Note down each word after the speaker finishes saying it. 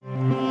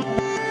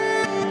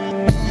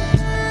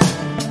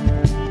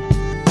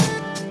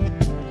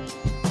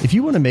If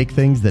you want to make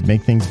things that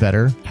make things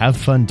better, have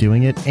fun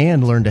doing it,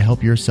 and learn to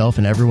help yourself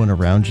and everyone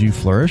around you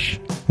flourish,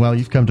 well,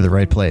 you've come to the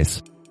right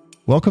place.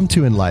 Welcome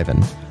to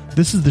Enliven.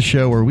 This is the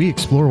show where we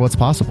explore what's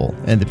possible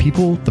and the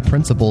people, the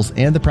principles,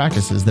 and the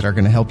practices that are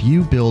going to help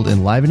you build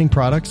enlivening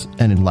products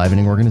and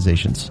enlivening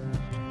organizations.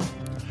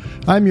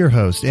 I'm your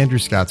host, Andrew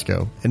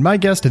Skotsko, and my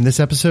guest in this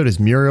episode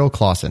is Muriel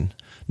Clausen.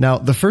 Now,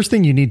 the first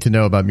thing you need to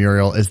know about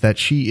Muriel is that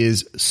she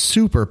is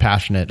super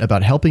passionate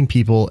about helping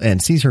people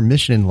and sees her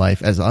mission in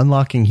life as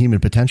unlocking human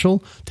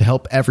potential to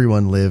help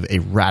everyone live a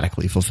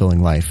radically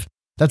fulfilling life.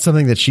 That's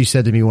something that she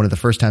said to me one of the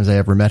first times I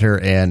ever met her,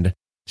 and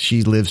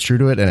she lives true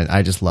to it, and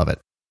I just love it.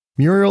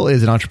 Muriel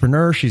is an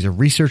entrepreneur, she's a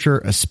researcher,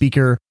 a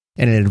speaker,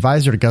 and an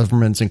advisor to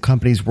governments and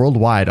companies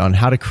worldwide on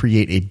how to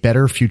create a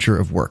better future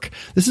of work.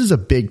 This is a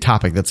big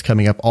topic that's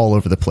coming up all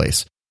over the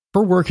place.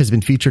 Her work has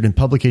been featured in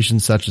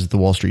publications such as The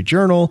Wall Street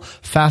Journal,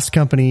 Fast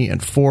Company,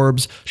 and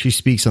Forbes. She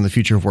speaks on the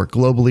future of work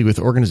globally with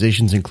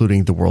organizations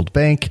including the World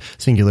Bank,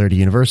 Singularity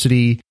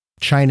University,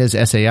 China's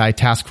SAI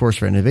Task Force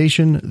for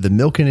Innovation, the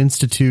Milken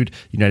Institute,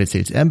 United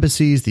States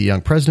Embassies, the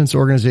Young Presidents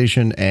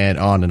Organization, and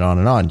on and on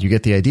and on. You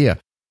get the idea.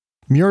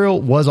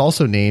 Muriel was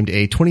also named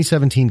a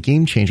 2017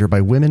 Game Changer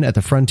by Women at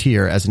the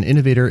Frontier as an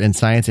innovator in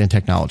science and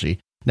technology.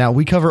 Now,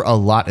 we cover a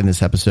lot in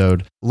this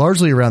episode,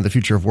 largely around the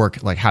future of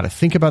work, like how to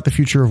think about the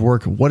future of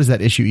work. What does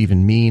that issue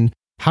even mean?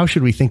 How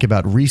should we think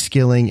about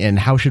reskilling, and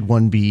how should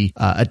one be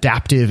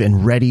adaptive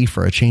and ready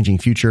for a changing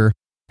future?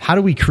 How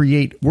do we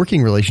create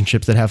working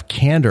relationships that have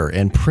candor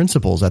and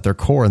principles at their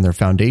core and their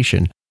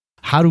foundation?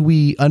 How do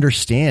we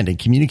understand and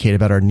communicate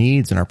about our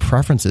needs and our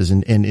preferences,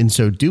 and in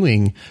so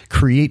doing,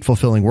 create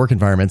fulfilling work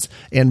environments,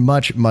 and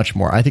much, much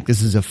more? I think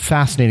this is a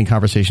fascinating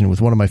conversation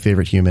with one of my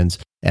favorite humans,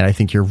 and I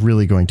think you're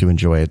really going to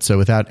enjoy it. So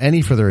without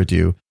any further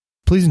ado,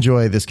 please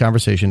enjoy this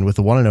conversation with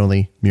the one and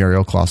only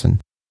Muriel Clausen.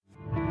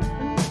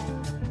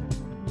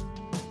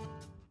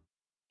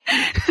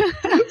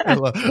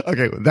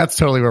 Okay, that's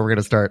totally where we're going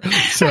to start.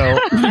 So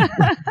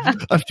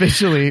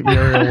officially,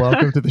 Muriel,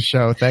 welcome to the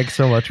show. Thanks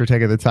so much for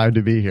taking the time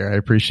to be here. I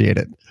appreciate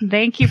it.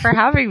 Thank you for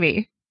having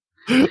me.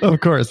 Of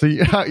course. So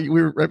we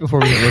were right before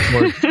we hit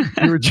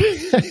record.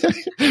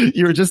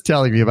 You were just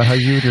telling me about how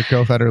you and your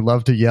co-founder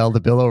love to yell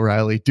the Bill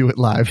O'Reilly "Do It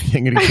Live"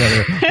 thing at each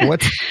other.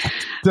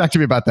 Talk to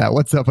me about that.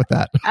 What's up with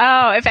that?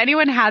 Oh, if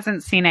anyone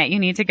hasn't seen it, you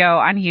need to go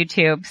on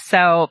YouTube.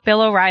 So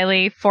Bill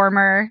O'Reilly,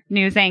 former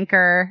news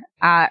anchor,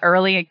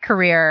 early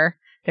career.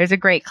 There's a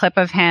great clip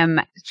of him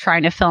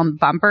trying to film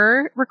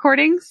bumper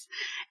recordings,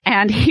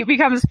 and he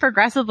becomes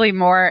progressively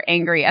more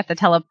angry at the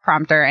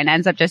teleprompter and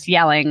ends up just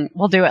yelling,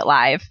 "We'll do it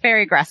live,"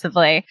 very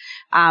aggressively.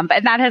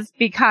 But that has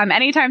become,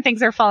 anytime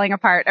things are falling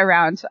apart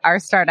around our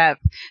startup,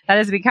 that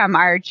has become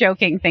our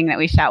joking thing that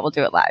we shout, "We'll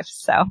do it live."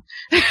 So,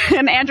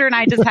 and Andrew and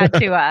I just had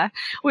to,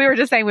 we were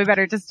just saying we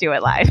better just do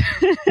it live.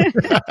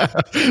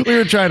 We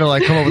were trying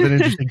to come up with an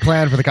interesting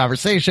plan for the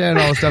conversation.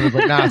 All the stuff is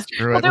like, nah,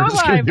 screw it.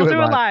 We'll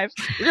do it live.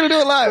 We're going to do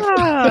it live.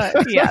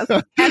 Yes.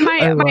 And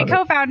my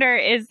co-founder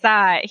is,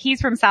 he's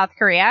from South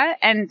Korea,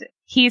 and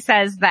he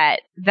says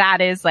that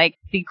is like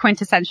the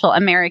quintessential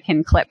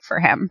American clip for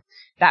him.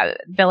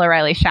 That Bill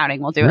O'Reilly shouting,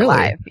 "We'll do it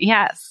live."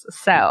 Yes.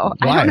 So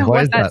why? I don't know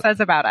Why what that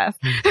says about us.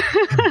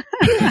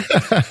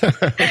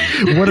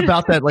 What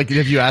about that? Like,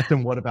 if you asked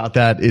him, what about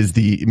that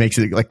makes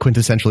it like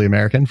quintessentially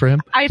American for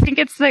him? I think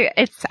it's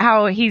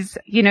how he's,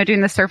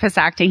 doing the surface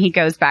acting. He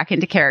goes back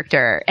into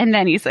character, and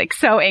then he's like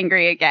so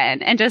angry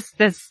again, and just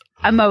this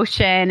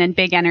emotion and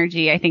big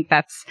energy. I think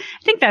that's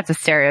a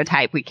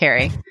stereotype we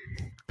carry.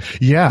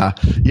 Yeah.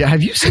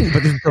 Have you seen,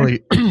 but this is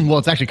really, well,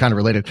 it's actually kind of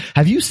related.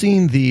 Have you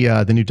seen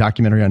the new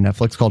documentary on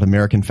Netflix called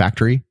American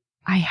Factory?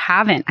 I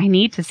haven't. I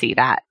need to see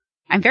that.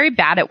 I'm very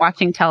bad at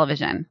watching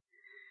television.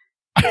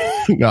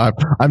 No,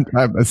 I'm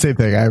the same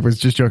thing. I was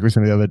just joking with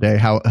somebody the other day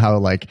how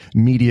like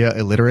media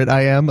illiterate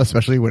I am,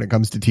 especially when it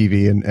comes to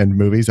TV and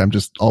movies. I'm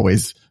just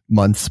always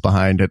months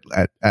behind at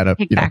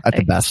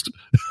the best.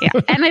 Yeah.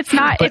 And it's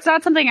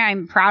not something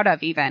I'm proud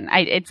of even.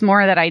 It's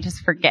more that I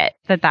just forget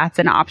that that's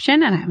an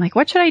option, and I'm like,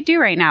 what should I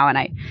do right now? And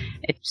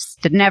it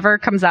just never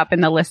comes up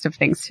in the list of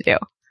things to do.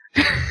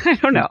 I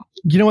don't know.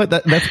 You know what?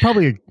 That's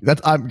probably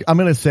I'm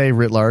going to say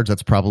writ large,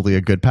 that's probably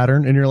a good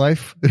pattern in your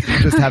life.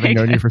 Just having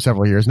known you for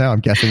several years now, I'm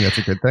guessing that's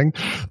a good thing.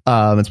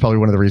 It's probably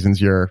one of the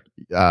reasons you're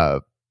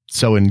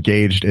so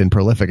engaged and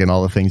prolific in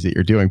all the things that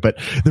you're doing. But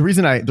the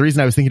reason I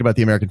was thinking about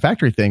the American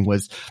Factory thing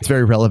was it's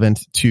very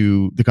relevant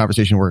to the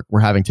conversation we're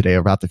having today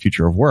about the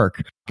future of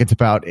work. It's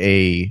about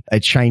a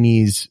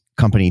Chinese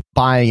company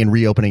buying and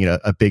reopening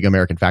a big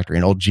American factory,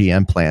 an old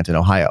GM plant in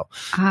Ohio.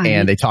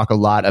 And they talk a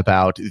lot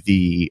about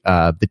the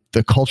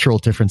cultural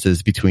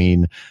differences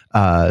between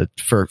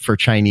for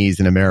Chinese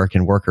and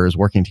American workers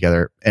working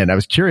together. And I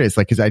was curious,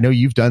 because I know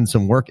you've done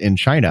some work in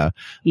China.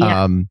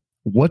 Yeah.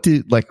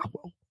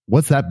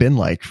 What's that been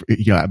like,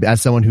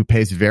 as someone who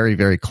pays very,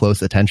 very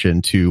close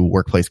attention to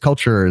workplace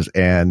cultures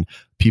and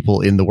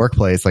people in the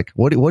workplace? Like,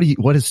 what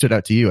has stood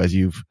out to you as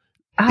you've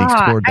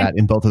explored that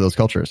in both of those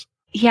cultures?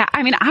 Yeah.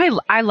 I mean,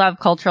 I love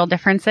cultural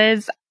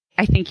differences.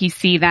 I think you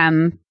see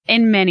them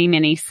in many,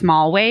 many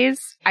small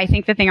ways. I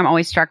think the thing I'm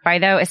always struck by,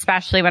 though,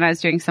 especially when I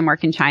was doing some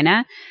work in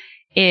China,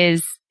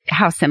 is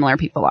how similar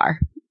people are.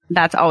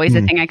 That's always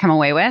the thing I come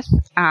away with.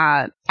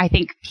 I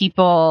think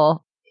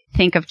people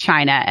think of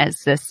China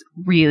as this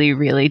really,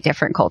 really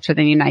different culture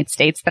than the United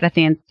States. But at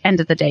the end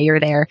of the day,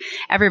 you're there.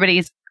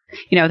 Everybody's,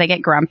 they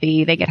get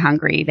grumpy, they get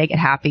hungry, they get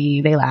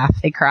happy, they laugh,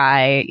 they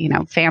cry,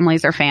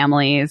 families are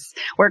families,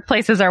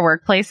 workplaces are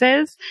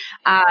workplaces.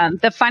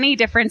 The funny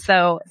difference,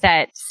 though,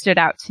 that stood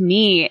out to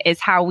me is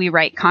how we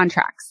write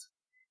contracts.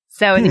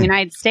 So in the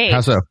United States,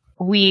 how so?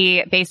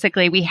 We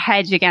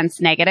hedge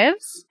against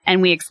negatives,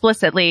 and we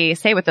explicitly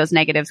say what those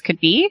negatives could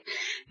be.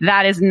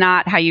 That is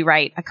not how you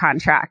write a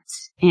contract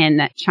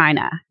in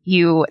China.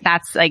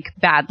 That's like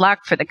bad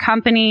luck for the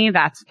company.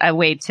 That's a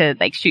way to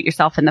like shoot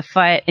yourself in the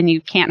foot, and you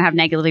can't have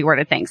negatively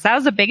worded things. That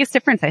was the biggest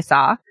difference I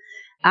saw.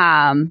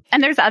 And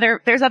there's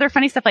other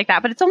funny stuff like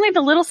that, but it's only the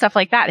little stuff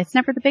like that. It's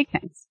never the big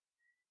things.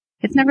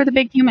 It's never the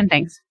big human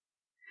things.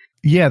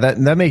 Yeah,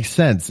 that makes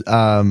sense.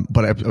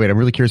 But I'm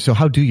really curious. So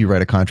how do you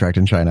write a contract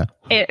in China?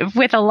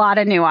 With a lot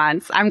of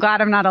nuance. I'm glad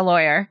I'm not a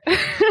lawyer.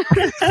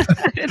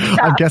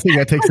 I'm guessing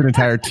that takes an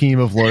entire team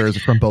of lawyers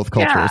from both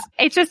cultures.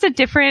 Yeah, it's just a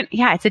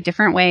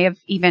different way of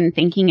even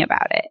thinking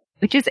about it,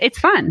 it's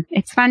fun.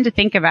 It's fun to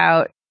think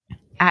about.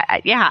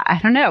 I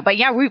don't know. But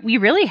yeah, we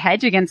really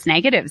hedge against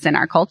negatives in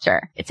our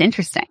culture. It's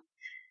interesting.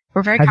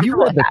 We're very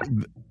comfortable with that. Have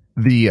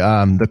you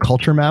read the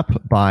Culture Map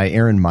by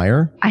Erin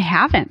Meyer? I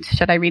haven't.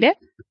 Should I read it?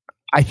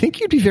 I think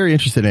you'd be very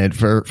interested in it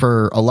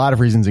for a lot of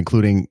reasons,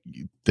 including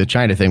the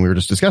China thing we were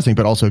just discussing,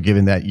 but also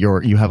given that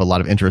you have a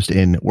lot of interest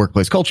in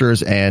workplace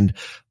cultures, and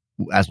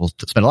as we'll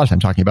spend a lot of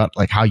time talking about,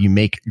 like how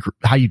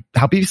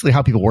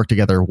people work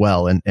together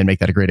well and make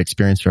that a great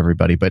experience for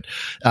everybody. But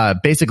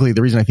basically,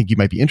 the reason I think you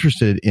might be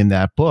interested in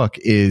that book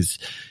is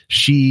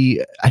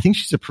I think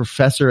she's a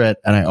professor at,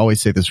 and I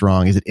always say this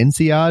wrong, is it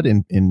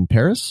INSEAD in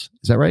Paris?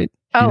 Is that right?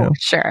 Oh,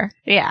 sure.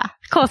 Yeah.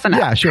 Close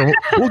enough. Yeah, sure.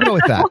 We'll go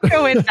with that. We'll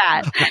go with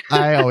that.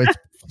 I always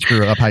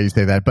screw up how you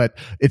say that, but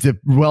it's a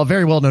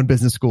very well-known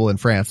business school in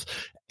France.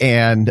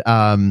 And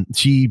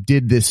she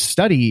did this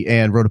study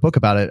and wrote a book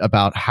about it,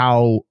 about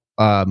how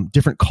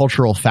different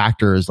cultural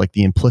factors, like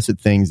the implicit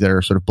things that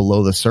are sort of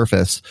below the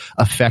surface,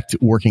 affect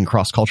working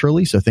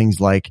cross-culturally. So things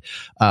like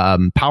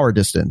power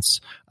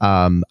distance,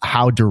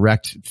 how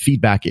direct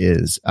feedback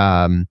is,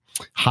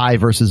 high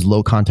versus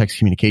low context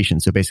communication.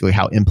 So basically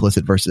how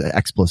implicit versus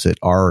explicit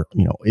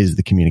is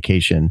the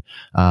communication.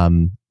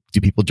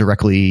 Do people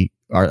directly,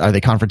 are they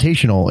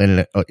confrontational in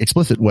an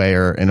explicit way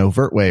or an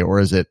overt way,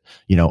 or is it,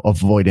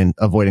 avoiding,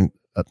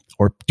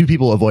 or do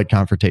people avoid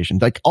confrontation?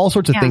 Like all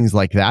sorts of things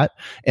like that.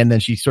 And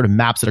then she sort of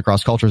maps it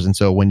across cultures. And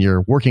so when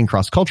you're working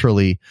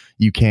cross-culturally,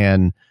 you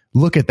can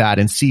look at that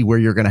and see where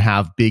you're going to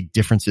have big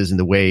differences in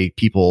the way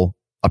people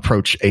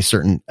approach a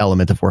certain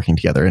element of working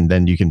together. And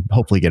then you can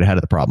hopefully get ahead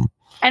of the problem.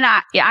 And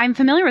I'm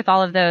familiar with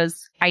all of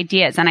those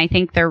ideas, and I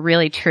think they're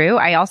really true.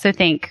 I also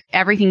think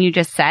everything you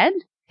just said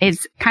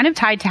is kind of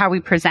tied to how we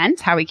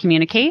present, how we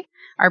communicate,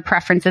 our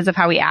preferences of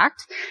how we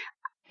act.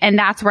 And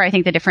that's where I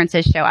think the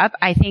differences show up.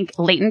 I think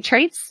latent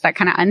traits, that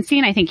kind of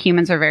unseen, I think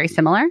humans are very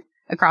similar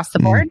across the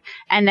board.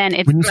 And then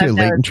it's when you say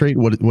latent trait,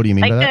 what do you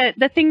mean by that?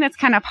 The thing that's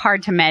kind of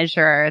hard to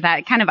measure,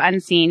 that kind of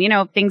unseen,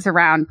 things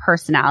around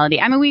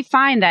personality. I mean, we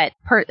find that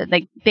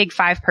like big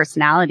five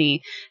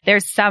personality,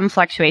 there's some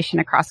fluctuation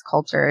across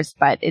cultures,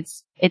 but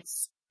it's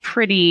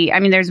pretty, I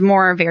mean, there's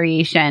more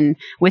variation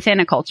within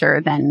a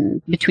culture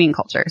than between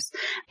cultures.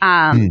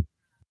 And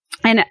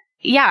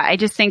yeah, I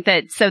just think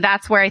that, so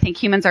that's where I think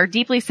humans are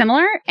deeply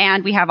similar,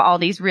 and we have all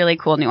these really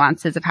cool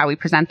nuances of how we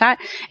present that.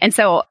 And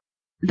so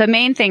the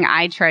main thing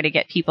I try to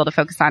get people to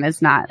focus on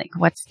is not like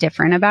what's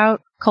different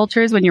about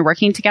cultures when you're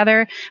working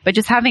together, but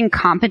just having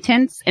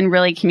competence in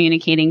really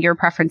communicating your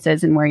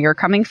preferences and where you're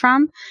coming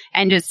from,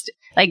 and just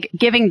like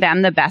giving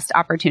them the best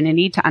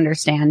opportunity to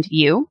understand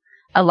you.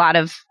 A lot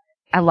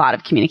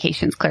of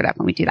communication's cleared up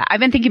when we do that. I've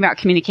been thinking about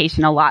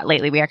communication a lot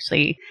lately. We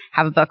actually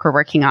have a book we're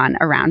working on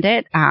around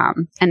it.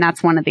 And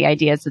that's one of the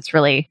ideas that's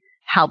really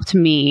helped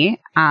me.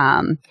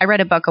 I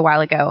read a book a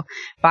while ago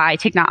by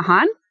Thich Nhat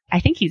Hanh. I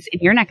think he's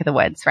in your neck of the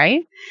woods,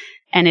 right?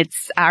 And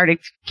it's Art of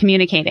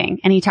Communicating.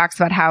 And he talks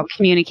about how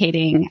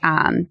communicating,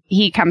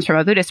 he comes from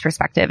a Buddhist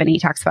perspective, and he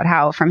talks about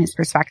how, from his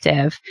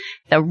perspective,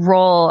 the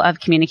role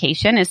of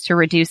communication is to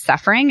reduce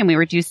suffering. And we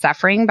reduce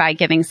suffering by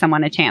giving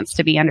someone a chance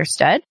to be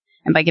understood,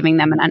 and by giving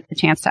them a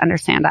chance to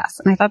understand us.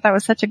 And I thought that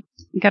was such a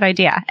good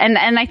idea. And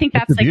I think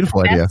that's like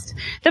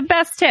the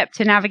best tip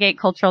to navigate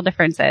cultural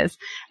differences.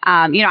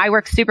 I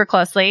work super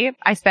closely.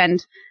 I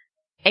spend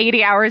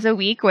 80 hours a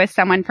week with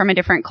someone from a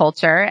different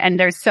culture. And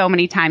there's so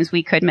many times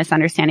we could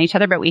misunderstand each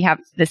other, but we have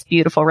this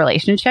beautiful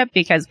relationship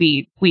because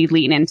we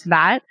lean into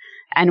that,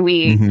 and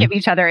we give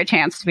each other a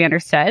chance to be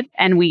understood,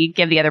 and we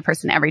give the other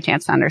person every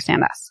chance to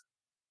understand us.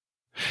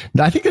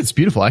 I think that's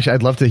beautiful. Actually,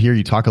 I'd love to hear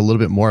you talk a little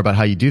bit more about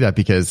how you do that,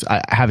 because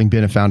having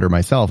been a founder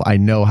myself, I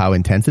know how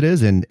intense it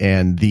is, and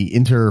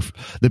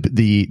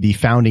the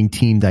founding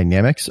team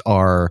dynamics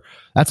are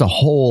that's a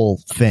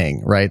whole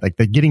thing, right? Like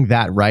getting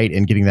that right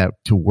and getting that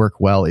to work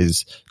well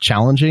is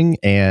challenging.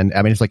 And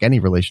I mean, it's like any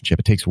relationship.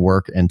 It takes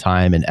work and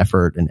time and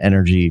effort and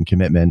energy and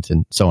commitment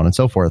and so on and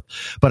so forth.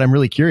 But I'm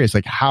really curious,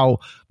 like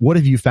what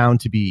have you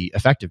found to be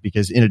effective?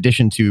 Because in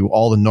addition to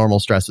all the normal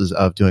stresses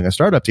of doing a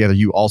startup together,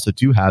 you also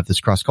do have this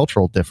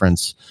cross-cultural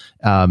difference.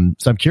 So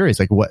I'm curious,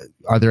 like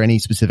are there any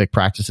specific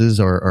practices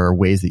or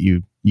ways that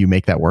you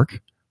make that work?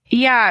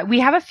 Yeah, we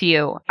have a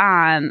few.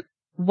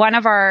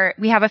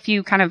 We have a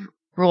few kind of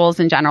rules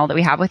in general that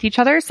we have with each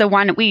other. So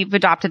one, we've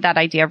adopted that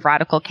idea of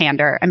radical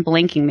candor. I'm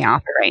blinking the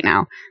author right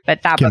now,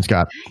 but that Kim book,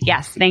 Scott.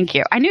 Yes, thank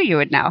you. I knew you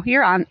would know.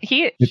 You're on.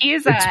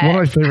 It's one of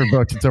my favorite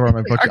books. It's over on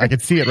my book. I can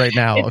see it right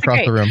now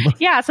across the room.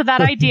 Yeah. So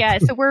that idea.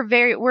 So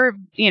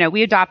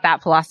we adopt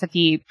that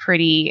philosophy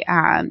pretty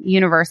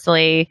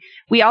universally.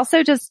 We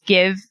also just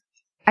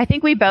I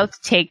think we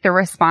both take the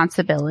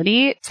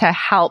responsibility to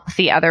help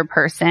the other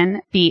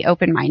person be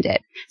open-minded.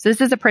 So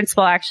this is a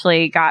principle I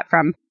actually got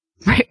from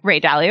Ray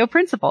Dalio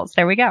Principles.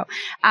 There we go.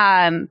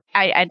 Another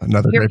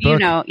great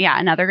book.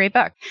 Another great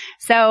book.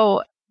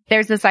 So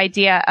there's this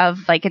idea of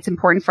like, it's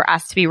important for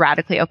us to be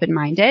radically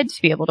open-minded,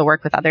 to be able to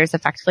work with others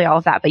effectively, all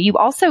of that. But you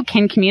also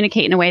can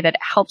communicate in a way that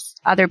helps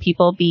other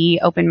people be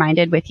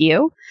open-minded with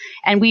you.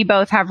 And we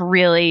both have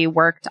really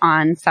worked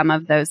on some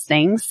of those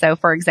things. So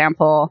for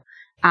example,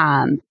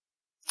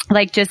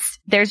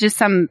 there's just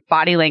some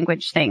body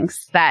language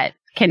things that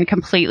can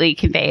completely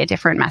convey a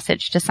different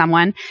message to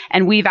someone.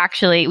 And we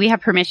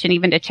have permission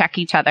even to check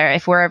each other.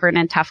 If we're ever in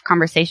a tough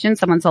conversation,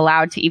 someone's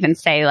allowed to even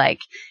say like,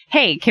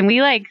 hey, can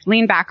we like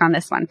lean back on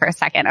this one for a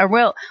second?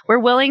 Or we're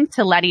willing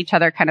to let each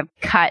other kind of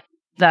cut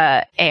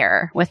the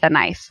air with a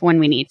knife when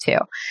we need to.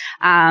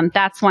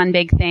 That's one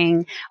big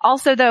thing.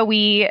 Also, though,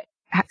 we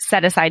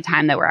set aside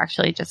time that we're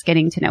actually just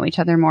getting to know each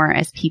other more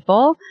as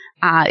people.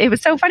 It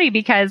was so funny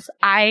because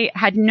I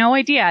had no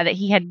idea that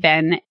he had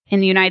been in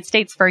the United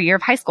States for a year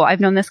of high school. I've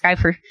known this guy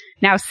for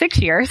now 6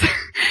 years.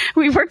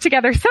 We've worked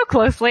together so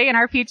closely in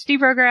our PhD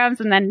programs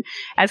and then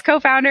as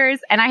co-founders.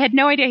 And I had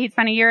no idea he'd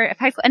spent a year of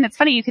high school. And it's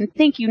funny, you can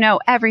think you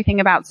know everything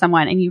about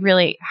someone and you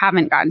really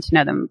haven't gotten to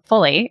know them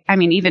fully. I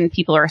mean, even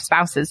people who are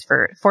spouses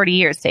for 40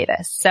 years say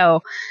this.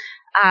 So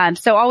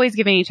always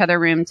giving each other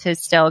room to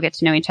still get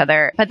to know each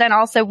other. But then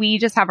also we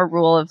just have a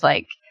rule of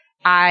like,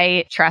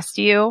 I trust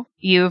you.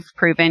 You've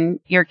proven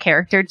your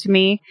character to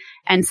me.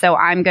 And so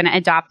I'm going to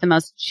adopt the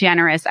most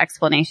generous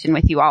explanation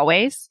with you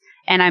always.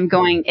 And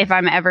if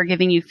I'm ever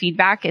giving you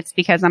feedback, it's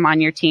because I'm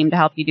on your team to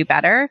help you do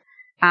better.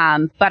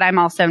 But I'm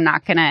also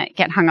not going to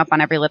get hung up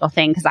on every little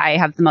thing because I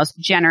have the most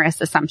generous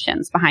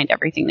assumptions behind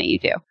everything that you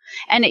do.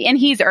 And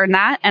he's earned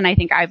that. And I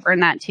think I've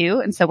earned that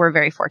too. And so we're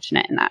very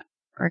fortunate in that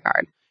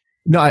regard.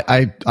 No,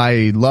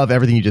 I love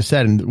everything you just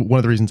said. And one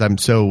of the reasons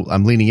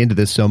I'm leaning into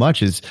this so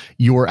much is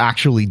you're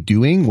actually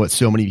doing what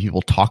so many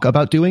people talk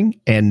about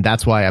doing. And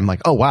that's why I'm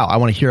like, oh, wow, I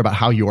want to hear about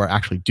how you are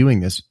actually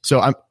doing this.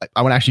 So I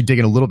want to actually dig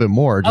in a little bit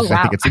more. Just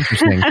I think it's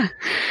interesting.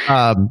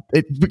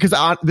 Because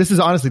this is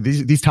honestly,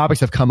 these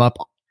topics have come up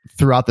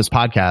throughout this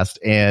podcast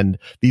and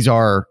these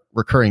are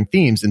recurring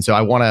themes. And so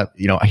I want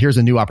to, here's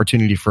a new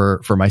opportunity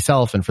for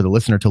myself and for the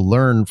listener to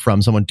learn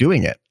from someone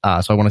doing it.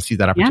 So I want to seize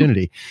that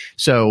opportunity. Yeah.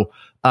 So,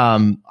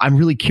 I'm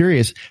really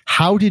curious,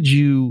 how did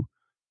you,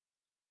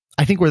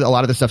 I think where a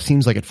lot of this stuff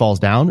seems like it falls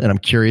down, and I'm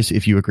curious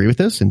if you agree with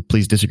this, and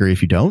please disagree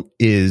if you don't,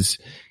 is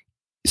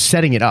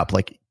setting it up,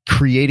 like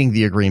creating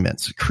the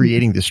agreements,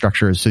 creating the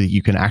structures so that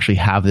you can actually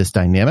have this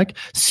dynamic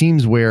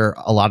seems where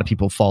a lot of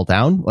people fall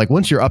down. Like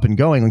once you're up and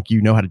going, like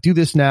you know how to do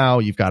this now,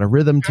 you've got a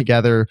rhythm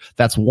together.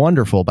 That's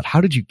wonderful. But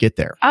how did you get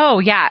there? Oh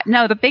yeah.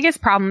 No, the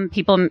biggest problem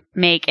people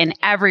make in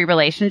every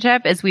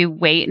relationship is we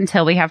wait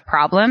until we have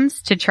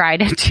problems to try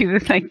to do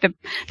like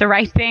the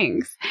right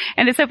things.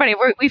 And it's so funny.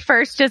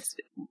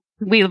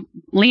 We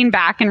lean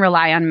back and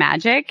rely on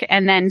magic.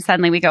 And then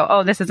suddenly we go,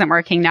 oh, this isn't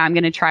working. Now I'm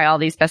going to try all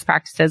these best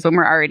practices when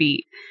we're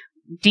already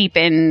deep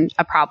in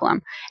a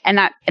problem. And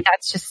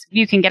that's just,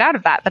 you can get out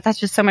of that, but that's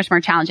just so much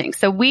more challenging.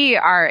 So we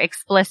are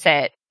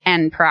explicit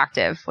and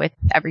proactive with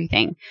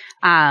everything.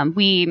 So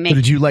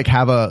did you like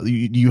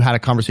you had a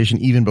conversation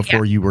even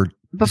before you were,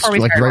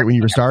 right when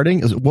you were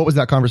starting? What was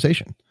that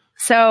conversation?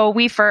 So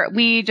we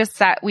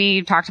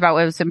talked about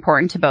what was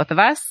important to both of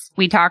us.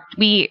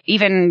 We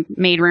even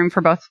made room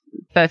for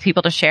both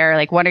people to share,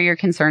 like, what are your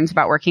concerns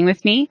about working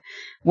with me?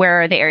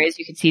 Where are the areas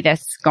you could see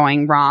this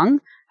going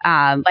wrong?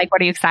 Like,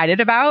 what are you excited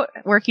about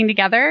working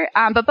together?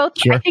 But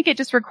sure. I think it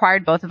just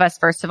required both of us,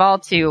 first of all,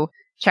 to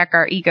check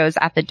our egos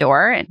at the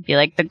door and be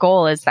like, the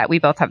goal is that we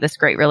both have this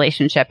great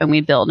relationship and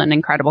we build an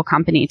incredible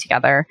company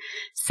together.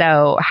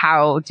 So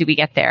how do we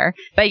get there?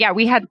 But yeah,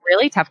 we had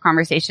really tough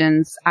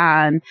conversations.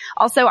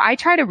 Also, I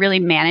try to really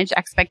manage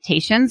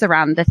expectations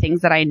around the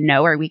things that I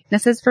know are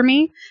weaknesses for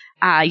me.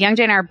 Young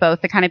Jay and I are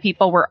both the kind of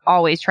people we're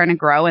always trying to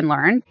grow and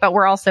learn, but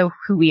we're also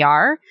who we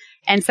are.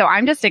 And so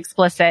I'm just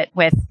explicit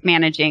with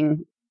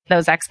managing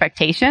those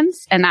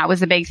expectations. And that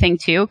was a big thing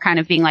too, kind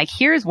of being like,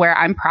 here's where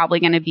I'm probably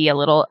going to be a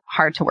little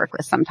hard to work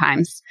with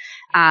sometimes.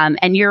 And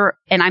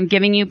I'm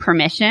giving you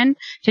permission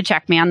to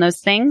check me on those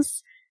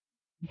things.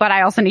 but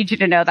I also need you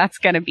to know that's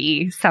going to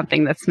be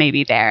something that's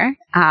maybe there.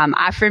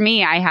 For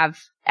me, I have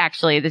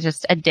actually there's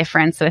just a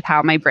difference with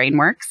how my brain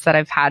works that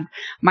I've had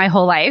my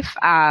whole life,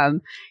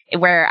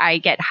 where I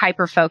get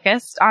hyper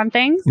focused on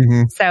things.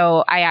 Mm-hmm.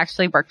 So I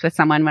actually worked with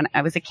someone when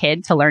I was a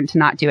kid to learn to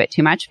not do it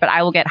too much, but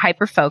I will get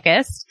hyper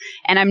focused,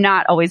 and I'm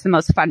not always the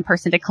most fun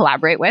person to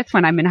collaborate with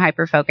when I'm in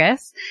hyper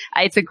focus.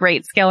 It's a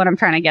great skill and I'm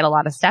trying to get a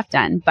lot of stuff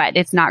done, but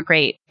it's not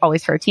great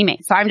always for a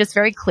teammate. So I'm just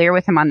very clear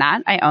with him on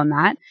that. I own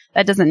that.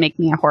 That doesn't make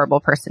me a horrible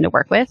person to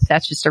work with.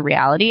 That's just a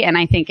reality. And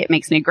I think it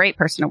makes me a great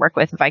person to work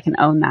with if I can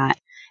own that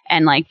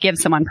and like give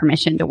someone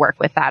permission to work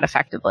with that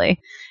effectively.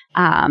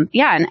 And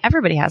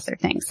everybody has their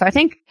things. So I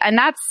think, and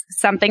that's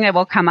something that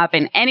will come up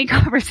in any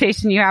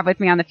conversation you have with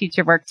me on the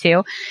future work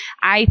too.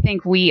 I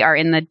think we are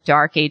in the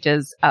dark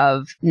ages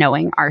of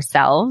knowing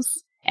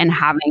ourselves and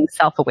having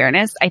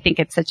self-awareness. I think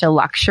it's such a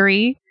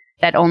luxury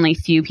that only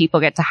few people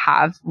get to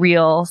have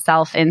real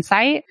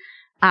self-insight.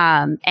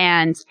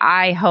 And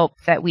I hope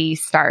that we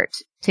start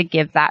to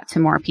give that to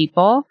more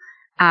people.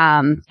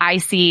 I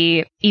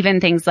see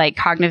even things like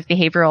cognitive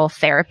behavioral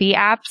therapy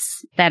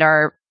apps that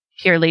are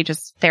purely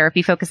just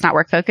therapy focused, not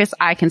work focused.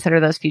 I consider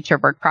those future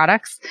work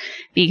products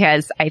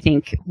because I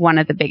think one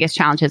of the biggest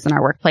challenges in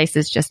our workplace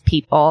is just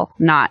people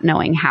not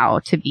knowing how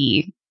to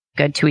be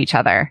good to each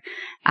other,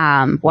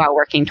 while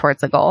working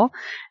towards a goal.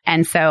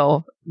 And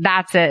so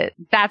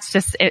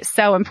it's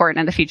so important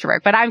in the future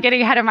work, but I'm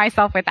getting ahead of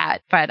myself with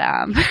that. But,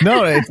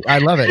 no, I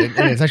love it.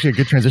 And it's actually a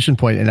good transition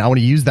point. And I want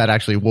to use that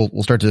actually.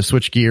 We'll start to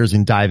switch gears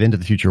and dive into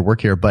the future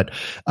work here. But,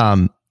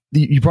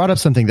 you brought up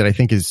something that I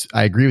think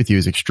I agree with you,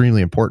 is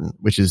extremely important,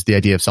 which is the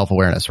idea of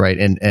self-awareness, right?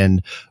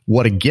 And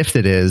what a gift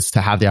it is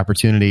to have the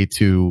opportunity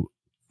to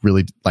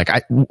really,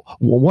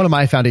 one of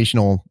my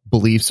foundational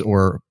beliefs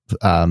or,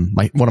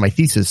 my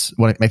thesis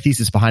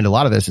behind a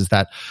lot of this is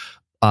that,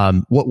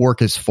 what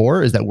work is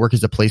for is that work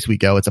is a place we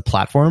go. It's a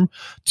platform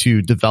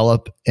to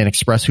develop and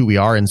express who we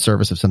are in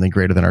service of something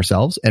greater than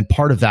ourselves. And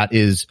part of that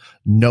is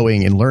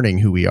knowing and learning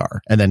who we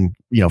are. And then,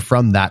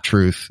 from that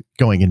truth,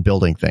 going and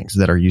building things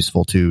that are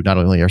useful to not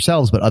only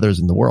ourselves, but others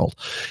in the world.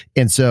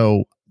 And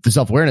so the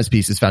self-awareness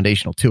piece is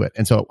foundational to it.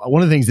 And so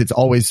one of the things that's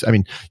always,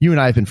 you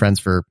and I have been friends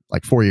for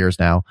like 4 years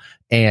now.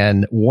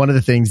 And one of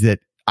the things that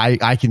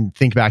I can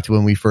think back to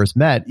when we first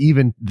met,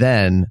 even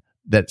then,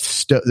 that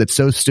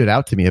stood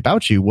out to me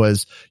about you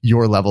was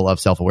your level of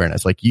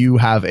self-awareness. Like, you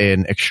have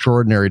an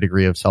extraordinary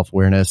degree of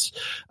self-awareness.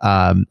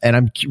 And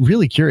I'm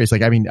really curious. I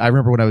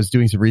remember when I was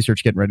doing some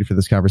research, getting ready for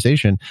this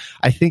conversation,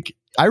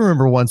 I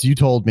remember once you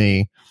told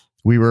me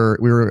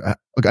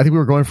I think we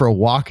were going for a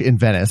walk in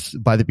Venice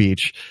by the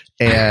beach,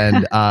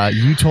 and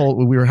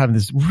we were having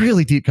this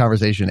really deep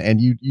conversation,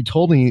 and you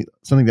told me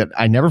something that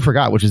I never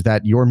forgot, which is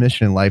that your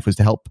mission in life was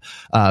to help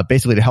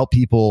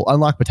people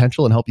unlock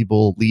potential and help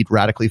people lead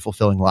radically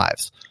fulfilling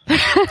lives.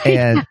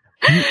 And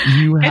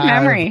you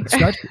have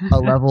such a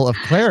level of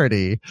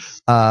clarity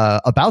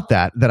about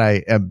that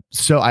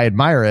I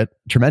admire it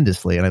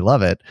tremendously, and I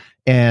love it.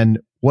 And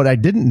what I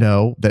didn't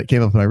know that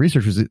came up in my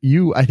research was that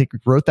you, I think,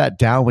 wrote that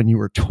down when you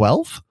were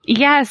 12.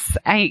 Yes.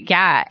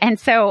 And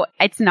so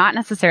it's not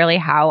necessarily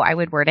how I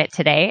would word it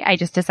today. I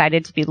just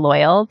decided to be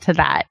loyal to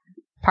that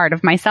part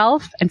of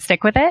myself and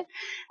stick with it.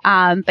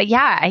 But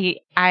yeah,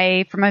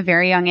 I from a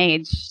very young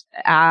age,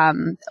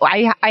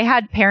 I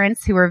had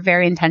parents who were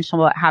very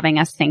intentional about having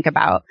us think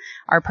about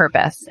our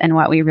purpose and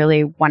what we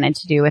really wanted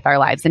to do with our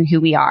lives and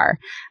who we are.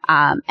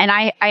 And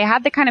I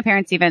had the kind of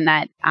parents even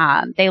that,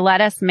 they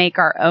let us make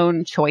our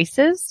own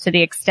choices to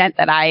the extent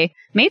that I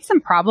made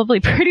some probably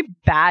pretty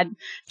bad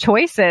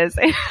choices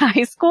in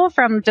high school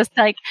from just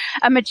like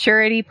a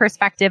maturity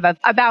perspective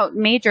about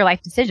major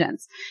life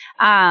decisions.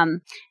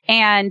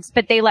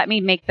 But they let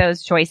me make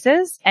those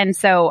choices. And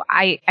so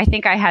I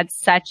think I had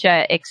such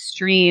a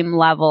extreme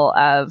level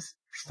of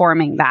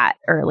forming that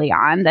early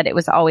on that it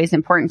was always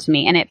important to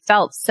me. And it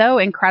felt so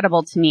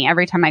incredible to me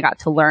every time I got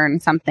to learn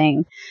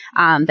something,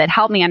 that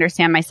helped me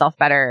understand myself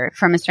better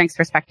from a strengths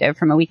perspective,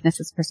 from a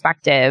weaknesses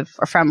perspective,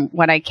 or from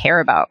what I care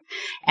about.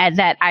 And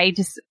that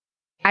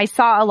I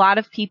saw a lot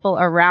of people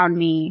around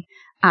me,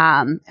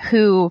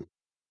 who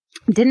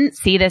didn't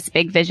see this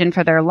big vision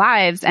for their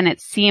lives. And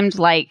it seemed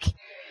like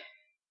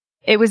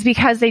it was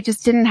because they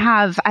just didn't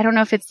have, I don't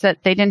know if it's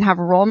that they didn't have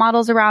role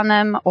models around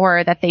them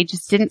or that they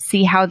just didn't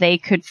see how they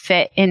could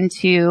fit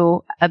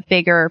into a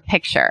bigger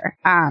picture.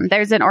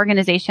 There's an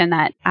organization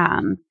that,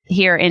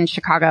 here in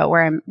Chicago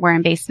where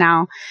I'm based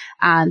now,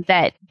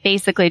 that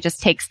basically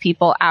just takes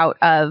people out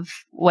of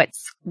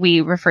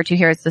we refer to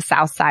here as the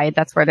South Side.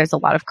 That's where there's a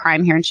lot of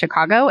crime here in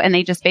Chicago. And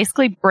they just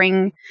basically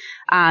bring,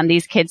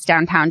 these kids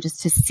downtown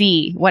just to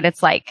see what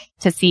it's like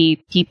to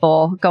see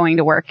people going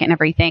to work and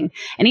everything.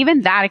 And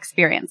even that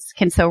experience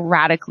can so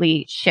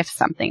radically shift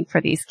something for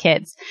these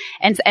kids.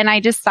 And I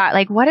just thought,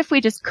 like, what if we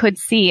just could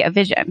see a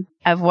vision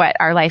of what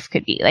our life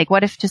could be? Like,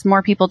 what if just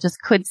more people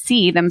just could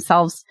see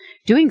themselves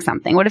doing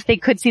something? What if they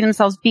could see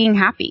themselves being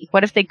happy?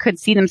 What if they could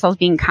see themselves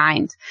being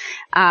kind?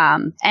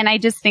 And I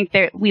just think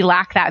that we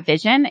lack that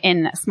vision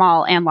in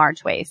small and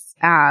large ways.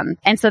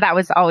 And so that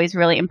was always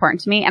really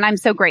important to me. And I'm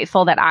so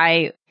grateful that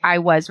I I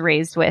was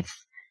raised with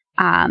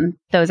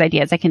those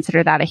ideas. I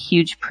consider that a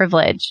huge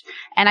privilege.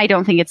 And I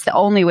don't think it's the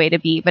only way to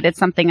be, but it's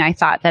something I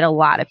thought that a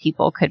lot of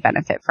people could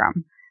benefit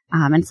from.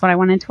 And it's what I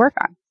wanted to work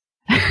on.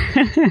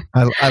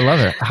 I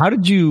love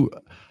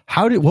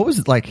it. What was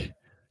it like?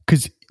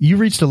 Because you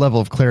reached a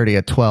level of clarity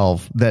at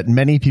 12 that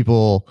many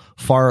people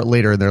far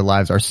later in their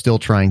lives are still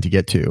trying to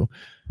get to.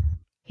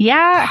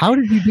 Yeah. How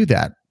did you do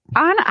that?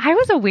 I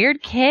was a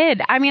weird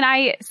kid. I mean,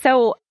 I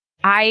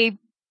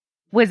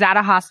was at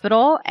a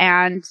hospital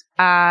and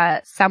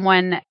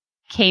someone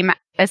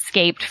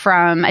escaped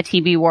from a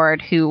TB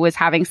ward who was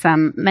having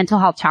some mental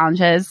health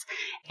challenges,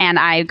 and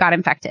I got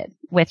infected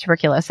with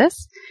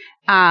tuberculosis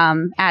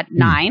at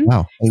 9.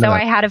 Wow. So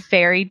I had a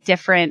very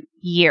different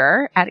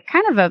year at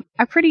kind of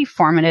a pretty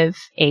formative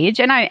age,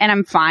 and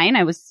I'm fine.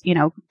 I was,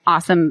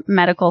 awesome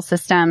medical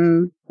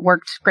system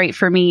worked great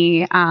for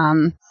me.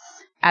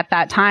 At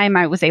that time,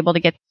 I was able to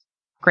get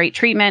great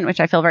treatment, which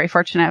I feel very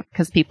fortunate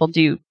because people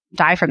do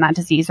die from that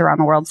disease around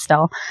the world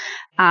still.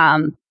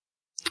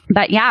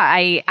 But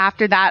yeah,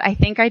 after that, I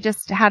think I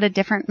just had a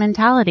different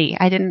mentality.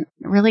 I didn't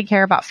really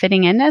care about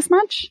fitting in as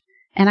much.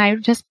 And I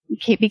just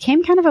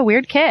became kind of a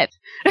weird kid.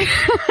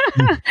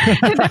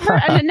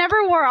 It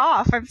never wore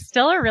off. I'm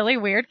still a really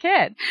weird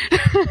kid.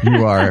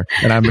 You are,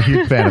 and I'm a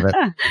huge fan of it.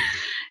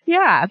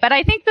 Yeah, but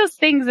I think those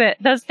things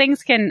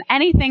can,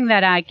 anything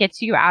that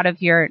gets you out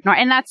of your,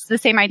 and that's the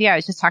same idea I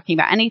was just talking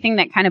about, anything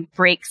that kind of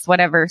breaks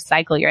whatever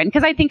cycle you're in.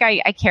 Because I think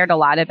I cared a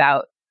lot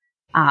about,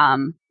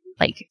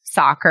 like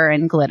soccer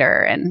and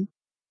glitter and,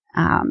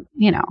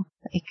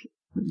 like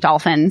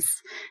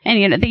dolphins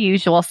and, the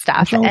usual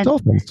stuff. And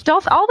dolphins?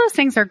 All those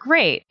things are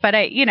great. But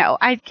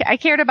I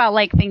cared about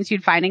like things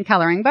you'd find in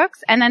coloring books.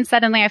 And then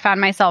suddenly I found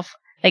myself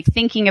like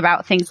thinking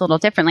about things a little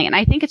differently. And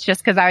I think it's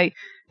just because I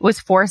was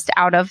forced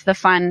out of the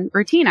fun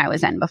routine I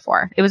was in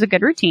before. It was a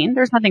good routine.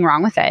 There's nothing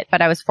wrong with it,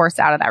 but I was forced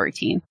out of that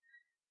routine.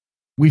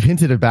 We've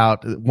hinted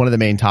about one of the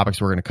main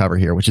topics we're going to cover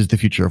here, which is the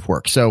future of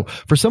work. So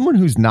for someone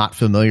who's not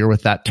familiar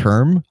with that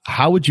term,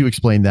 how would you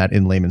explain that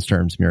in layman's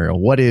terms,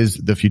 Muriel? What is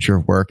the future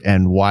of work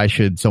and why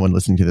should someone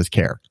listening to this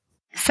care?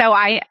 So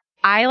I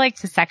like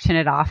to section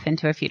it off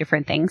into a few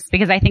different things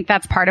because I think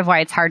that's part of why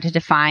it's hard to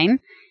define,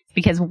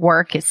 because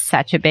work is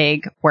such a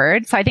big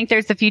word. So I think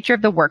there's the future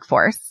of the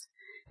workforce,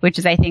 which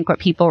is, I think, what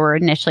people were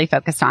initially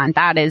focused on.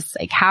 That is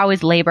like, how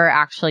is labor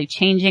actually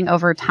changing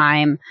over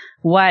time?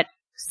 What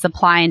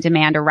supply and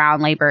demand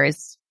around labor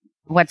is,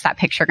 what's that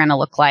picture going to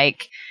look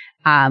like?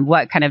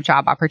 What kind of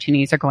job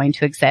opportunities are going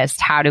to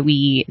exist? How do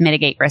we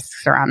mitigate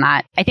risks around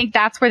that? I think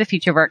that's where the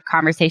future of work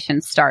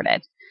conversation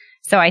started.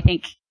 So I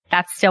think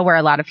that's still where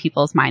a lot of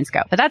people's minds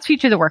go, but that's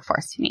future of the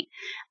workforce to me.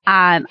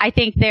 I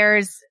think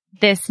there's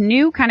this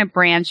new kind of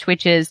branch,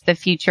 which is the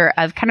future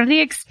of kind of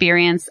the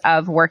experience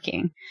of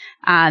working.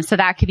 So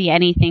that could be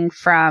anything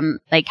from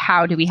like,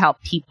 how do we help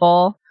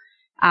people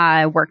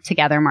work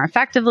together more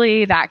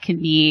effectively? That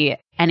can be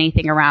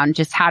anything around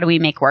just how do we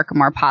make work a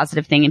more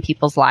positive thing in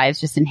people's lives,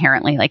 just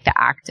inherently like the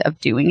act of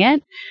doing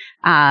it.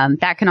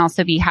 That can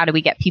also be how do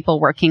we get people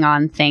working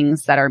on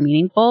things that are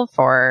meaningful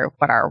for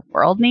what our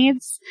world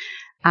needs.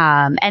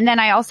 And then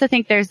I also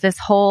think there's this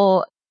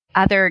whole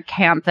other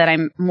camp that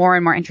I'm more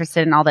and more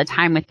interested in all the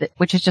time with,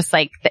 which is just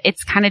like,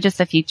 it's kind of just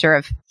a future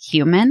of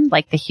human,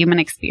 like the human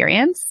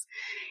experience.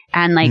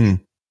 And like,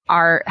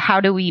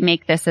 how do we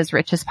make this as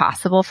rich as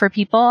possible for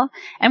people?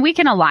 And we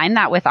can align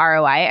that with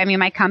ROI. I mean,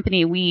 my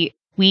company,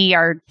 we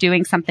are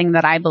doing something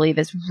that I believe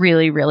is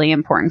really, really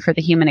important for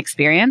the human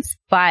experience,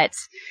 but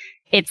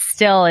it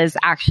still is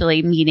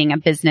actually meeting a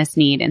business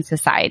need in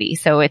society.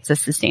 So it's a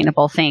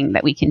sustainable thing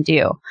that we can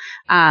do.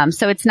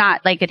 So it's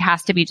not like it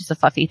has to be just a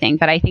fluffy thing,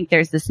 but I think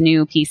there's this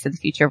new piece of the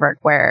future of work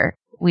where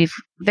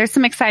there's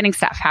some exciting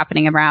stuff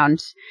happening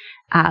around,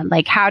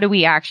 like how do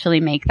we actually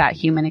make that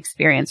human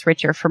experience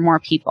richer for more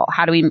people?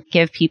 How do we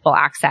give people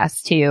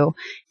access to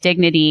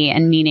dignity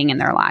and meaning in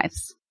their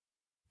lives?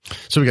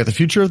 So we got the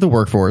future of the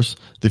workforce,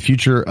 the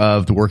future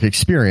of the work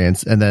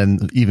experience, and then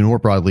even more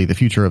broadly, the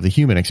future of the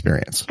human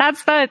experience.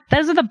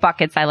 Those are the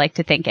buckets I like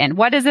to think in.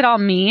 What does it all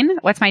mean?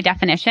 What's my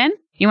definition?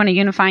 You want a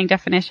unifying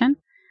definition?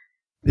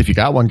 If you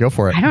got one, go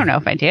for it. I don't know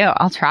if I do.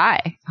 I'll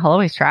try. I'll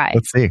always try.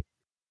 Let's see.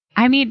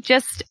 I mean,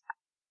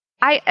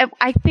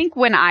 I think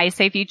when I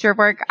say future of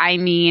work, I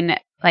mean,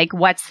 like,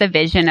 what's the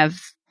vision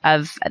of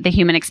the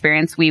human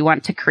experience we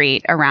want to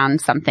create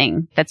around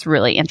something that's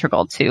really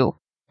integral to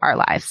our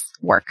lives,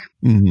 work.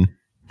 Mm-hmm.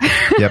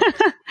 Yep.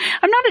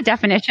 I'm not a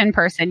definition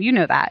person. You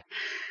know that.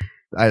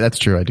 That's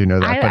true. I do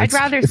know that. I'd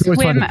rather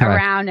swim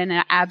around in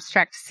an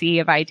abstract sea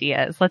of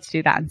ideas. Let's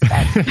do that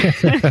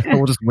instead.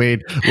 We'll just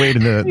wade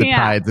in the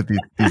tides of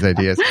these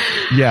ideas.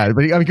 Yeah.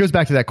 But I mean, it goes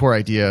back to that core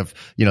idea of,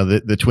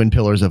 the twin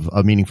pillars of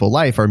a meaningful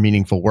life are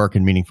meaningful work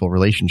and meaningful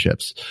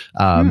relationships.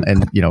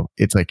 And,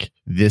 it's like,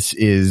 this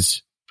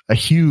is a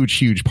huge,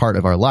 huge part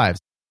of our lives.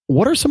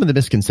 what are some of the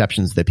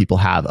misconceptions that people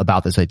have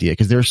about this idea?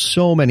 Because there's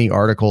so many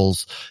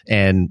articles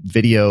and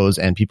videos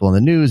and people in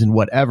the news and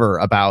whatever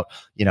about,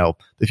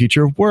 the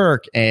future of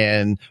work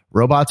and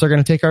robots are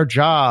going to take our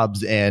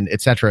jobs and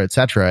et cetera, et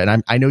cetera.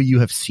 And I know you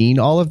have seen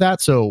all of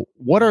that. So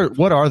what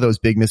are those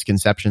big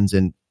misconceptions,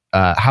 and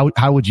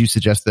how would you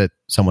suggest that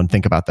someone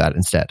think about that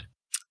instead?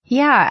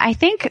 Yeah, I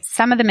think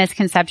some of the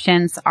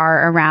misconceptions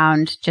are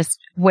around just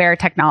where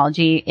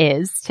technology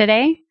is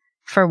today,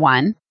 for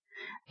one.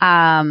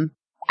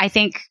 I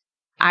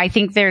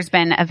think there's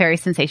been a very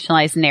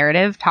sensationalized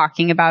narrative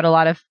talking about a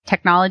lot of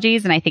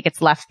technologies, and I think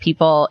it's left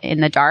people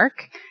in the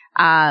dark.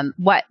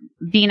 What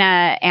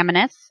Veena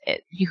Ameneth,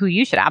 who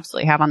you should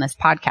absolutely have on this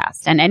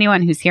podcast, and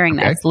anyone who's hearing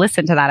this,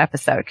 listen to that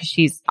episode because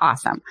she's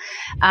awesome.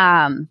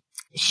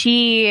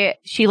 She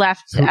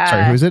left.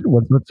 Sorry, who is it?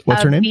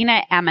 What's her name?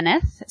 Veena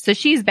Ameneth. So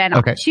she's been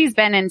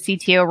in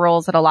CTO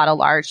roles at a lot of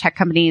large tech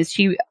companies.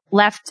 She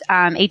left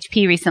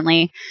HP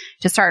recently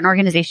to start an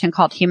organization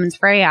called Humans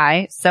for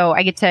AI. So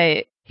I get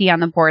to be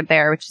on the board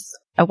there, which is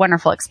a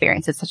wonderful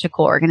experience. It's such a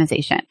cool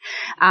organization.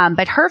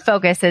 But her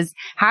focus is,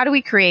 how do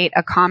we create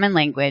a common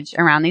language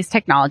around these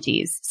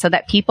technologies so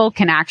that people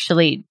can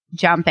actually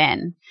jump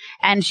in?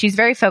 And she's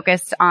very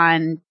focused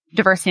on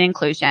diversity and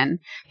inclusion,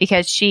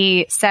 because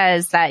she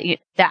says that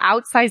the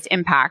outsized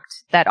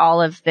impact that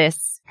all of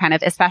this kind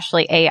of,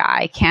 especially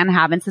AI, can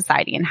have in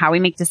society and how we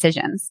make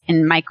decisions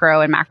in micro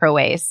and macro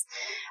ways,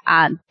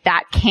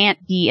 that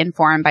can't be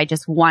informed by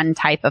just one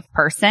type of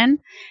person,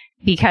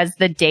 because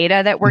the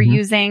data that we're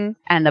using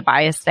and the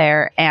bias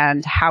there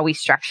and how we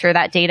structure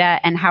that data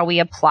and how we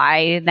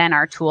apply then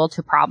our tool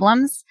to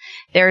problems,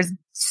 there's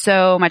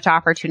so much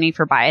opportunity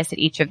for bias at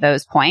each of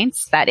those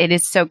points that it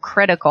is so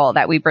critical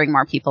that we bring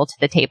more people to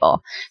the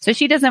table. So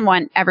she doesn't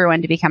want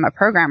everyone to become a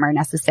programmer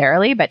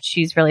necessarily, but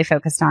she's really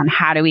focused on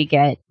how do we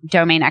get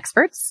domain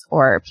experts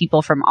or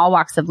people from all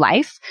walks of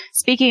life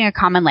speaking a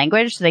common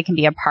language so they can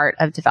be a part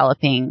of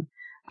developing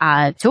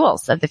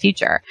tools of the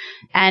future.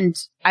 And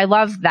I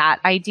love that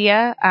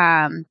idea,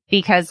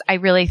 because I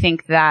really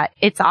think that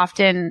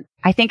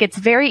I think it's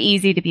very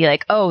easy to be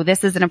like, oh,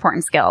 this is an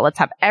important skill. Let's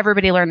have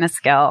everybody learn this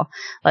skill.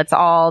 Let's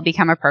all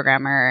become a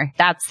programmer.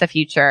 That's the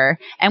future.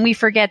 And we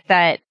forget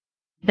that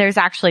there's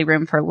actually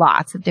room for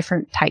lots of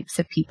different types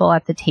of people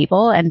at the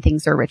table, and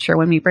things are richer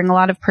when we bring a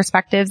lot of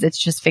perspectives. It's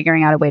just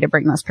figuring out a way to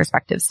bring those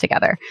perspectives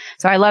together.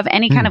 So I love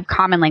any kind of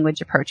common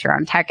language approach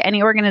around tech.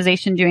 Any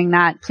organization doing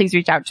that, please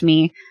reach out to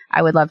me.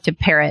 I would love to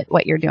parrot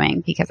what you're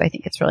doing because I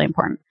think it's really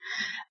important.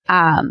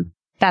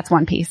 That's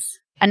one piece.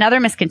 Another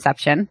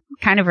misconception,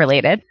 kind of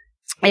related,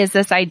 is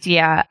this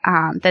idea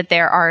that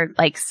there are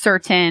like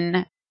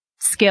certain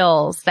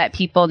skills that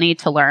people need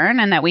to learn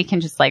and that we can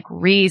just like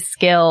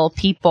reskill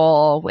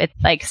people with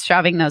like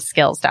shoving those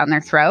skills down their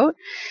throat.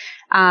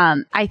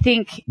 I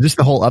think just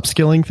the whole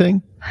upskilling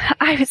thing.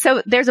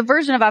 So there's a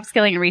version of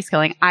upskilling and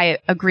reskilling I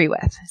agree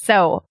with.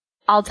 So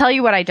I'll tell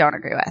you what I don't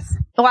agree with.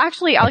 Well,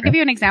 actually, I'll give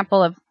you an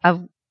example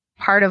of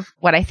part of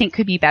what I think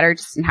could be better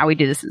just in how we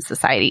do this in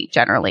society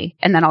generally,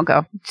 and then I'll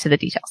go to the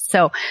details.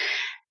 So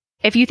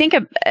if you think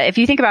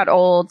about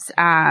old,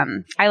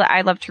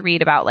 I love to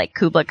read about like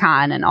Kublai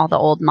Khan and all the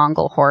old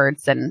Mongol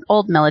hordes and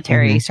old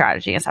military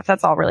strategy and stuff.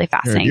 That's all really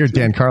fascinating. You're a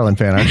Dan Carlin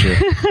fan, aren't you?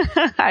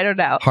 I don't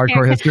know.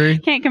 Hardcore history?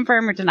 Can't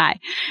confirm or deny.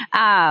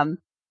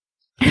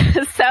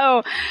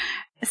 So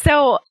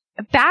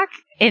back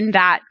in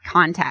that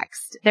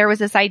context, there was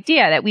this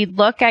idea that we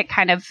look at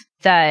kind of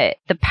the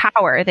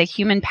power, the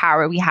human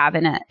power we have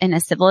in a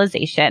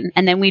civilization,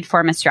 and then we'd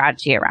form a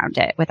strategy around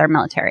it with our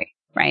military,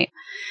 right?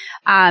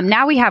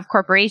 Now we have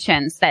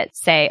corporations that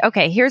say,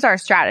 okay, here's our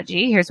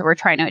strategy. Here's what we're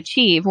trying to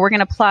achieve. We're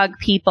going to plug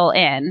people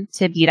in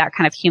to be that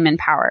kind of human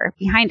power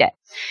behind it.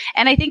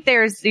 And I think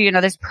there's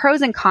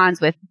pros and cons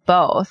with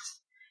both.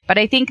 But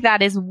I think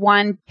that is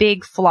one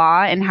big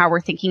flaw in how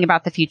we're thinking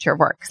about the future of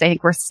work. Because I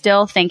think we're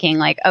still thinking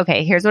like,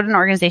 okay, here's what an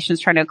organization is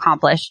trying to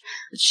accomplish.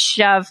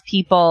 Shove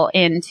people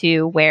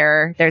into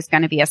where there's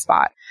going to be a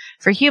spot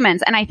for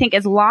humans. And I think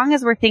as long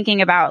as we're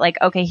thinking about like,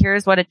 okay,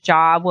 here's what a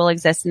job will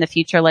exist in the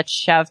future, let's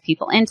shove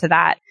people into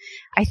that,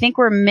 I think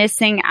we're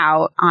missing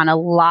out on a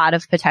lot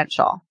of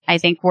potential. I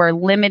think we're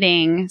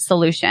limiting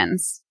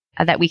solutions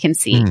that we can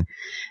see.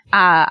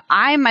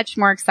 I'm much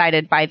more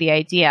excited by the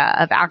idea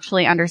of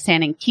actually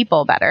understanding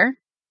people better,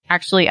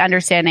 actually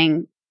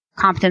understanding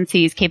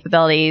competencies,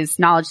 capabilities,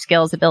 knowledge,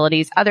 skills,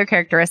 abilities, other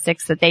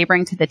characteristics that they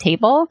bring to the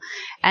table,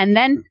 and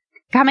then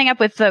coming up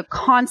with the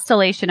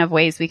constellation of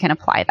ways we can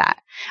apply that.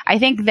 I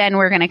think then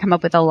we're going to come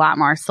up with a lot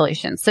more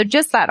solutions. So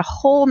just that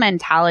whole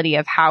mentality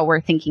of how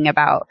we're thinking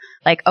about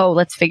like, oh,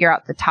 let's figure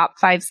out the top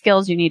 5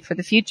 skills you need for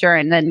the future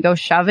and then go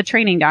shove a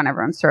training down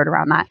everyone's throat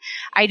around that.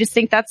 I just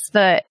think that's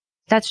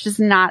just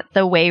not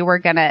the way we're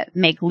going to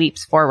make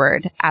leaps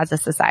forward as a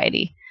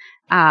society.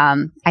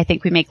 I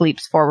think we make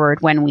leaps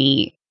forward when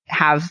we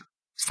have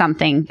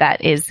something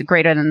that is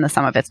greater than the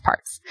sum of its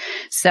parts.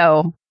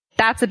 So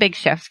that's a big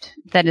shift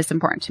that is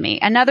important to me.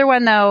 Another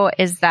one, though,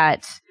 is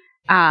that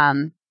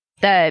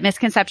the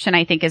misconception,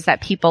 I think, is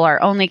that people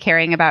are only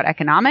caring about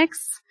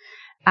economics.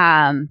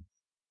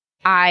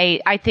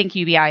 I think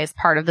UBI is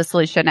part of the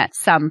solution at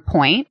some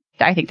point.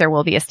 I think there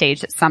will be a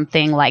stage that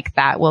something like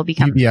that will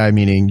become. UBI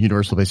meaning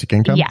universal basic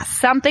income? Yes.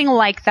 Something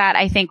like that,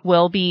 I think,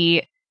 will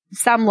be,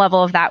 some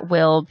level of that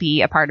will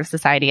be a part of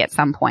society at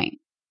some point.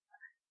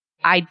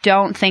 I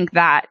don't think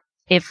that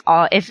if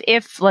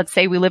let's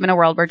say we live in a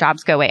world where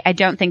jobs go away, I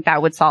don't think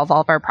that would solve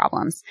all of our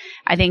problems.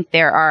 I think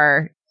there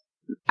are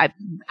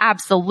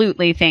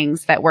absolutely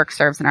things that work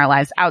serves in our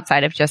lives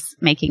outside of just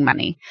making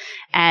money.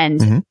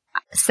 And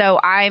so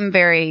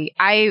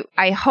I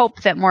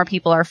hope that more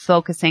people are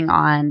focusing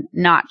on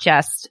not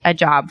just a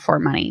job for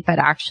money, but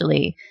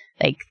actually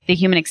like the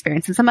human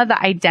experience and some of the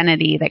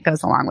identity that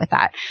goes along with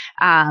that.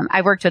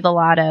 I've worked with a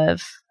lot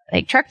of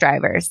like truck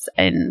drivers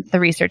in the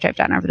research I've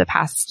done over the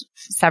past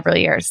several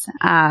years.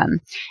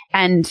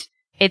 And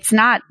it's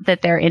not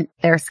that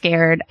they're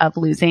scared of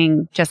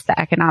losing just the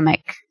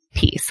economic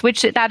piece,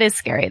 which that is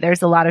scary.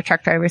 There's a lot of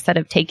truck drivers that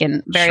have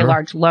taken very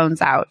large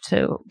loans out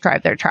to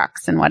drive their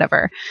trucks and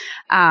whatever.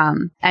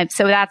 And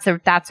so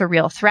that's a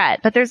real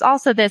threat. But there's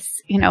also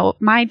this,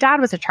 my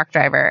dad was a truck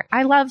driver.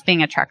 I love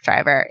being a truck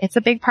driver. It's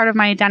a big part of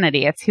my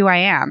identity. It's who I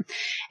am.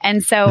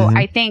 And so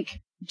I think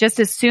just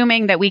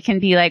assuming that we can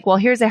be like, well,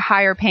 here's a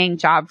higher paying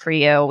job for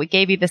you. We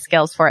gave you the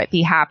skills for it.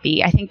 Be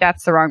happy. I think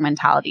that's the wrong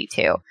mentality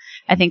too.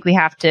 I think we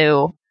have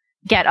to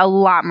get a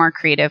lot more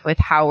creative with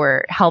how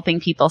we're helping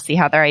people see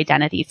how their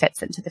identity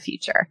fits into the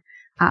future.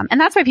 And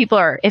that's why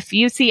people if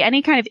you see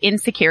any kind of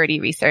insecurity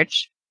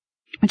research,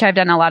 which I've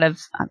done a lot of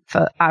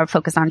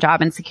focus on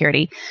job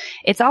insecurity,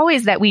 it's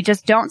always that we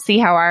just don't see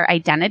how our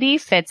identity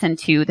fits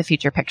into the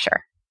future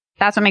picture.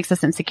 That's what makes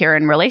us insecure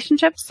in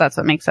relationships. That's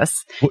what makes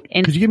us.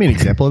 Could you give me an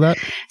example of that?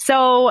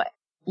 So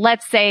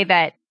let's say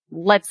that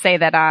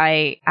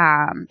I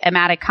am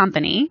at a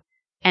company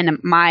and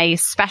my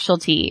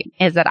specialty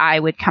is that I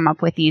would come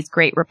up with these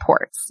great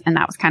reports. And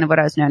that was kind of what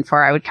I was known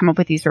for. I would come up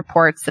with these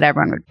reports that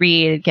everyone would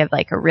read, give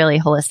like a really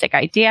holistic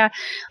idea.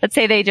 Let's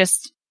say they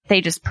just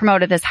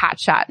promoted this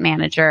hotshot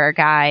manager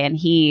guy and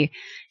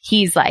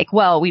he's like,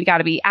 well, we've got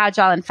to be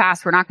agile and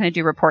fast. We're not going to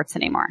do reports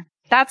anymore.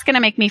 That's going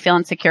to make me feel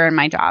insecure in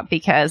my job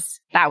because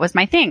that was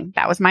my thing.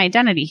 That was my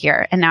identity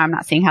here. And now I'm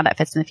not seeing how that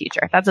fits in the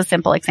future. That's a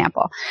simple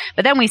example.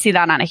 But then we see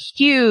that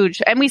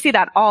and we see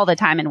that all the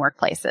time in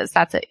workplaces.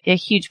 That's a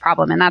huge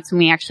problem. And that's when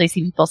we actually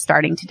see people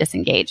starting to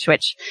disengage,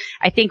 which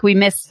I think we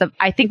miss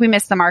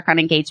the mark on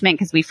engagement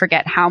because we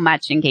forget how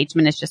much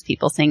engagement is just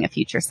people seeing a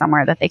future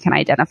somewhere that they can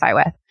identify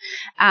with.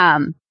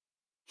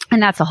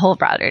 And that's a whole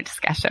broader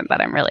discussion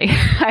that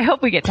I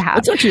hope we get to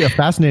have. That's actually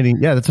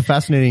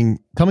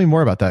tell me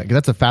more about that, because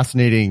that's a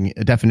fascinating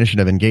definition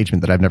of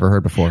engagement that I've never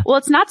heard before. Well,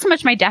 it's not so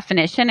much my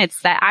definition.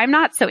 It's that I'm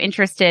not so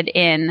interested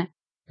in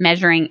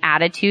measuring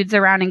attitudes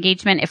around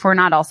engagement if we're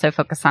not also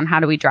focused on how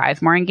do we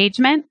drive more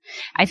engagement.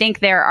 I think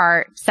there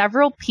are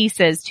several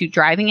pieces to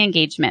driving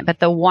engagement, but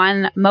the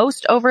one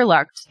most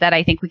overlooked that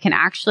I think we can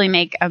actually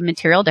make a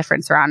material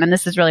difference around, and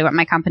this is really what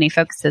my company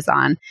focuses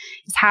on,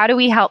 is how do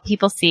we help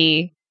people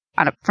see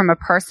from a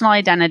personal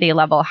identity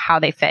level, how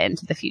they fit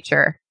into the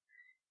future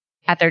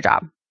at their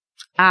job,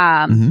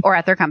 or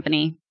at their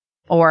company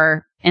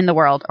or in the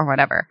world or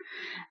whatever.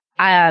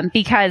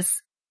 Because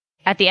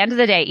at the end of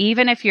the day,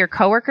 even if your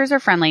coworkers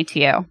are friendly to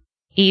you,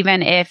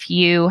 even if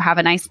you have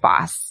a nice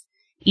boss,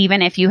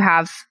 even if you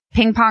have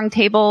ping pong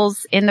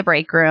tables in the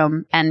break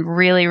room and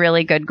really,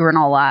 really good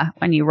granola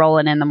when you roll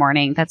in the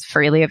morning that's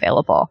freely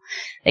available,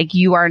 like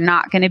you are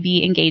not going to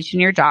be engaged in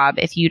your job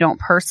if you don't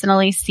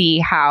personally see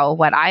how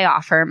what I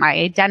offer, my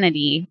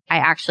identity, I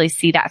actually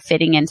see that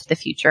fitting into the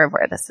future of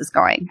where this is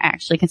going. I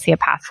actually can see a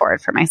path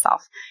forward for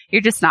myself. You're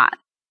just not.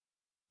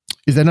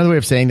 Is that another way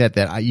of saying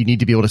that you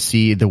need to be able to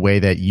see the way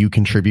that you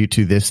contribute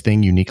to this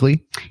thing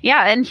uniquely?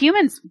 Yeah. And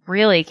humans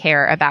really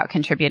care about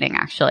contributing,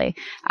 actually.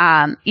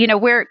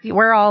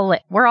 We're all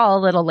a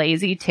little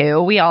lazy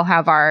too. We all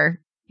have our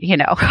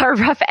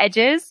rough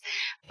edges.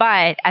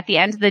 But at the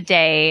end of the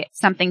day,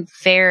 something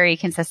very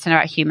consistent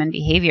about human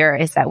behavior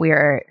is that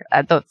we're,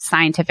 the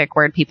scientific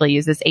word people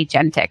use is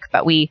agentic,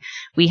 but we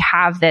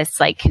have this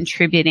like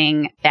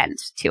contributing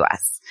bent to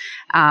us.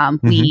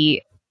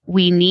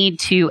 We need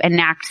to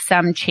enact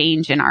some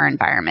change in our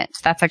environment.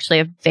 That's actually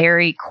a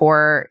very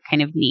core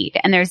kind of need.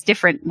 And there's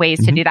different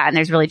ways to do that. And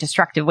there's really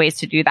destructive ways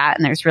to do that.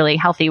 And there's really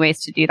healthy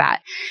ways to do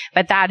that.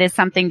 But that is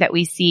something that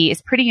we see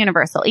is pretty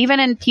universal, even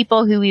in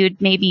people who we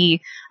would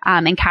maybe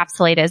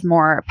encapsulate as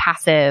more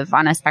passive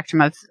on a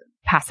spectrum of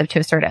passive to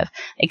assertive.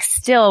 Like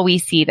still we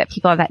see that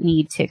people have that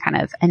need to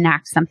kind of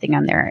enact something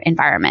on their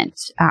environment,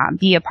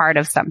 be a part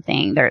of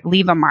something,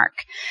 leave a mark.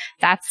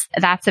 That's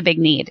a big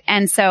need.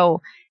 And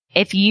so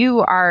if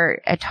you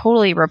are a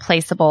totally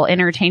replaceable,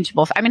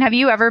 interchangeable, have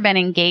you ever been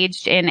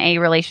engaged in a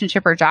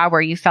relationship or job where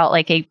you felt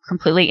like a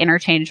completely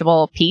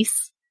interchangeable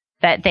piece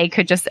that they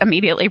could just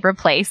immediately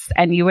replace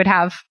and you would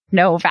have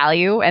no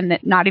value and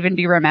not even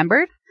be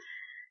remembered?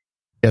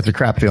 Yeah, it's a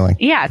crap feeling.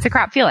 Yeah, it's a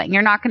crap feeling.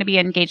 You're not going to be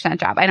engaged in that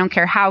job. I don't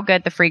care how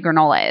good the free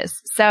granola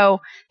is.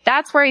 So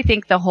that's where I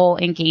think the whole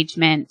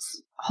engagement,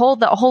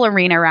 the whole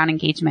arena around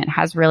engagement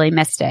has really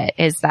missed it,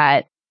 is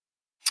that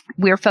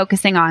we're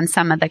focusing on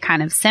some of the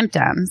kind of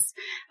symptoms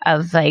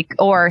of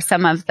or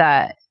some of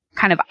the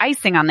kind of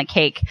icing on the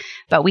cake,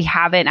 but we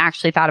haven't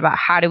actually thought about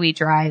how do we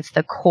drive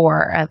the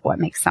core of what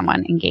makes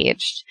someone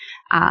engaged.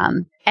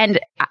 And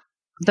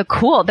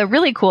the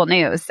really cool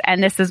news,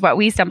 and this is what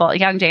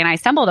Young Jay and I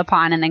stumbled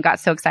upon and then got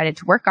so excited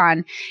to work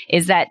on,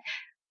 is that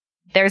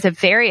there's a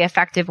very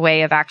effective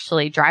way of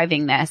actually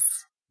driving this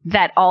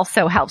that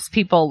also helps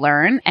people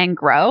learn and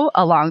grow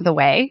along the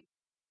way.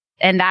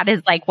 And that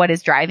is what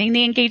is driving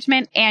the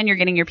engagement, and you're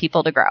getting your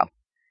people to grow.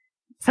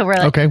 So we're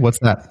okay, what's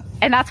that?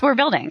 And that's what we're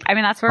building. I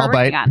mean, that's what we're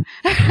working on.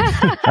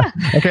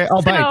 Okay,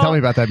 I'll bite. Tell me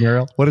about that,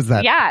 Muriel. What is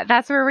that? Yeah,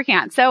 that's what we're working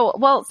on.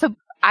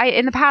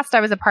 In the past, I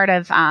was a part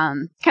of,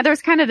 there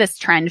was kind of this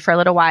trend for a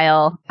little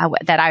while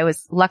that I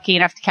was lucky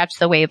enough to catch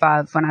the wave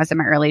of when I was in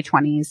my early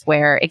 20s,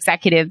 where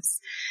executives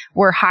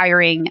were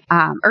hiring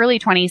early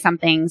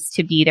 20-somethings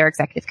to be their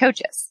executive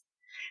coaches,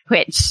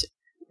 which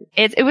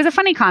it was a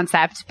funny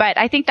concept. But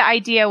I think the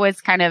idea was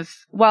kind of,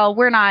 well,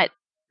 we're not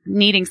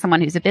needing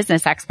someone who's a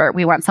business expert.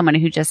 We want someone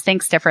who just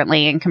thinks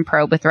differently and can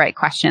probe with the right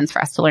questions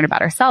for us to learn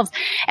about ourselves.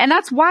 And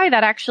that's why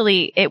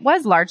it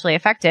was largely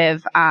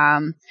effective.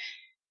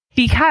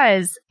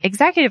 Because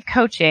executive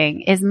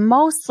coaching is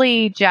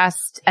mostly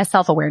just a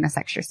self-awareness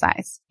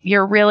exercise.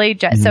 You're really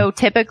so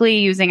typically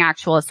using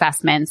actual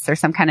assessments or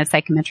some kind of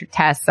psychometric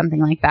test, something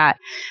like that.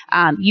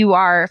 You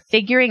are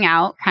figuring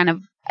out kind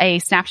of a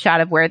snapshot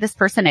of where this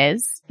person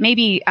is,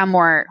 maybe a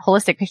more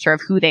holistic picture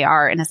of who they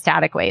are in a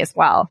static way as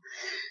well.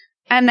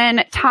 And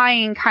then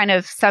tying kind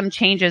of some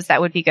changes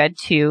that would be good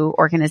to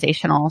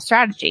organizational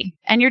strategy.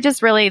 And you're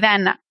just really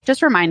then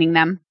just reminding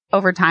them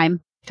over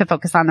time to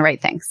focus on the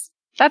right things.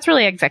 That's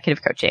really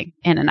executive coaching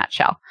in a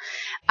nutshell.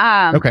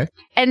 Okay.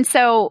 And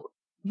so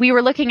we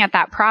were looking at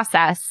that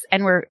process,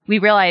 and we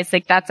realized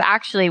that's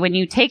actually, when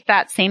you take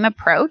that same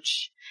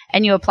approach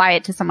and you apply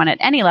it to someone at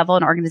any level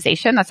in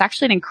organization, that's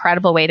actually an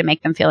incredible way to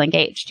make them feel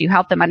engaged. You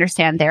help them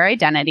understand their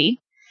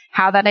identity,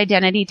 how that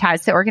identity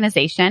ties to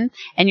organization,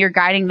 and you're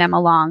guiding them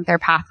along their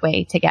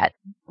pathway to get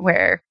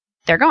where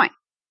they're going.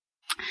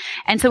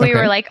 And so we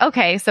were like,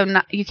 okay, so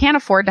you can't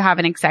afford to have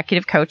an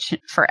executive coach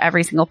for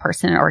every single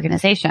person in an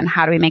organization.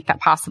 How do we make that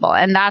possible?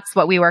 And that's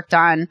what we worked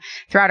on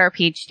throughout our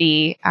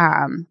PhD.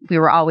 We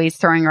were always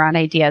throwing around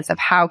ideas of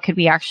how could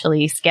we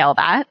actually scale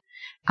that.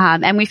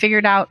 And we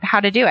figured out how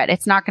to do it.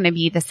 It's not going to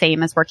be the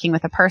same as working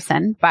with a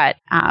person, but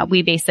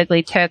we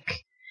basically took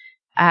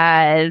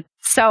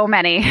so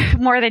many,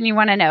 more than you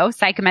want to know,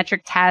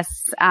 psychometric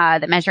tests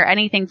that measure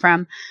anything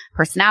from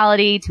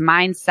personality to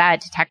mindset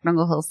to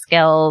technical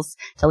skills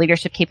to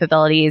leadership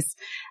capabilities.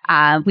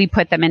 We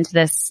put them into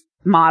this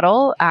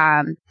model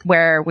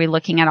where we're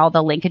looking at all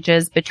the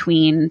linkages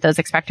between those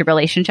expected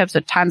relationships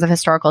with tons of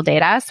historical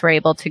data. So we're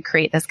able to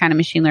create this kind of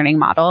machine learning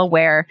model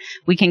where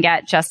we can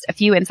get just a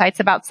few insights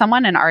about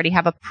someone and already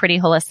have a pretty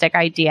holistic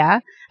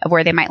idea of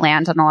where they might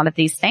land on a lot of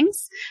these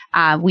things.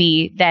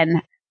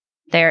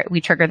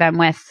 We trigger them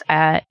with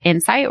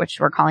insight, which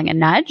we're calling a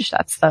nudge.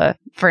 That's the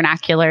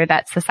vernacular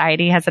that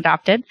society has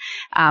adopted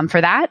for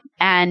that.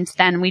 And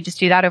then we just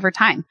do that over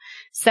time.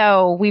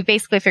 So we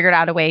basically figured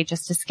out a way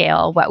just to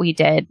scale what we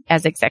did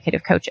as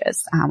executive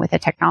coaches with the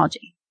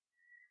technology.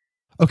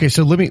 Okay,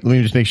 so let me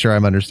just make sure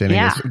I'm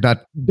understanding this.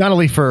 Not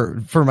only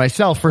for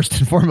myself first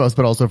and foremost,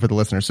 but also for the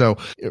listener. So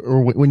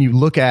when you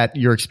look at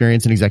your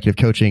experience in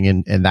executive coaching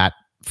and that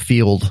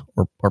field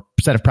or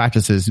set of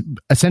practices,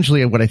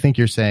 essentially what I think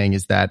you're saying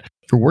is that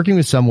you're working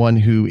with someone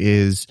who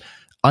is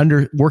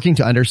working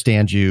to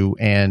understand you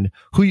and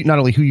not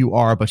only who you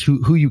are, but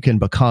who you can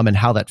become and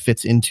how that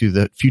fits into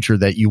the future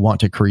that you want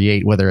to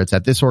create, whether it's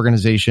at this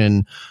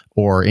organization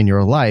or in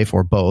your life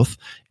or both.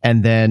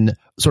 And then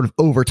sort of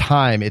over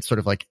time, it's sort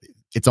of like,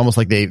 it's almost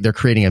like they're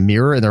creating a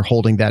mirror and they're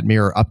holding that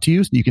mirror up to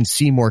you so you can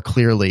see more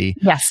clearly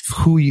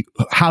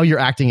how you're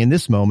acting in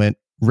this moment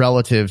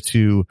relative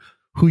to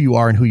who you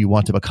are and who you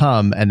want to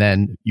become. And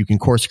then you can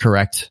course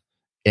correct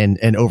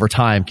and over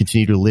time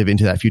continue to live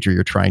into that future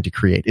you're trying to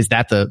create. Is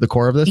that the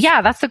core of this?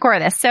 Yeah, that's the core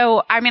of this.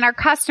 So, I mean, our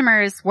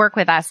customers work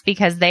with us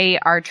because they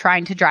are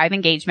trying to drive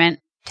engagement,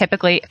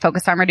 typically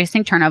focus on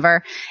reducing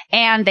turnover,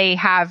 and they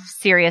have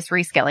serious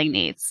reskilling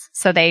needs.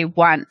 So they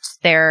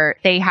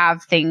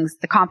have things,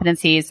 the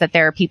competencies that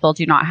their people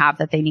do not have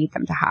that they need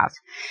them to have.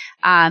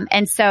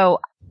 And so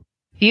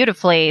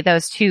beautifully,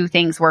 those two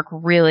things work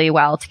really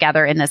well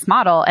together in this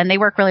model, and they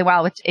work really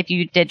well if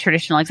you did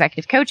traditional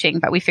executive coaching,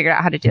 but we figured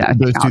out how to do that.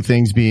 Those two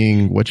things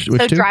being which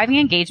so two? Driving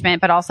engagement,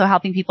 but also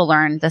helping people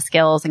learn the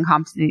skills and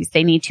competencies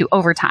they need to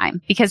over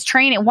time. Because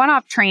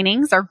one-off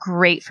trainings are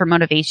great for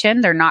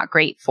motivation. They're not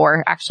great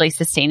for actually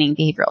sustaining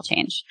behavioral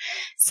change.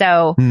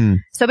 So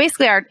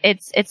basically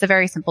it's a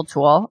very simple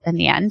tool in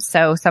the end.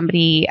 So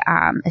somebody,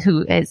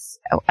 who is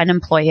an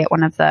employee at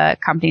one of the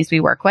companies we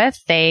work with,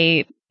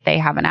 they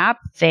have an app.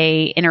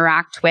 They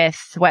interact with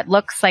what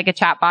looks like a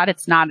chatbot.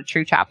 It's not a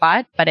true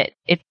chatbot, but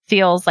it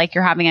feels like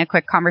you're having a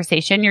quick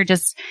conversation. You're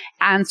just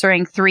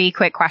answering 3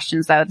 quick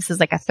questions, though. This is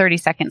like a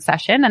 30-second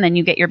session, and then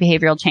you get your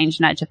behavioral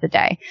change nudge of the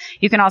day.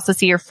 You can also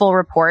see your full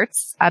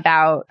reports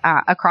about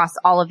across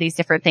all of these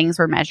different things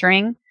we're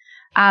measuring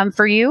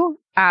for you.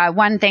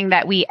 One thing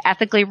that we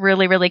ethically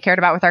really, really cared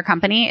about with our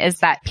company is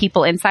that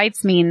people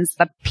insights means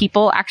the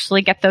people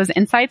actually get those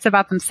insights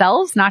about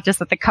themselves, not just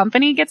that the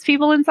company gets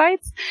people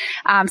insights.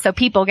 So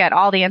people get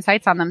all the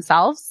insights on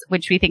themselves,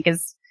 which we think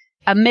is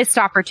a missed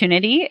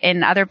opportunity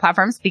in other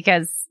platforms,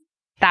 because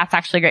that's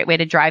actually a great way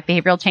to drive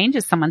behavioral change,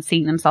 is someone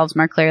seeing themselves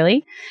more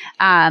clearly.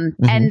 And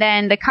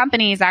then the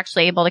company is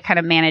actually able to kind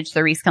of manage the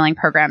reskilling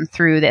program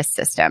through this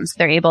system. So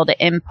they're able to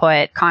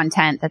input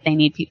content that they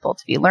need people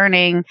to be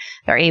learning.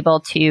 They're able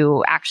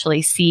to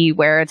actually see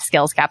where the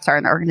skills gaps are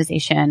in the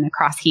organization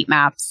across heat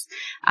maps.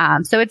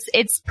 So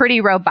it's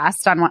pretty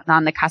robust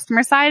on the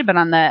customer side, but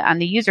on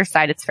the user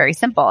side, it's very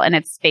simple, and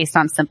it's based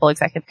on simple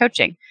executive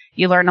coaching.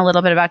 You learn a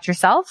little bit about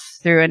yourself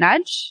through a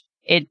nudge.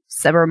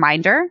 It's a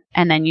reminder,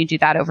 and then you do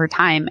that over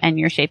time, and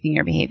you're shaping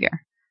your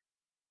behavior.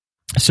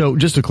 So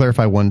just to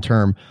clarify one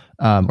term,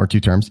 or two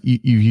terms,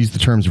 you use the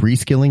terms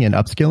reskilling and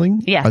upskilling.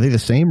 Yeah. Are they the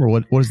same, or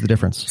what is the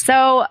difference?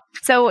 So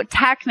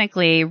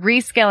technically,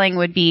 reskilling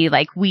would be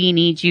like, we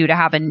need you to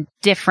have a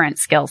different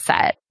skill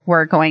set.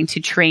 We're going to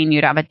train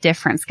you to have a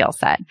different skill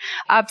set.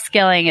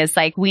 Upskilling is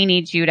like, we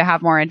need you to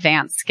have more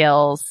advanced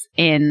skills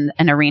in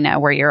an arena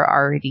where you're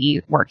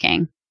already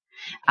working.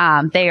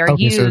 They are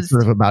used. So it's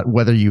sort of about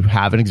whether you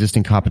have an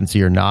existing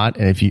competency or not,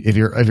 and if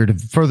you're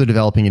further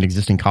developing an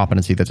existing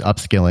competency, that's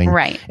upskilling,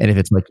 right? And if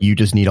it's like you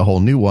just need a whole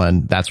new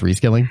one, that's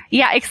reskilling.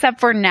 Yeah, except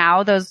for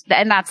now,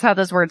 and that's how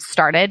those words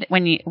started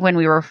when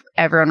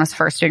everyone was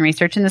first doing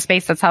research in the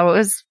space. That's how it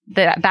was.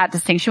 That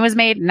distinction was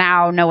made.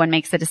 Now no one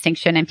makes a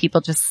distinction, and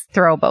people just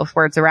throw both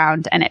words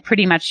around, and it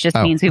pretty much just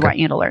means we want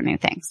you to learn new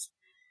things.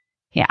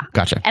 Yeah.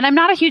 Gotcha. And I'm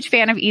not a huge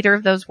fan of either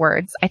of those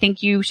words. I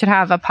think you should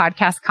have a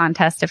podcast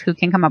contest of who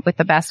can come up with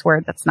the best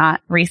word that's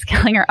not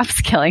reskilling or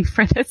upskilling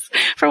for what's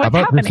How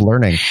about happening. Just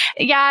learning?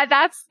 Yeah,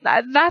 that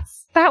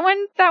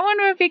one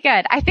would be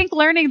good. I think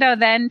learning, though,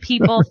 then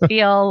people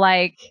feel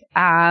like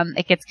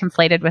it gets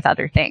conflated with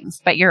other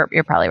things. But you're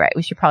probably right.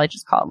 We should probably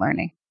just call it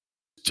learning.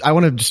 I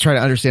want to just try to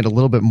understand a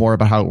little bit more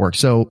about how it works.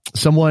 So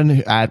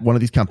someone at one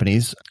of these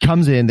companies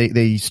comes in,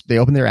 they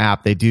open their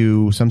app, they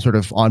do some sort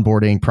of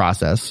onboarding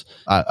process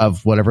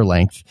of whatever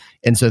length.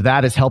 And so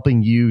that is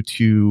helping you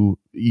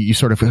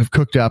sort of have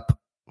cooked up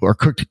or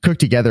cooked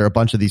together a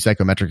bunch of these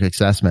psychometric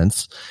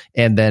assessments.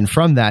 And then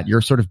from that,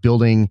 you're sort of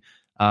building,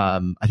 I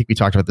think we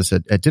talked about this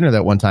at dinner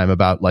that one time,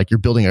 about like you're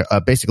building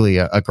basically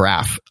a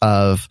graph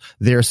of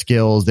their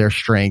skills, their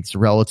strengths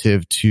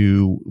relative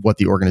to what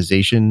the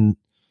organization.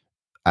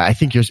 I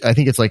think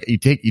it's like you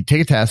take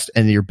a test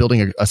and you're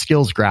building a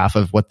skills graph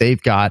of what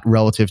they've got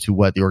relative to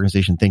what the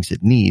organization thinks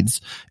it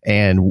needs,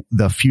 and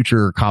the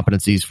future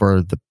competencies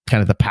for the kind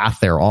of the path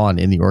they're on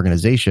in the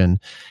organization.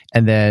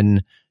 And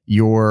then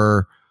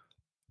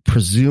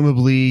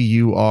presumably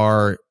you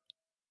are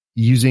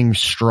using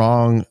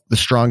the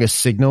strongest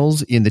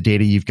signals in the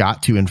data you've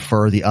got to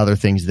infer the other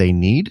things they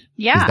need.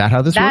 Yeah. Is that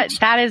how this works?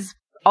 That is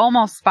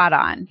almost spot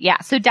on. Yeah.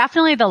 So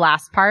definitely the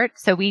last part.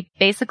 So we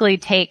basically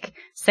take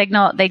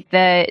signal, like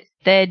the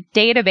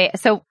database.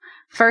 So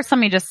first, let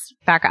me just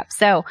back up.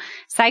 So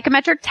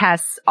psychometric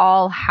tests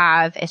all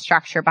have a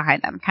structure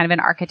behind them, kind of an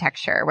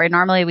architecture, where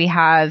normally we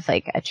have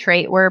like a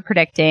trait we're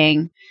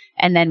predicting,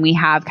 and then we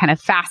have kind of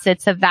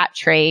facets of that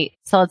trait.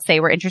 So let's say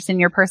we're interested in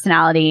your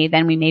personality,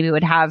 then we maybe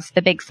would have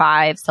the big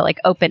five. So like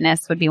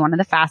openness would be one of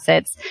the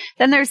facets.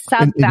 Then there's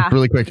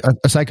really quick,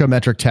 a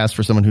psychometric test,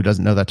 for someone who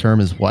doesn't know that term,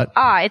 is what?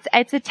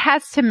 It's a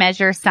test to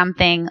measure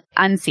something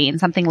unseen,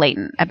 something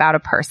latent about a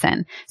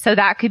person. So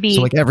that could be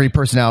like every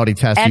personality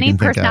test, any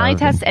personality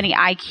test, any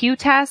IQ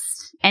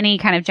test, any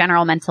kind of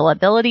general mental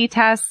ability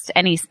test,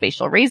 any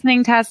spatial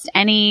reasoning test,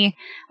 any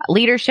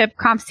leadership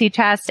competency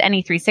test,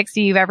 any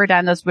 360 you've ever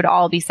done. Those would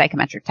all be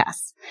psychometric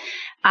tests.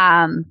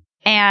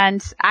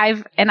 And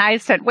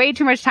I've spent way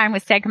too much time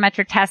with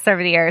psychometric tests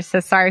over the years, so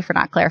sorry for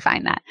not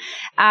clarifying that.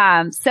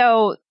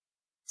 So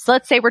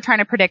let's say we're trying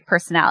to predict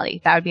personality.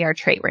 That would be our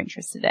trait we're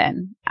interested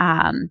in.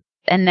 And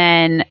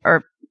then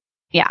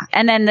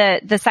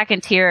the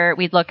second tier,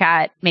 we'd look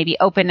at maybe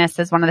openness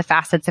as one of the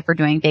facets if we're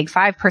doing big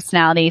five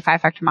personality,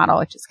 5-factor model,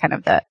 which is kind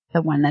of the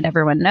one that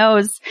everyone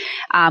knows.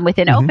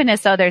 Within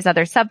openness, though, there's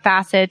other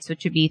sub-facets,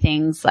 which would be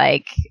things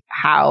like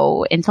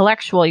how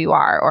intellectual you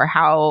are, or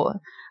how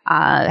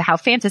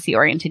fantasy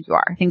oriented you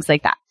are, things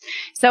like that.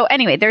 So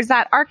anyway, there's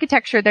that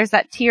architecture, there's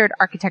that tiered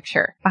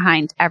architecture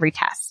behind every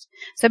test.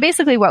 So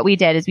basically what we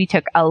did is we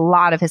took a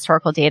lot of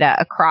historical data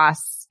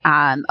across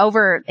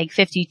over like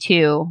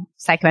 52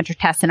 psychometric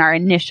tests in our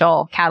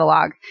initial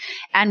catalog.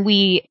 And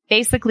we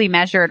basically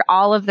measured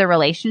all of the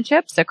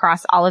relationships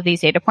across all of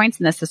these data points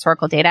in this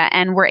historical data.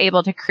 And we're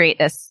able to create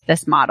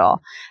this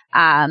model,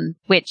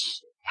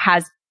 which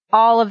has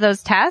all of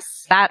those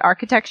tests, that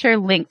architecture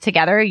linked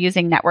together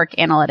using network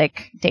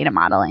analytic data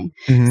modeling.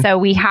 So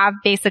we have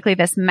basically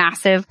this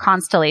massive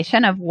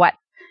constellation of what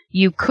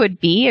you could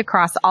be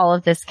across all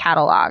of this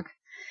catalog.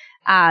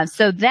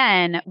 So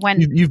then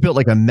when you've built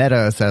like a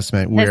meta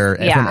assessment where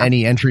from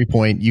any entry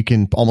point, you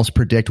can almost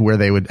predict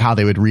how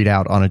they would read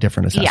out on a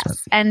different assessment.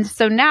 Yes. And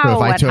so now if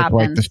I what took happens?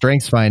 like the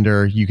Strengths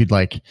Finder, you could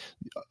like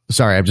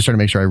sorry, I'm just trying to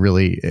make sure I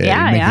really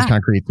make this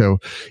concrete. So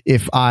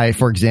if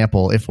for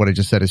example, if what I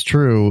just said is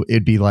true,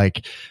 it'd be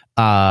like,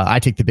 I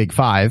take the Big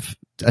Five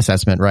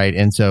assessment, right?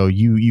 And so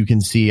you can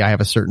see I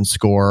have a certain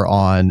score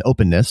on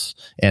openness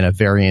and a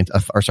variant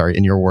of, or sorry,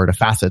 in your word, a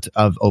facet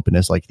of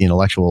openness, like the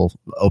intellectual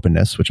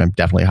openness, which I'm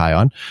definitely high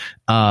on.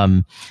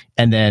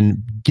 And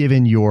then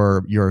given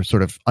your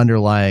sort of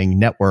underlying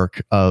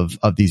network of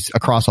these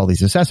across all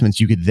these assessments,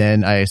 you could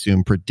then, I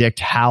assume, predict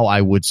how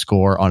I would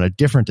score on a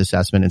different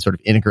assessment and sort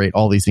of integrate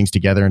all these things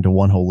together into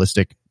one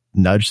holistic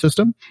nudge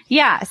system?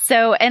 Yeah.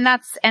 So, and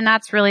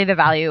that's really the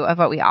value of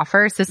what we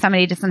offer. So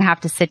somebody doesn't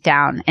have to sit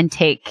down and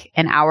take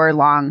an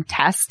hour-long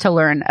test to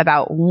learn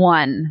about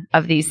one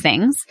of these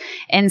things.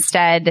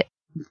 Instead,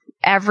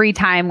 every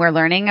time we're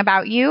learning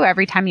about you,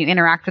 every time you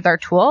interact with our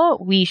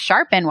tool, we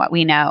sharpen what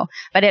we know,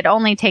 but it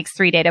only takes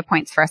 3 data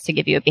points for us to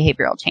give you a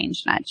behavioral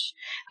change nudge.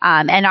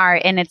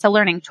 And it's a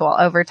learning tool.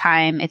 Over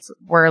time,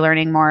 we're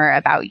learning more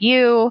about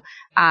you.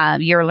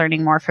 You're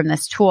learning more from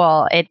this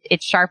tool.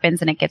 It sharpens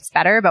and it gets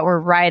better, but we're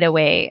right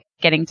away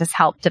getting to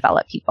help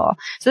develop people.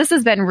 So this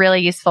has been really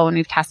useful when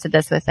we've tested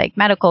this with like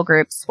medical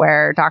groups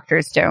where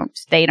doctors don't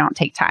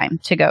take time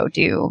to go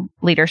do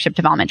leadership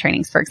development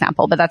trainings, for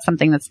example, but that's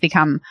something that's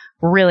become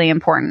really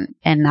important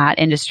in that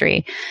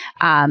industry.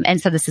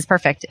 And so this is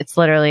perfect. It's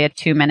literally a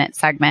 2-minute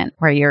segment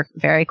where you're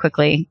very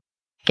quickly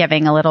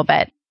giving a little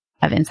bit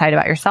of insight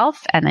about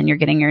yourself, and then you're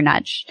getting your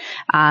nudge.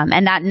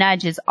 And that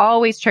nudge is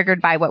always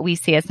triggered by what we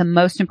see as the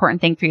most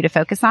important thing for you to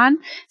focus on.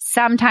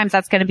 Sometimes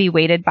that's going to be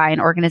weighted by an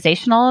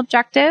organizational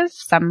objective.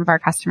 Some of our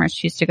customers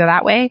choose to go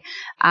that way.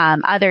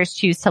 Others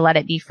choose to let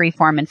it be free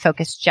form and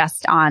focus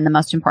just on the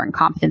most important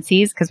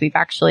competencies, because we've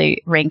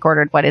actually rank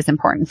ordered what is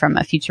important from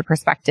a future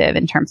perspective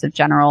in terms of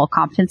general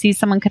competencies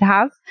someone could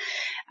have.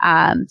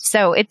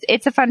 So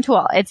it's a fun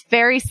tool. It's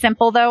very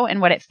simple though in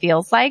what it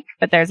feels like,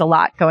 but there's a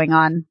lot going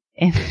on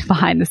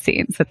behind the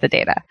scenes with the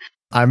data.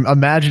 I'm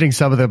imagining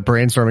some of the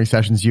brainstorming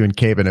sessions you and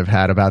Caben have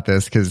had about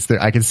this, because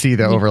I can see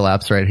the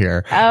overlaps right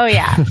here. Oh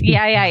yeah.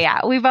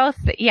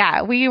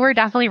 Yeah. We were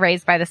definitely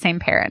raised by the same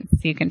parents,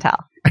 you can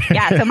tell.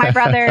 Yeah. So my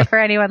brother, for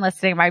anyone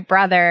listening, my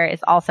brother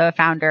is also a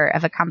founder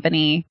of a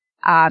company.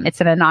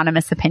 It's an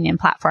anonymous opinion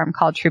platform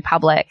called True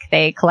Public.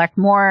 They collect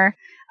more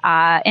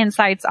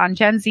insights on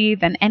Gen Z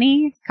than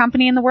any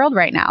company in the world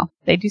right now.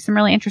 They do some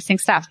really interesting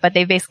stuff, but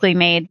they basically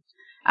made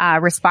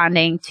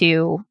responding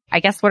to, I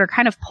guess, what are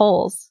kind of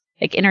polls,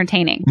 like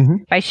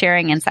entertaining by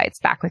sharing insights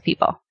back with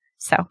people.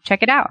 So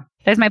check it out.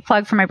 There's my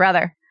plug for my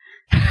brother.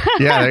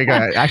 Yeah, there you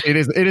go.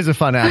 Actually, it is a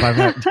fun app.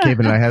 Caben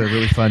and I had a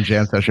really fun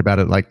jam session about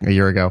it like a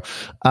year ago.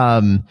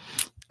 I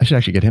should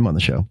actually get him on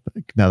the show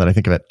now that I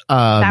think of it.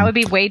 That would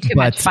be way too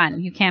much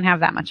fun. You can't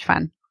have that much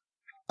fun.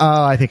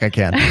 Oh, I think I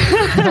can.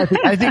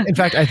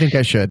 I think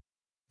I should.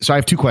 So I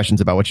have 2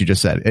 questions about what you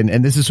just said.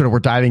 And this is sort of, we're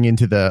diving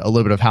into a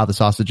little bit of how the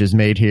sausage is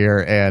made here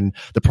and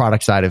the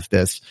product side of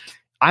this.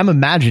 I'm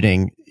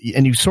imagining,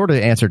 and you sort of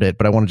answered it,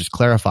 but I want to just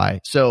clarify.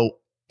 So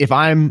if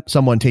I'm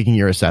someone taking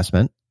your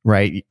assessment,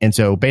 right? And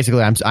so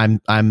basically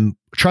I'm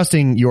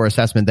trusting your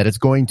assessment that it's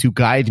going to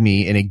guide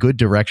me in a good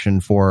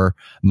direction for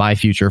my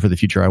future, for the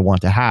future I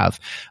want to have.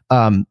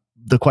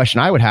 The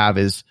question I would have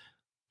is,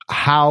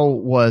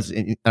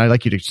 and I'd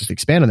like you to just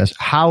expand on this.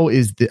 How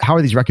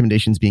are these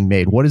recommendations being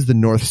made? What is the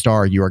North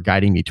Star you are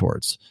guiding me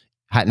towards?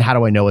 And how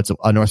do I know it's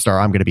a North Star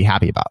I'm going to be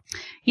happy about?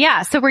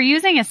 Yeah. So we're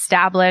using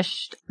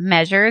established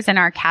measures in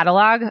our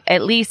catalog,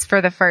 at least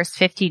for the first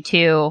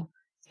 52,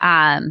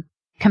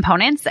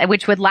 components,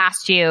 which would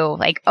last you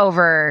like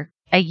over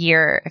a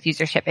year of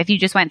usership. If you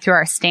just went through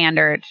our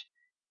standard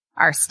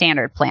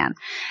plan.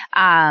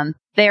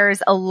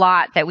 There's a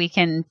lot that we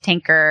can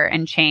tinker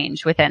and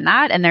change within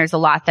that. And there's a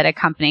lot that a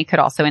company could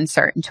also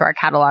insert into our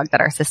catalog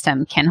that our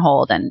system can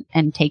hold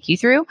and take you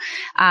through.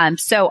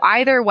 So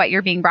either what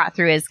you're being brought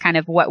through is kind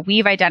of what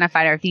we've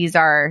identified are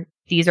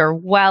these are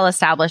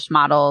well-established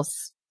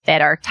models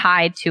that are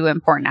tied to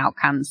important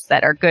outcomes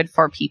that are good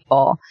for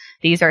people.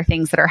 These are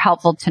things that are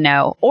helpful to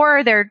know,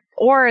 or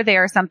they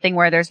are something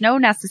where there's no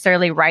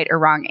necessarily right or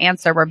wrong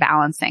answer. We're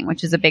balancing,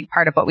 which is a big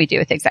part of what we do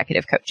with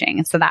executive coaching.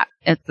 And so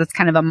that's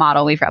kind of a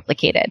model we've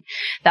replicated.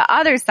 The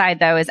other side,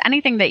 though, is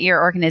anything that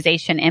your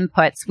organization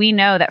inputs. We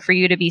know that for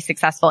you to be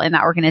successful in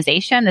that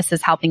organization, this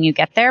is helping you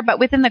get there, but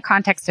within the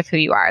context of who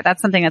you are.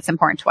 That's something that's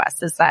important to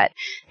us, is that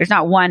there's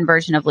not one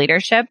version of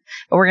leadership,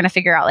 but we're going to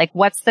figure out like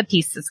what's the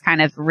piece that's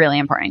kind of really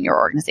important in your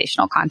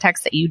organizational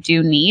context that you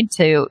do need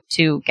to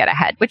get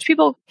ahead, which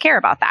people care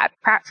about that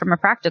from a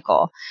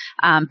practical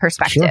perspective.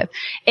 Sure.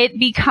 It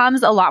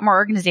becomes a lot more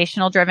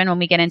organizational driven when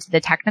we get into the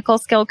technical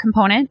skill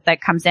component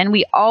that comes in.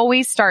 We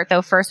always start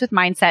though first with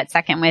mindset,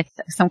 second with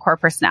some core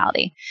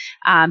personality,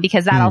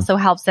 because that also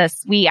helps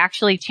us. We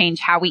actually change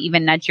how we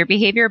even nudge your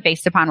behavior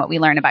based upon what we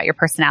learn about your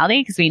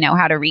personality, because we know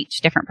how to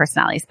reach different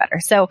personalities better.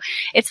 So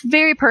it's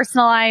very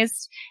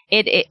personalized.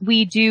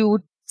 We do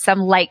some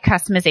light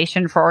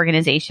customization for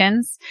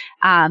organizations,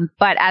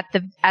 but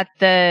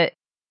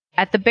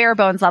at the bare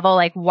bones level,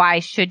 like why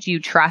should you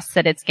trust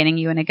that it's getting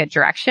you in a good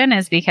direction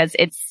is because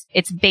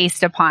it's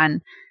based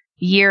upon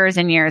years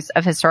and years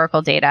of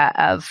historical data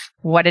of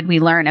what did we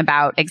learn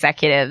about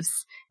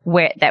executives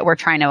that we're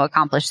trying to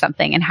accomplish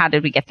something and how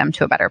did we get them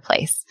to a better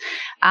place.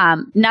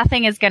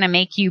 Nothing is going to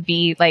make you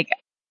be like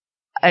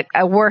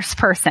a worse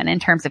person in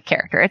terms of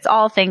character. It's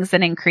all things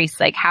that increase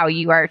like how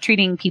you are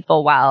treating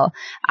people well,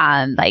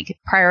 like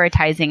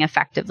prioritizing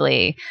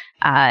effectively,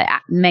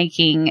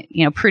 making,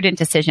 prudent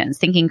decisions,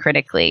 thinking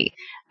critically,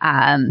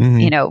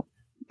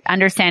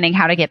 understanding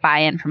how to get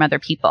buy-in from other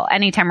people.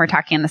 Anytime we're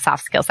talking on the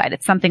soft skill side,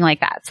 it's something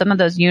like that. Some of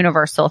those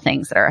universal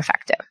things that are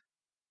effective.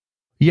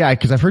 Yeah,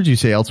 because I've heard you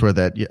say elsewhere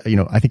that,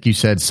 I think you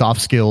said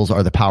soft skills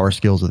are the power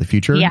skills of the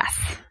future. Yes,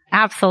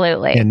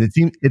 absolutely. And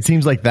it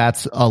seems like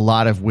that's a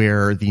lot of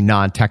where the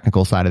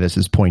non-technical side of this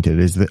is pointed,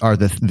 are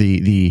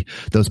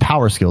those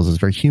power skills, those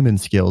very human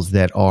skills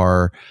that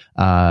are,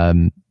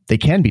 they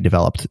can be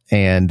developed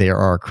and they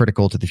are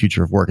critical to the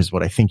future of work is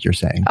what I think you're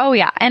saying. Oh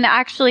yeah. And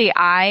actually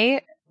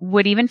I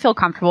would even feel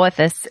comfortable with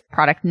this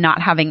product not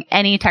having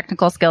any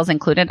technical skills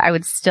included. I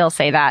would still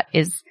say that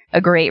is a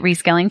great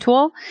reskilling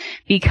tool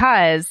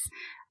because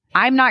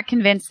I'm not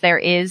convinced there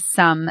is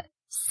some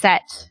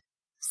set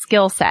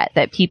skill set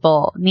that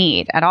people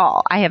need at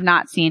all. I have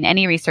not seen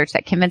any research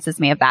that convinces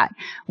me of that.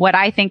 What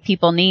I think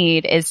people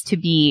need is to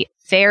be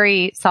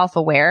very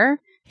self-aware,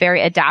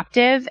 very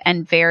adaptive,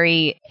 and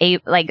very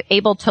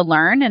able to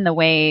learn in the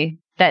way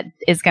that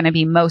is going to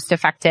be most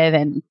effective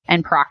and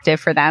proactive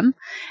for them.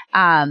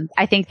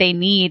 I think they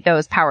need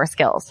those power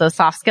skills, those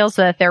soft skills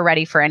so that they're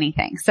ready for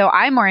anything. So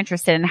I'm more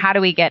interested in how do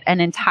we get an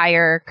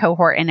entire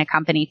cohort in a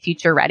company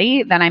future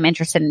ready than I'm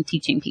interested in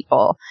teaching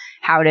people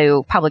how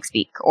to public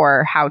speak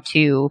or how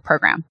to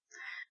program.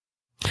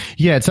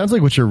 Yeah, it sounds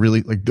like what you're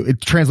really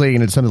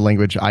translating into some of the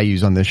language I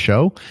use on this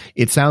show.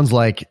 It sounds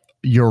like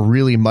you're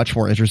really much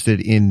more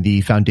interested in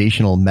the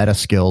foundational meta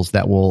skills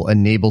that will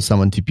enable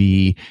someone to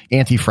be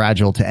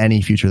anti-fragile to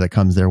any future that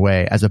comes their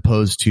way, as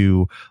opposed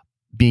to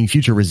being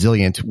future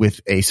resilient with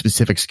a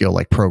specific skill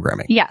like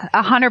programming. Yeah,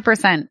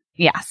 100%.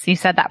 Yes, you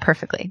said that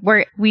perfectly.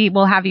 We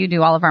will have you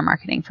do all of our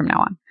marketing from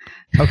now on.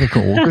 Okay,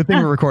 cool. Well, good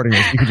thing we're recording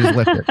this. You can just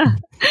lift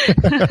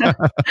it.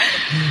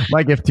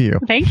 My gift to you.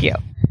 Thank you.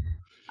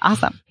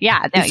 Awesome.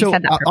 Yeah, no, so, you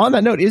said that perfectly. On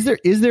that note, is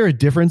there a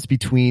difference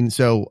between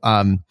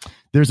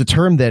there's a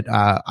term that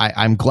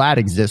I'm glad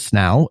exists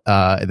now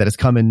that has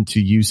come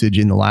into usage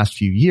in the last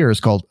few years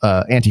called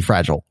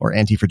anti-fragile or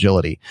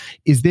anti-fragility.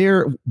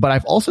 But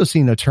I've also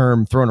seen a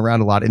term thrown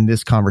around a lot in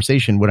this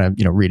conversation when I'm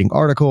reading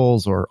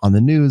articles or on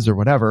the news or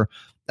whatever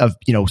of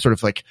sort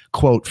of like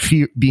quote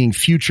being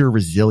future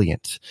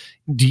resilient.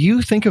 Do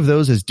you think of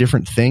those as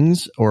different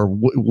things, or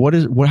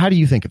how do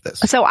you think of this?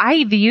 So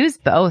I've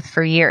used both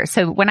for years.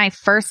 So when I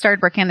first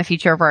started working on the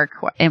future of work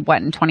in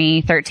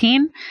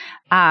 2013,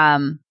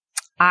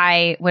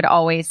 I would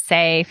always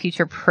say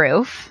future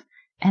proof.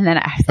 And then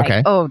I was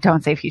like, oh,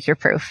 don't say future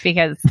proof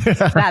because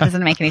that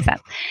doesn't make any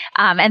sense.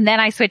 And then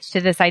I switched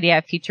to this idea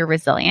of future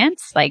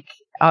resilience. Like,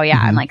 oh yeah,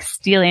 I'm like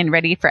steely and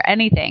ready for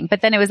anything.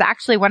 But then it was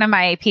actually one of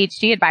my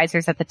PhD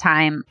advisors at the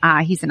time.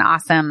 He's an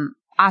awesome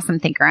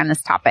thinker on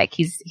this topic.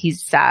 He's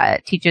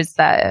teaches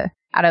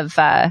out of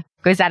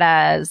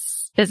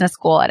Goizetta's business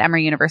school at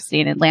Emory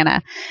University in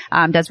Atlanta.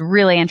 Does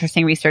really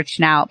interesting research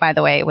now, by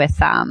the way,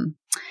 with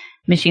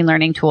machine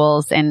learning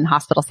tools in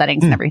hospital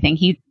settings and everything.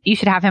 You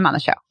should have him on the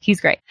show.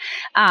 He's great.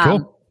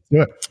 Cool.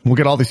 Do it. We'll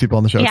get all these people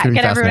on the show. Yeah,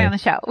 get everybody on the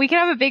show. We can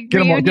have a big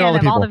reunion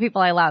of all the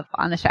people I love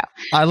on the show.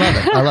 I love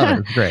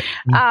it. It's great.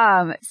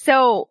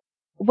 So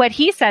what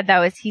he said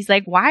though is he's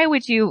like,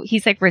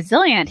 he's like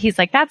resilient. He's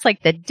like, that's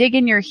like the dig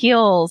in your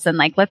heels and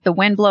like let the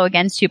wind blow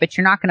against you, but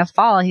you're not going to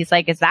fall. He's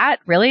like, is that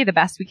really the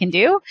best we can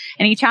do?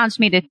 And he challenged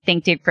me to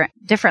think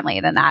differently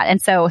than that.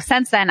 And so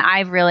since then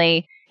I've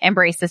really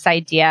embrace this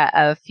idea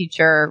of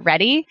future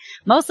ready,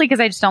 mostly because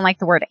I just don't like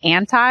the word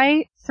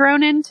anti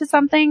thrown into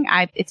something.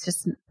 It's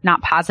just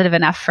not positive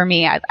enough for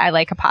me. I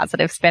like a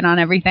positive spin on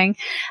everything.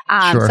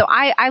 Sure. So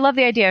I love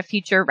the idea of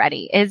future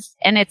ready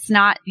and it's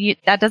not,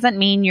 that doesn't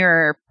mean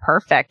you're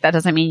perfect. That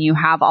doesn't mean you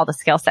have all the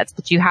skill sets,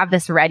 but you have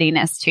this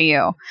readiness to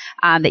you,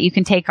 that you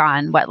can take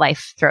on what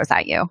life throws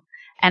at you.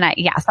 And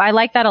so I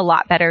like that a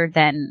lot better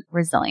than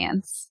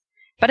resilience.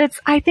 But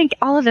I think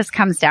all of this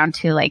comes down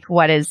to like,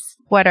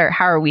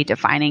 how are we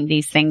defining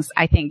these things?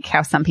 I think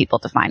how some people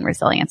define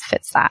resilience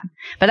fits that.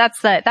 But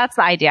that's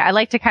the idea. I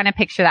like to kind of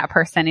picture that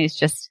person who's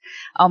just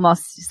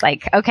almost just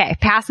like, okay,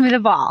 pass me the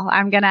ball.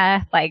 I'm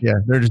gonna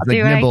they're just like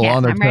nimble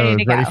on their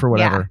toes, ready for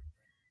whatever.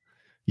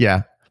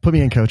 Yeah. Put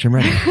me in, coach. I'm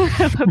ready.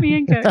 Put me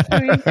in,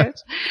 coach.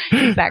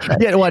 Exactly.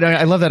 Yeah. Well,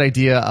 I love that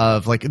idea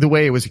of like the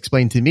way it was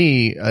explained to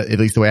me, at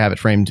least the way I have it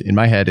framed in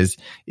my head is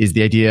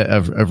the idea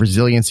of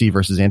resiliency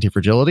versus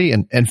anti-fragility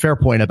and fair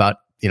point about,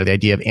 the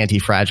idea of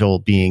anti-fragile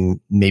being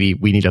maybe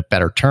we need a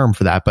better term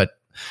for that. But,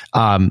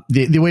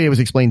 the way it was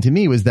explained to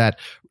me was that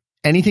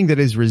anything that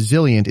is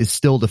resilient is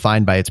still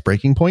defined by its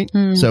breaking point.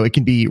 So it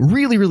can be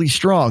really, really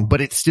strong,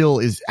 but it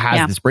still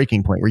has this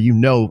breaking point where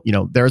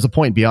there is a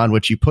point beyond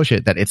which you push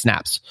it that it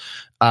snaps.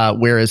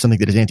 Whereas something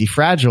that is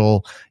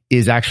anti-fragile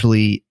is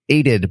actually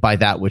aided by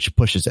that which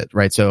pushes it,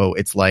 right? So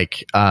it's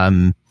like,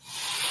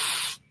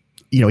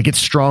 it gets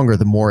stronger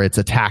the more it's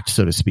attacked,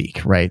 so to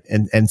speak, right?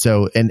 And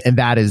so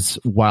that is,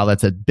 while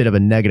that's a bit of a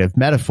negative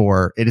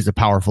metaphor, it is a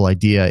powerful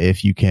idea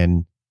if you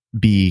could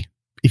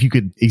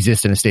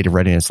exist in a state of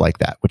readiness like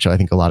that, which I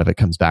think a lot of it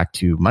comes back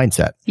to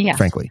mindset,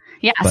 frankly.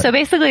 Yeah. But, so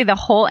basically the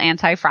whole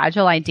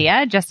anti-fragile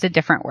idea, just a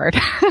different word.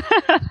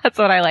 That's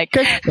what I like.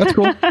 Okay, that's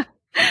cool.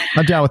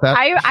 I'm down with that.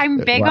 I'm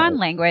big on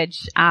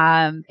language,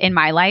 in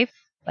my life.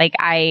 Like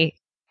I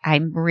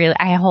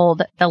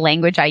hold the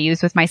language I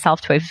use with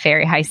myself to a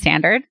very high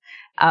standard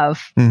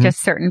of just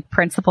certain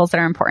principles that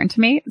are important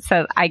to me.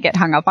 So I get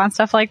hung up on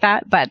stuff like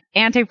that, but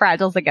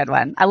anti-fragile is a good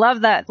one. I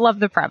love that. Love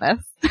the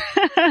premise.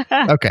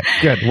 Okay,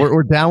 good.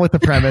 We're down with the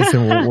premise,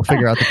 and we'll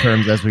figure out the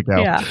terms as we go.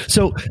 Yeah.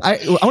 So I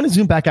want to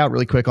zoom back out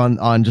really quick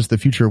on just the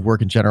future of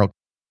work in general.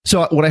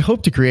 So what I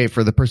hope to create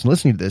for the person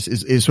listening to this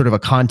is sort of a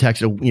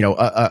context,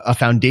 a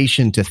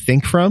foundation to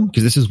think from,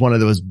 because this is one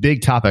of those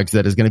big topics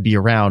that is going to be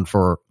around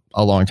for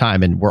a long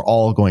time, and we're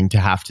all going to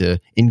have to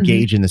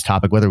engage in this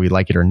topic, whether we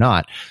like it or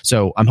not.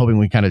 So I'm hoping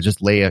we kind of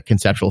just lay a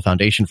conceptual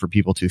foundation for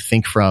people to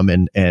think from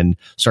and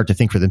start to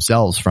think for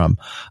themselves from.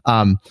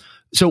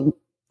 So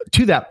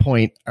to that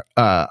point,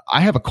 I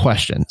have a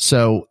question.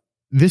 So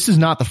this is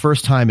not the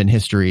first time in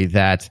history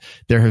that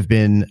there have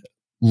been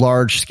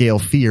large scale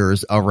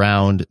fears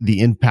around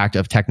the impact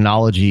of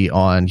technology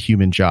on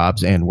human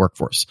jobs and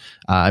workforce.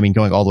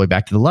 Going all the way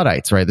back to the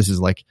Luddites, right? This is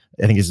I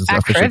think this is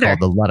officially called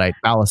the Luddite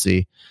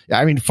fallacy.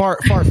 Far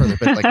further,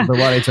 but the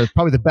Luddites are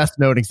probably the best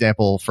known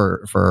example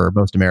for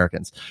most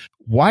Americans.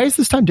 Why is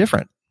this time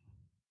different?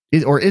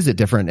 Is it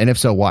different? And if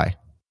so, why?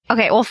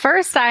 Okay. Well,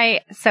 first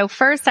I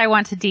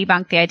want to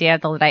debunk the idea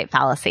of the Luddite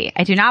fallacy.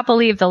 I do not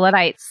believe the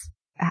Luddites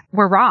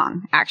were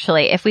wrong,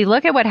 actually. If we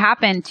look at what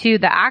happened to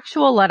the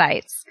actual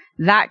Luddites,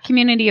 that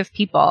community of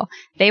people,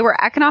 they were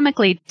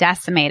economically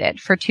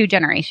decimated for 2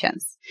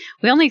 generations.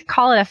 We only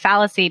call it a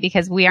fallacy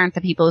because we aren't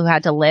the people who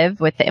had to live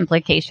with the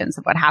implications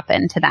of what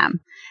happened to them.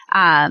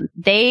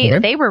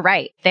 They were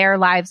right. Their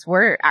lives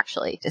were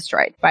actually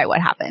destroyed by what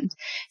happened.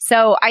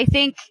 So I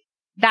think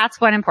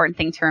that's one important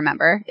thing to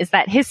remember, is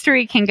that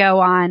history can go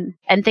on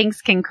and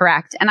things can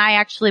correct. And I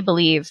actually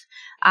believe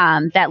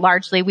that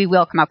largely we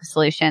will come up with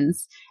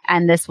solutions,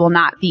 and this will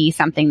not be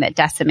something that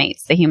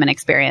decimates the human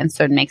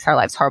experience or makes our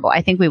lives horrible.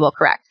 I think we will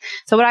correct.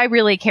 So what I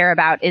really care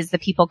about is the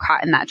people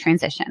caught in that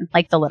transition,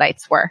 like the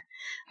Luddites were.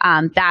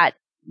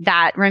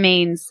 That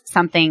remains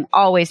something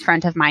always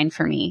front of mind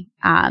for me.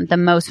 The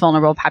most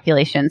vulnerable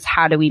populations,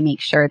 how do we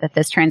make sure that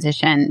this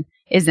transition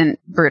isn't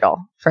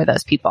brutal for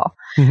those people?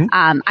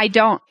 I'm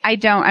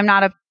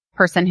not a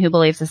person who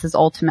believes this is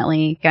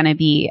ultimately going to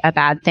be a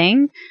bad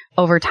thing.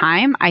 Over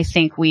time, I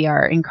think we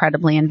are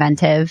incredibly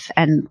inventive,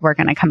 and we're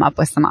going to come up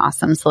with some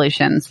awesome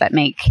solutions that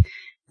make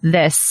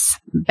this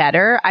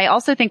better. I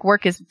also think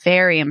work is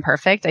very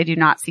imperfect. I do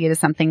not see it as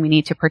something we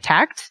need to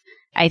protect.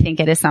 I think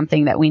it is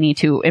something that we need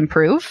to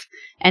improve.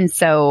 And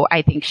so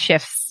I think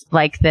shifts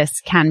like this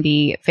can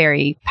be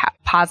very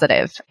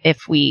positive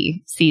if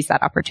we seize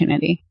that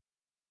opportunity.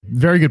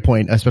 Very good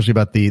point, especially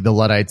about the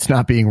Luddites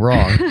not being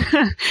wrong.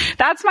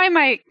 That's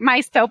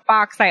my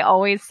soapbox I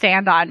always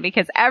stand on,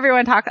 because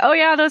everyone talks, oh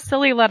yeah, those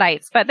silly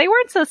Luddites, but they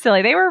weren't so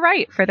silly. They were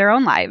right for their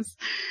own lives.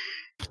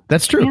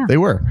 That's true. Yeah. They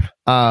were.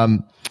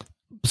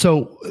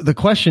 So the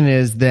question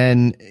is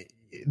then,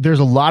 there's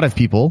a lot of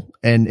people,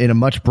 and in a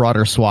much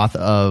broader swath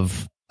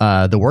of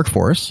the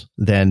workforce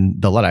than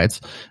the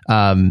Luddites,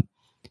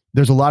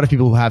 there's a lot of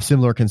people who have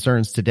similar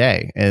concerns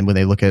today. And when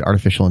they look at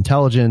artificial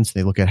intelligence,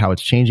 they look at how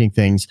it's changing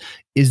things.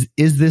 Is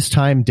this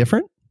time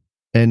different?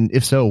 And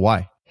if so,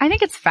 why? I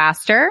think it's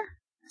faster.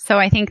 So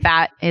I think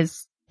that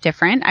is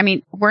different.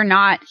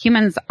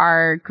 Humans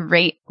are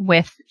great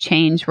with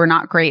change. We're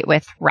not great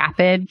with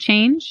rapid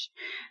change.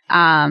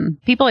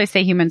 People always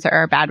say humans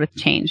are bad with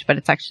change,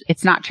 but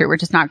it's not true. We're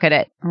just not good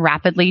at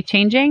rapidly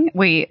changing.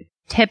 We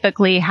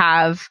typically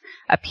have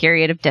a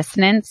period of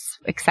dissonance,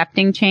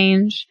 accepting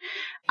change.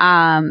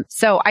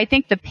 So I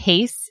think the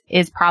pace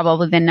is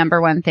probably the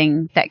number one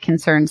thing that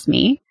concerns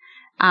me.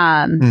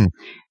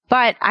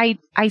 But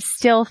I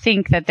still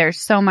think that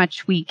there's so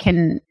much we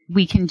can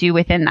do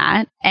within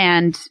that.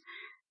 And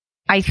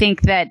I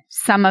think that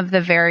some of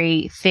the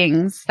very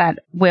things that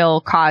will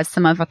cause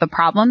some of the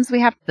problems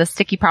the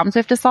sticky problems we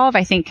have to solve,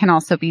 I think can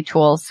also be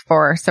tools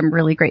for some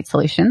really great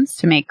solutions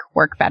to make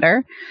work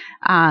better.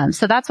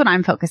 So that's what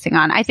I'm focusing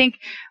on. I think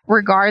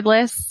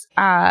regardless,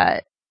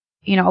 a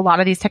lot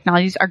of these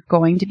technologies are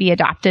going to be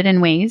adopted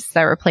in ways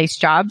that replace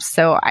jobs.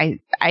 So I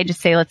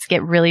just say, let's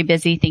get really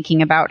busy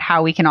thinking about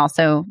how we can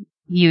also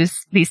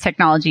use these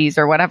technologies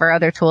or whatever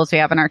other tools we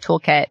have in our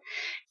toolkit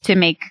to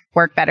make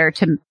work better,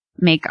 to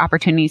make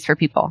opportunities for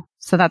people.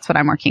 So that's what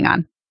I'm working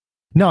on.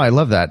 No, I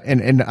love that.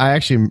 And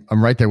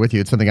I'm right there with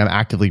you. It's something I'm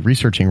actively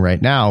researching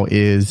right now.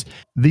 Is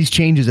these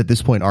changes at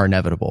this point are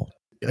inevitable.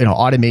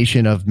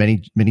 Automation of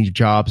many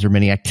jobs or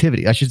many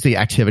activities. I should say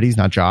activities,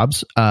 not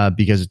jobs,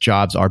 because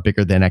jobs are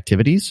bigger than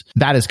activities.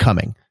 That is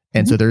coming.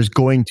 And so there's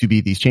going to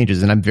be these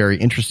changes, and I'm very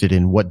interested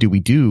in what do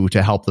we do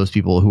to help those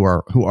people who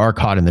are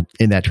caught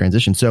in that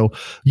transition. So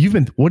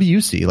what do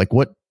you see? Like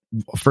what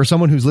for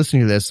someone who's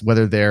listening to this,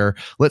 whether they're,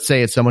 let's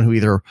say it's someone who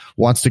either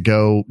wants to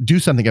go do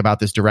something about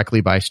this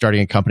directly by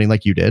starting a company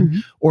like you did,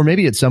 or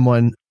maybe it's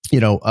someone,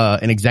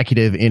 an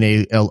executive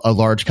in a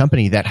large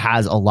company that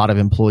has a lot of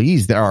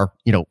employees that are,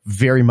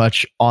 very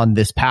much on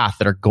this path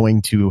that are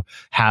going to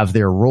have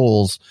their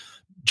roles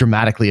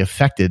dramatically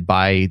affected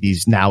by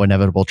these now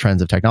inevitable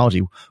trends of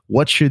technology.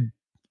 What should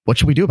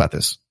we do about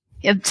this?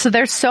 So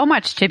there's so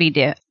much to be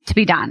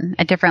done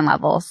at different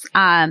levels.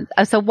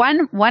 So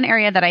one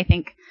area that I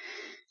think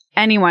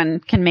anyone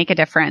can make a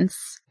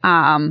difference,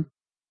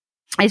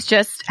 is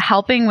just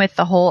helping with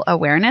the whole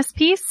awareness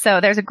piece. So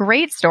there's a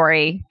great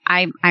story.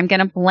 I'm going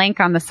to blank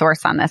on the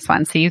source on this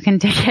one, so you can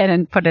dig it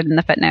and put it in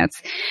the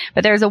footnotes.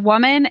 But there's a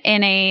woman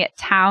in a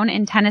town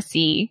in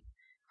Tennessee.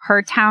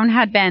 Her town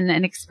had been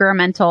an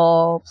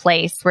experimental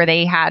place where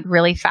they had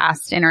really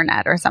fast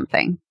internet or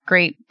something.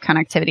 Great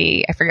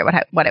connectivity. I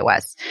forget what it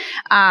was.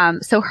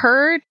 So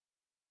her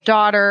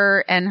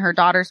daughter and her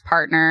daughter's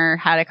partner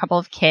had a couple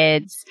of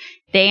kids.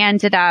 They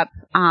ended up,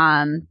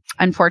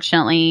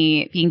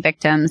 unfortunately, being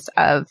victims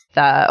of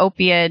the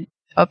opioid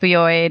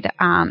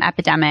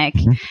epidemic.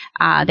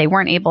 They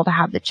weren't able to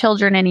have the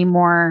children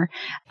anymore.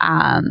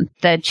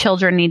 The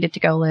children needed to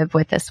go live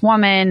with this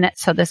woman.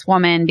 So this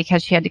woman,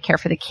 because she had to care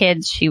for the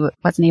kids, she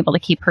wasn't able to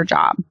keep her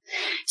job.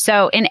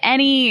 So in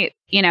any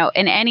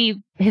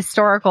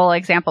historical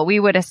example, we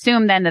would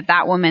assume then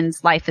that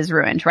woman's life is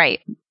ruined, right?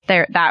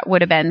 That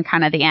would have been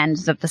kind of the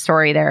ends of the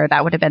story there.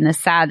 That would have been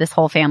this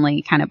whole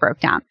family kind of broke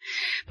down.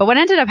 But what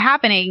ended up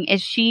happening is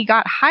she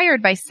got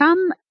hired by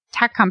some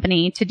tech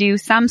company to do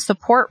some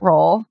support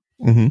role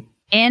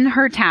in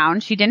her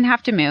town. She didn't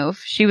have to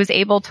move. She was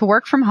able to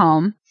work from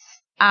home.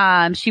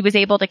 She was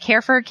able to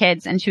care for her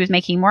kids, and she was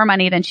making more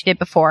money than she did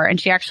before.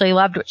 And she actually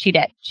loved what she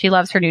did. She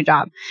loves her new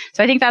job.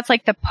 So I think that's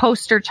like the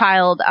poster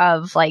child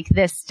of like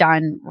this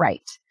done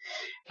right.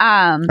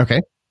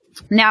 Okay.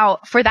 Now,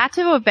 for that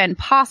to have been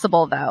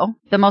possible, though,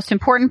 the most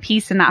important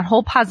piece in that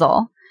whole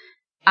puzzle,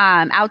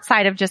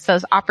 outside of just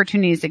those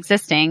opportunities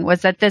existing,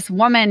 was that this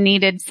woman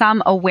needed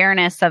some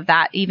awareness of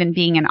that even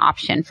being an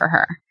option for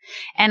her.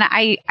 And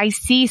I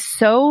see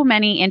so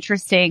many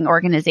interesting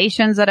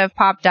organizations that have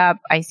popped up.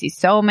 I see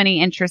so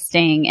many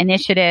interesting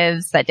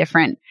initiatives that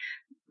different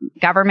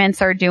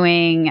governments are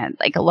doing at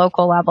like a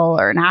local level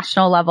or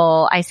national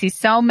level. I see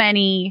so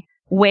many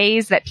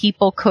ways that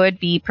people could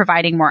be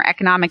providing more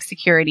economic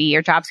security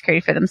or job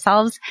security for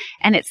themselves.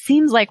 And it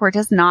seems like we're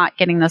just not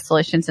getting those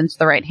solutions into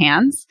the right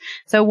hands.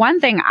 So one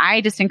thing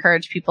I just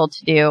encourage people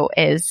to do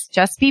is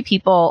just be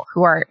people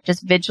who are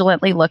just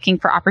vigilantly looking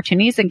for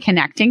opportunities and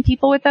connecting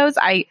people with those.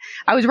 I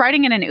was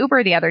riding in an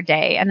Uber the other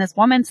day, and this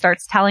woman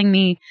starts telling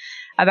me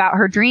about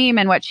her dream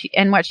and what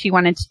she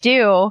wanted to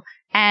do.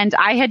 And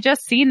I had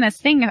just seen this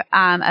thing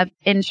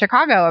in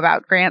Chicago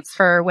about grants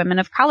for women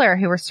of color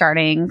who were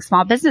starting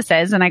small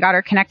businesses, and I got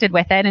her connected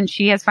with it, and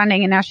she has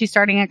funding, and now she's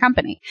starting a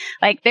company.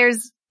 Like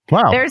there's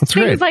things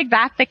great. like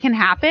that can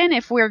happen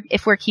if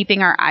we're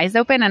keeping our eyes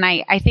open. And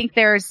I think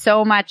there's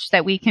so much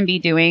that we can be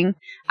doing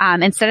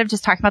instead of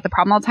just talking about the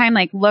problem all the time.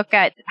 Like look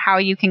at how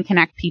you can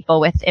connect people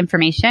with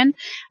information.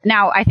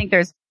 Now, I think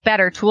there's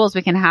better tools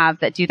we can have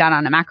that do that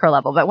on a macro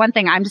level. But one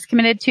thing I'm just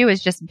committed to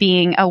is just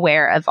being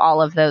aware of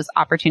all of those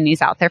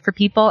opportunities out there for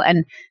people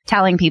and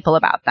telling people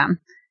about them.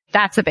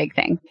 That's a big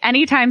thing.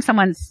 Anytime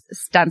someone's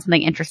done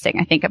something interesting,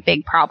 I think a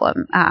big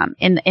problem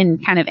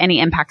in kind of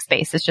any impact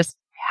space is just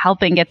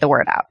helping get the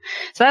word out.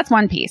 So that's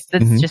one piece.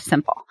 That's just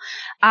simple.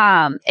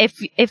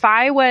 If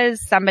I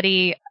was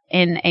somebody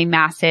in a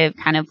massive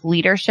kind of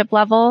leadership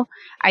level,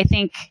 I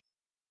think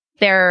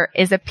there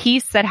is a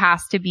piece that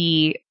has to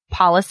be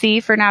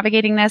policy for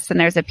navigating this, and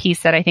there's a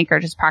piece that I think are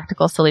just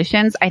practical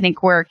solutions. I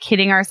think we're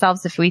kidding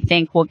ourselves if we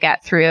think we'll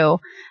get through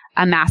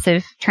a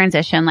massive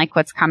transition like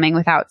what's coming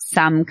without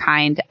some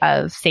kind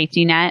of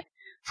safety net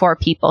for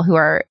people who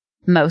are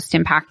most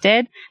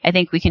impacted. I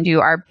think we can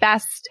do our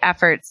best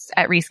efforts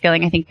at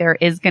reskilling. I think there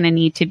is going to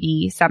need to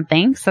be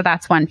something. So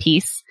that's one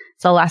piece.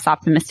 It's a less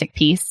optimistic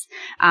piece.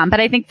 But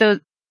I think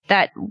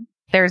that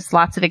there's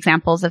lots of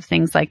examples of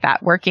things like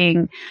that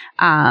working.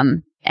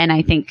 And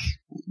I think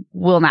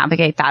we'll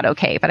navigate that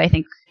okay. But I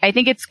think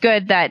it's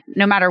good that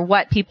no matter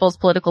what people's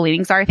political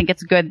leanings are, I think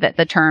it's good that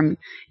the term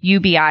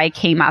UBI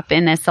came up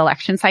in this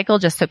election cycle,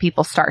 just so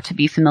people start to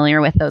be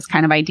familiar with those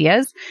kind of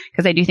ideas.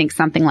 Because I do think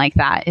something like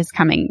that is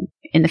coming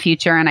in the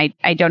future. And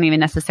I don't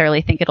even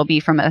necessarily think it'll be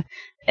from a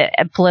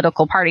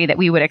political party that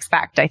we would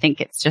expect. I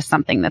think it's just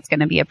something that's going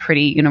to be a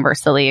pretty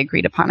universally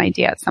agreed upon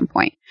idea at some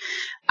point.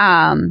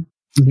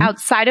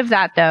 Outside of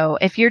that, though,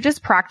 if you're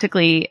just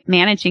practically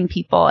managing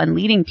people and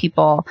leading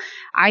people,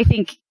 I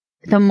think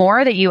the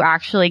more that you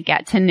actually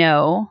get to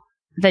know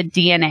the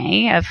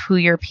DNA of who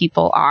your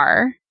people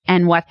are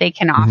and what they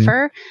can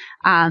offer,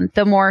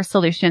 the more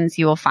solutions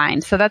you will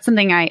find. So that's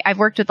something I've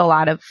worked with a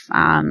lot of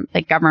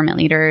like government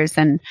leaders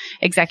and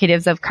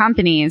executives of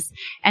companies.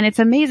 And it's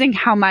amazing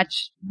how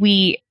much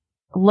we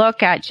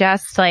look at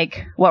just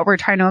like what we're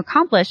trying to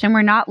accomplish, and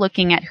we're not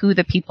looking at who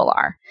the people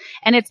are.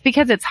 And it's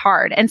because it's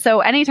hard. And so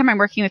anytime I'm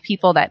working with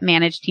people that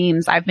manage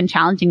teams, I've been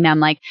challenging them,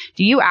 like,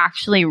 do you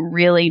actually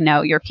really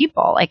know your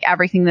people? Like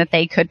everything that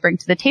they could bring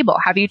to the table?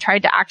 Have you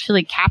tried to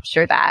actually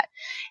capture that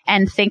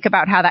and think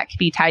about how that could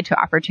be tied to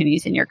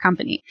opportunities in your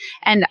company?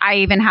 And I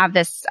even have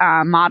this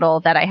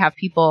model that I have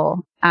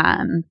people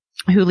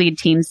who lead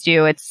teams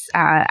do. It's,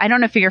 I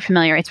don't know if you're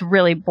familiar. It's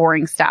really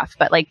boring stuff,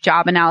 but like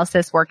job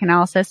analysis, work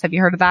analysis. Have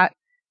you heard of that?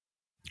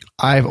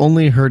 I've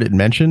only heard it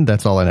mentioned.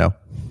 That's all I know.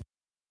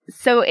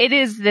 So it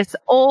is this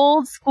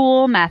old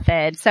school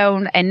method. So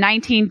in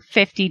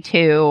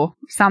 1952,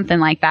 something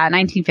like that,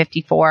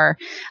 1954,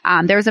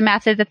 there was a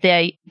method that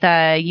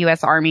the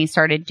U.S. Army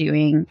started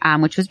doing,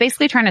 which was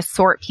basically trying to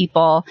sort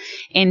people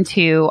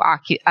into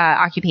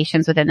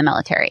occupations within the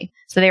military.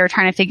 So they were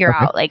trying to figure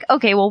out like,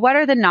 okay, well, what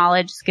are the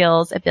knowledge,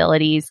 skills,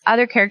 abilities,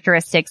 other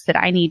characteristics that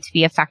I need to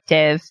be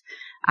effective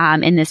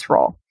in this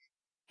role?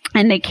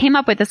 And they came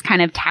up with this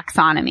kind of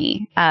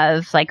taxonomy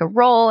of like a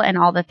role and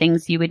all the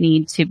things you would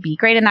need to be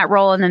great in that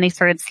role. And then they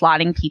started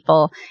slotting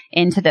people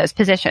into those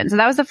positions. And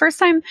that was the first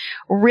time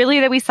really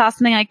that we saw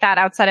something like that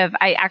outside of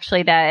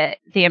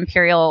the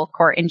imperial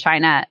court in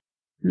China,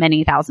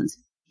 many thousands,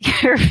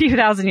 or a few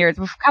thousand years,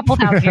 a couple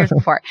thousand years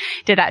before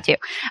did that too.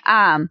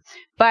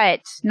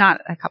 But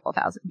not a couple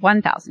thousand,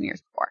 1,000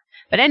 years before.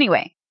 But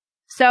anyway.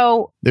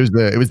 So it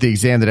was the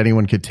exam that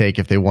anyone could take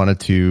if they wanted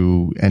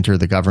to enter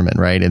the government,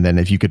 right? And then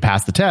if you could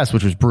pass the test,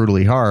 which was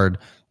brutally hard,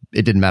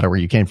 it didn't matter where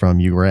you came from,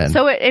 you were in.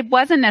 So it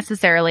wasn't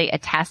necessarily a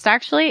test,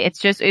 actually. It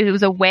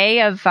was a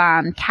way of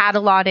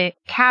cataloging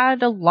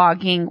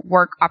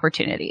work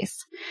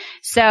opportunities.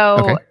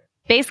 So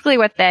basically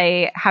what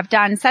they have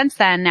done since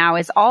then now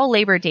is all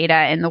labor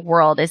data in the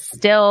world is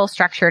still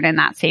structured in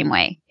that same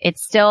way.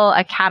 It's still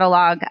a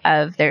catalog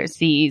of, there's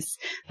these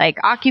like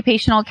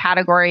occupational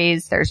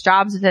categories, there's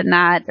jobs within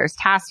that, there's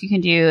tasks you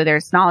can do,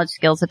 there's knowledge,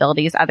 skills,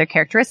 abilities, other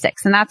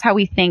characteristics. And that's how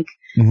we think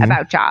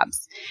about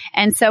jobs.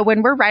 And so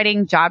when we're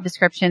writing job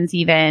descriptions,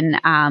 even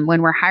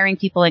when we're hiring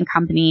people in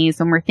companies,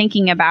 when we're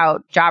thinking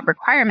about job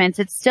requirements,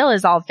 it still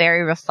is all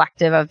very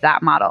reflective of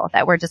that model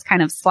that we're just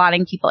kind of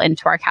slotting people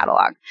into our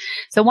catalog.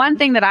 So one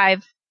thing that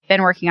I've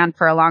been working on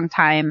for a long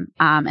time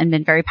and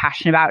been very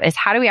passionate about is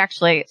how do we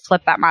actually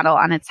flip that model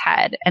on its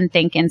head and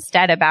think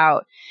instead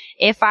about,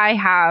 if I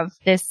have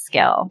this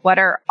skill, what's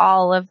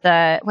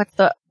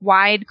the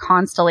wide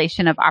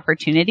constellation of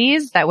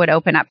opportunities that would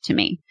open up to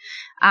me?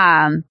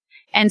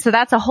 And so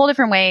that's a whole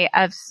different way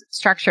of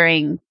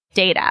structuring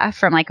data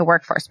from like a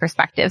workforce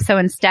perspective. So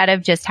instead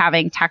of just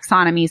having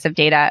taxonomies of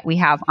data, we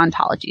have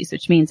ontologies,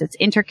 which means it's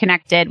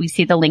interconnected. We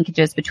see the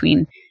linkages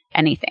between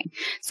anything.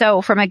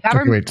 So from a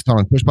government... Wait,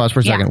 hold on. Push pause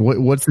for a second.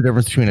 What's the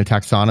difference between a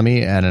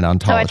taxonomy and an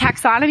ontology? So a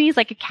taxonomy is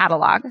like a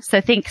catalog.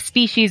 So think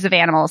species of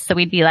animals. So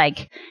we'd be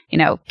like,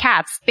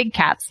 cats, big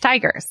cats,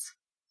 tigers.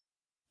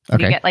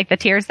 Okay. You get like the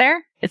tiers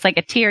there? It's like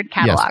a tiered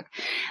catalog.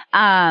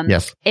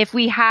 Yes. If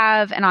we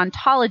have an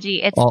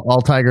ontology, it's...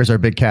 All tigers are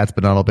big cats,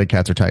 but not all big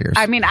cats are tigers.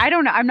 I mean, I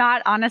don't know. I'm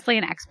not honestly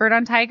an expert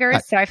on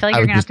tigers, so I feel like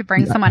you're going to have to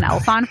bring someone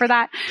else on for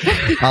that.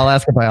 I'll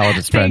ask a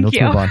biologist friend. Let's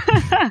move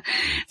on.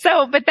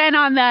 So, but then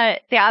on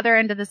the other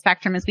end of the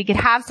spectrum is we could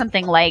have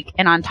something like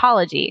an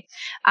ontology,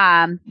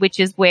 which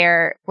is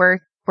where we're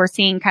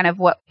seeing kind of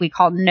what we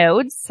call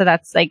nodes. So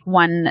that's like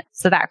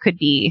so that could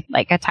be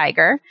like a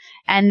tiger.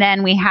 And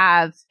then we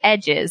have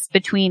edges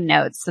between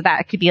nodes. So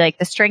that could be like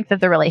the strength of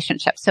the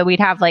relationship. So we'd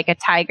have like a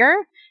tiger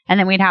and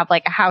then we'd have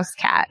like a house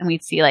cat and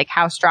we'd see like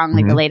how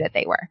strongly related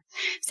they were.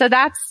 So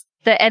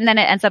and then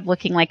it ends up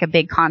looking like a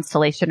big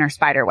constellation or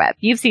spider web.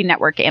 You've seen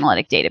network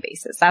analytic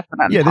databases. That's what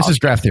I'm this is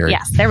graph theory.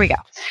 Yes, there we go.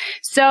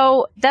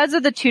 So those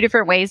are the two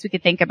different ways we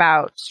could think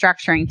about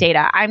structuring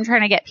data. I'm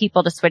trying to get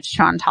people to switch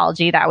to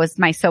ontology. That was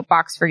my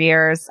soapbox for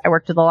years. I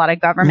worked with a lot of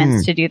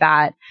governments to do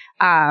that.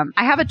 I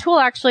have a tool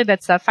actually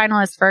that's a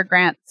finalist for a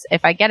grant.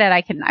 If I get it,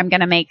 I'm going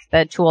to make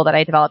the tool that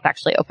I developed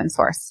actually open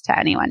source to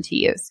anyone to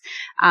use.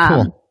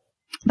 Cool.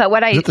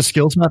 But is it the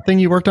skills map thing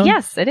you worked on?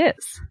 Yes, it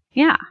is.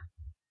 Yeah.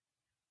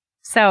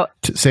 So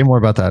say more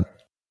about that.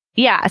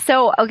 Yeah.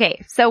 So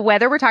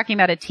whether we're talking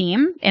about a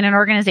team in an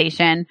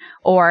organization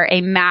or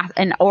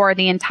or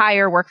the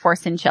entire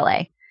workforce in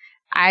Chile,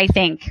 I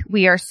think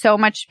we are so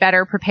much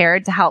better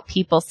prepared to help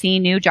people see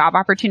new job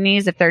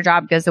opportunities if their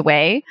job goes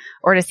away,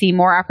 or to see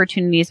more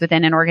opportunities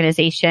within an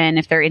organization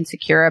if they're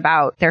insecure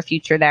about their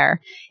future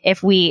there.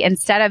 If we,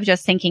 instead of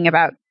just thinking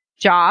about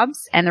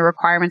jobs and the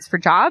requirements for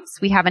jobs,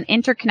 we have an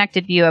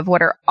interconnected view of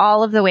what are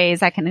all of the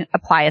ways I can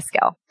apply a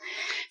skill.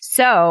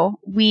 So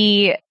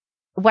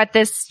what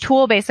this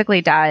tool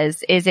basically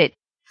does is it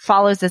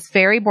follows this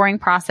very boring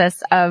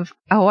process of,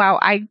 oh wow,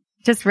 I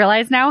just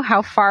realized now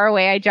how far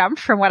away I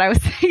jumped from what I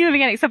was saying in the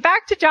beginning. So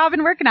back to job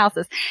and work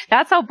analysis.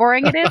 That's how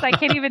boring it is. I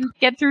can't even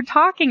get through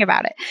talking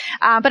about it.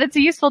 But it's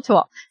a useful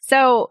tool.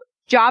 So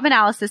job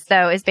analysis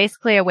though is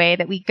basically a way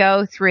that we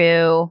go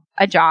through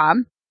a job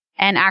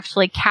and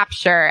actually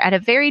capture at a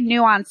very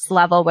nuanced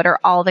level what are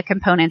all the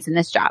components in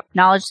this job: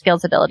 knowledge,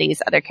 skills,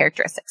 abilities, other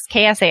characteristics,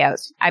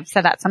 KSAOs. I've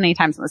said that so many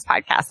times on this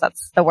podcast.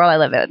 That's the world I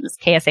live in, is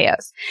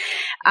KSAOs.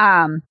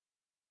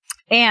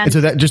 And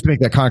so that, just to make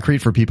that concrete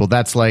for people,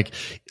 that's like,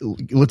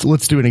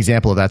 let's do an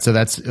example of that. So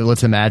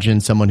let's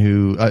imagine someone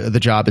who the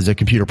job is a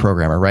computer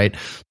programmer, right?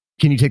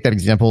 Can you take that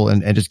example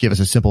and just give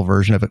us a simple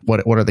version of it?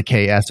 What are the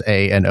K, S,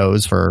 A, and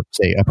O's for,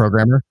 say, a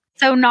programmer?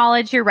 So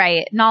knowledge, you're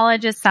right.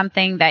 Knowledge is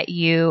something that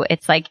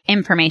it's like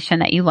information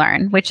that you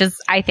learn, which is,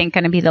 I think,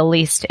 going to be the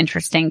least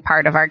interesting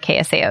part of our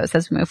KSAOs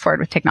as we move forward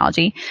with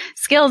technology.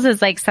 Skills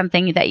is like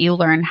something that you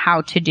learn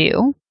how to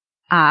do.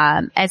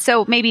 And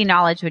so maybe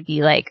knowledge would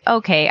be like,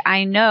 okay,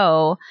 I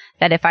know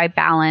that if I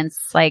balance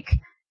like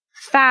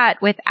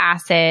fat with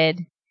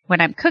acid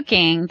when I'm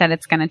cooking, that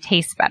it's going to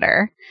taste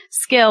better.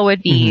 Skill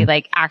would be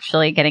like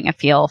actually getting a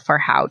feel for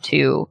how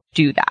to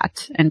do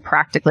that and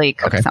practically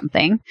cook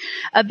something.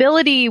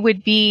 Ability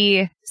would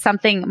be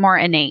something more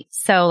innate.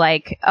 So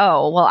like,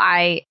 oh, well,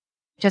 I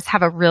just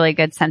have a really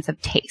good sense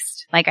of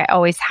taste. Like I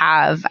always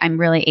have. I'm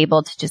really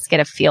able to just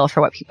get a feel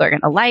for what people are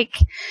going to like.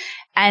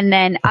 And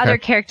then other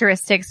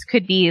characteristics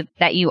could be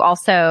that you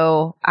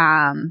also,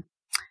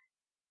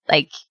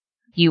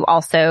 you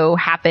also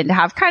happen to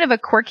have kind of a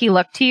quirky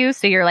look to you.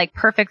 So you're like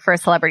perfect for a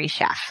celebrity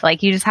chef.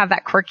 Like you just have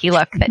that quirky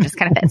look that just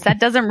kind of fits. That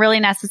doesn't really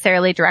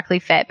necessarily directly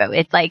fit, but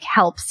it like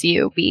helps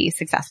you be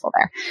successful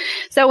there.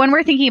 So when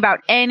we're thinking about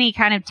any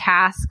kind of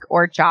task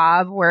or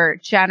job, we're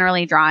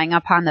generally drawing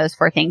upon those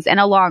 4 things and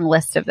a long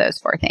list of those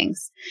 4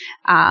 things.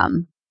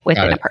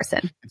 Within a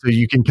person. So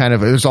you can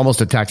there's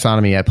almost a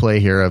taxonomy at play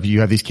here of you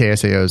have these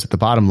KSAOs at the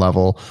bottom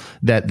level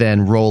that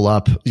then roll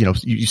up,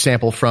 you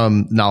sample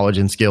from knowledge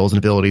and skills and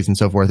abilities and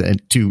so forth and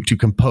to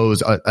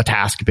compose a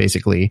task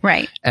basically.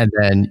 Right. And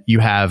then you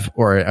have,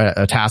 or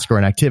a task or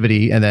an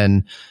activity. And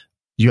then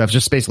you have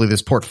just basically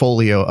this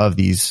portfolio of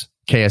these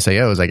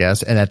KSAOs, I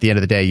guess. And at the end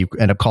of the day, you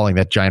end up calling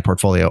that giant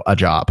portfolio a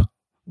job,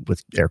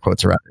 with air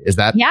quotes around it. Is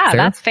that fair?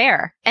 That's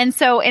fair. And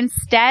so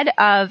instead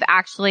of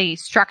actually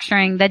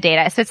structuring the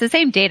data, so it's the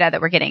same data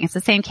that we're getting. It's the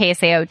same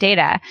KSAO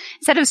data.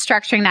 Instead of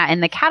structuring that in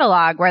the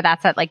catalog where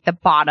that's at like the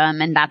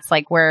bottom and that's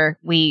like where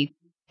we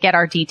get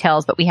our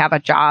details, but we have a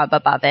job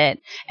above it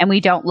and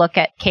we don't look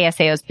at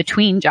KSAOs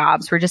between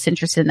jobs. We're just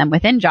interested in them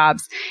within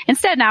jobs.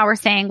 Instead, now we're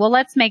saying, well,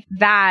 let's make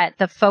that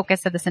the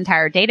focus of this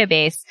entire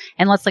database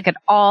and let's look at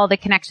all the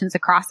connections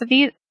across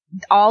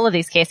all of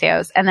these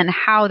KSAOs and then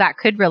how that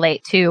could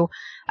relate to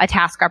a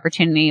task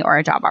opportunity or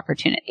a job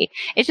opportunity.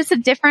 It's just a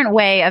different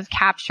way of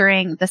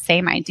capturing the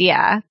same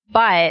idea,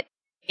 but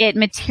it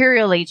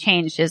materially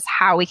changes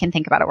how we can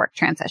think about a work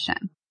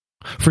transition.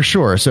 For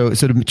sure. So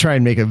to try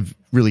and make a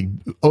really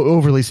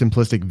overly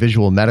simplistic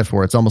visual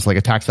metaphor, it's almost like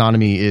a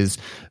taxonomy is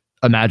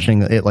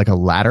imagining it like a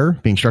ladder,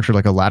 being structured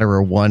like a ladder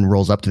where one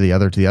rolls up to the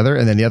other,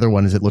 and then the other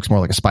one it looks more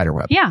like a spider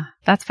web. Yeah,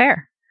 that's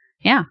fair.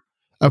 Yeah.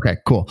 Okay,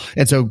 cool.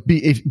 And so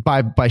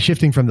by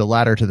shifting from the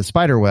ladder to the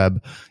spider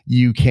web,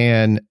 you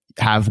can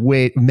have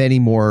many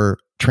more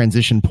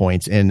transition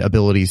points and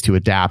abilities to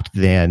adapt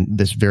than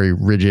this very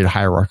rigid,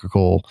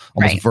 hierarchical,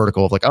 almost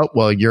vertical of like, oh,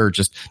 well, your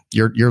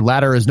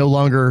ladder is no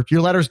longer, your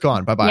ladder's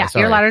gone. Bye-bye. Yeah,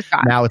 Sorry. your ladder's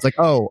gone. Now it's like,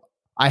 oh,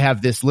 I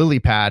have this lily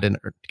pad and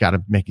God,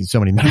 I'm making so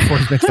many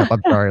metaphors mixed up.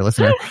 I'm sorry,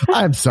 listener.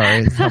 I'm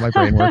sorry. This is how my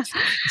brain works.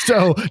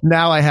 So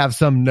now I have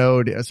some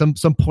node, some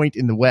point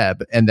in the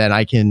web, and then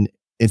I can,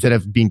 instead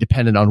of being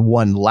dependent on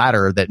one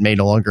ladder that may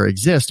no longer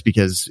exist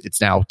because it's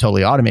now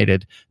totally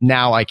automated,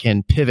 now I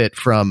can pivot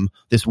from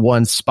this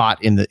one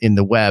spot in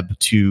the web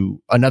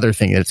to another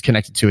thing that's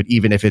connected to it,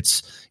 even if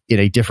it's in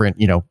a different,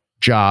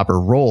 job or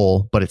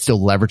role, but it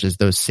still leverages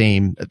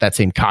that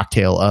same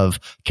cocktail of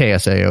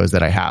KSAOs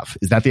that I have.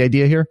 Is that the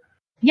idea here?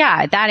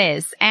 Yeah, that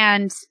is.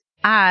 And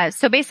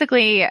so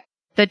basically,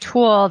 the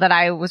tool that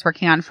I was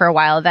working on for a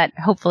while that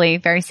hopefully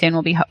very soon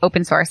will be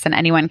open source and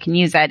anyone can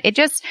use it. It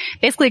just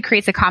basically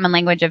creates a common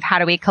language of how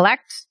do we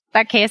collect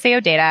that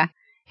KSAO data.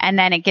 And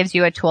then it gives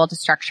you a tool to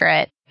structure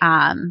it,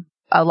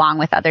 along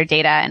with other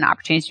data and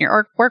opportunities in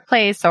your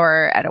workplace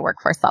or at a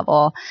workforce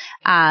level.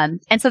 And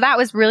so that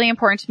was really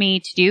important to me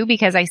to do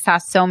because I saw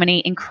so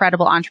many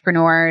incredible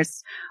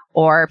entrepreneurs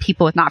or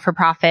people with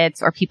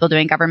not-for-profits or people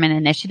doing government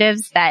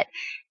initiatives that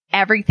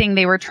everything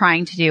they were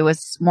trying to do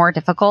was more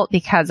difficult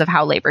because of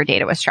how labor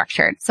data was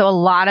structured. So a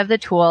lot of the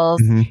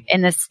tools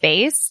in this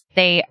space,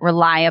 they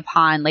rely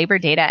upon labor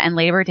data, and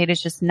labor data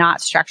is just not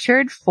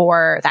structured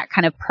for that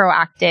kind of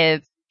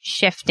proactive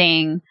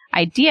shifting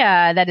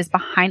idea that is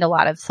behind a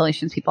lot of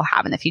solutions people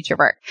have in the future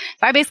work.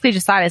 So I basically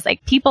just thought is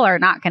like, people are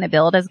not going to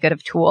build as good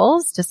of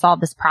tools to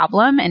solve this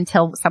problem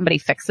until somebody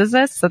fixes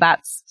this. So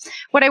that's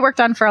what I worked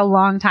on for a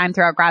long time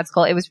throughout grad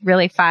school. It was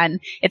really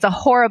fun. It's a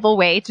horrible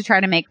way to try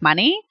to make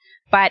money,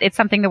 but it's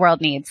something the world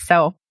needs.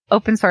 So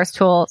open source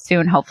tool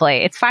soon,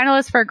 hopefully. It's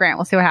finalist for a grant.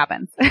 We'll see what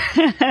happens.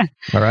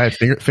 All right.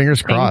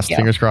 Fingers crossed.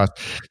 Fingers crossed.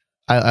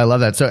 I love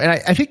that. So, and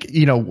I think,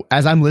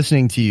 as I'm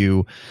listening to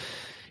you,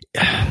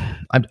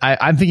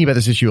 I'm thinking about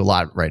this issue a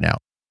lot right now.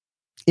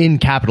 In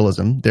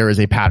capitalism, there is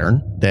a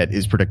pattern that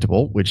is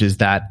predictable, which is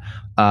that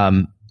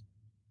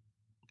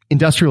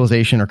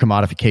industrialization or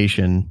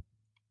commodification,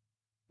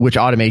 which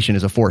automation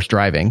is a force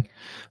driving,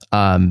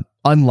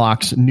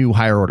 unlocks new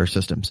higher order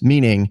systems.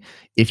 Meaning,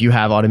 if you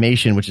have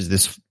automation, which is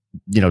this,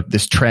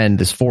 this trend,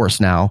 this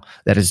force now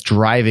that is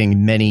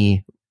driving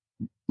many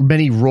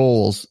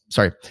roles,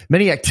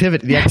 the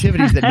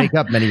activities that make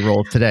up many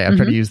roles today. I'm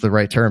trying to use the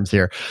right terms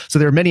here. So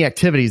there are many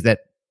activities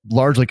that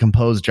largely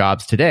compose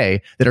jobs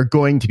today that are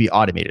going to be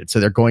automated. So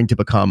they're going to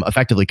become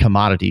effectively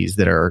commodities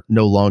that are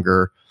no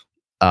longer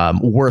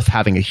worth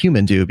having a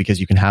human do, because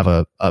you can have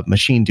a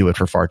machine do it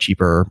for far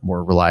cheaper,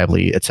 more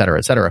reliably, et cetera,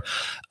 et cetera.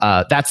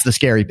 That's the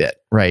scary bit,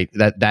 right?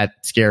 That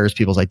scares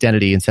people's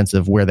identity and sense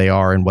of where they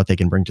are and what they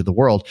can bring to the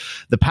world.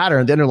 The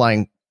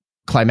underlying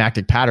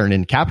climactic pattern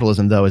in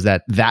capitalism, though, is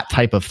that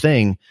type of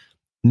thing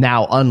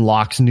now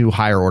unlocks new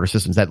higher order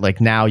systems, that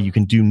like now you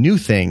can do new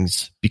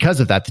things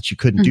because of that you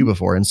couldn't do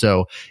before. And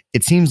so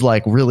it seems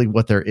like really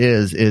what there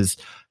is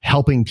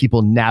helping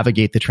people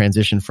navigate the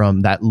transition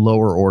from that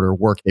lower order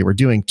work they were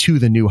doing to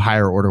the new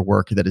higher order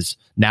work that is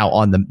now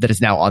on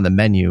the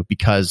menu,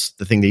 because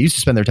the thing they used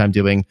to spend their time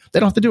doing,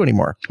 they don't have to do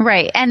anymore.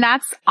 Right. And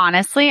that's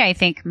honestly, I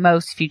think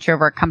most future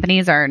work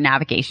companies are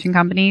navigation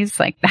companies.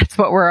 Like that's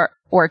what we're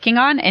working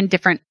on in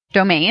different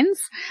domains.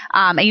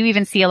 And you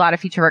even see a lot of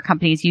future work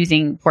companies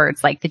using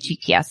words like the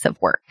GPS of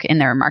work in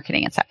their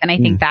marketing and stuff. And I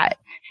think that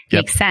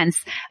makes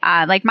sense.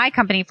 Like my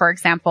company, for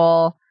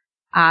example,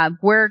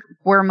 we're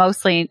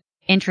mostly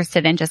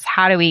interested in just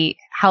how do we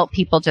help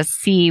people just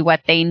see what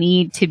they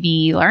need to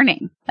be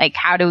learning? Like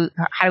how do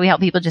we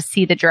help people just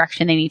see the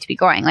direction they need to be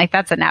going? Like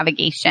that's a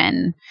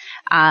navigation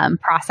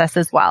process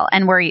as well.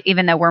 And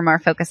even though we're more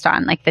focused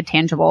on like the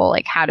tangible,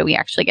 like how do we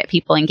actually get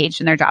people engaged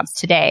in their jobs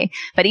today?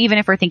 But even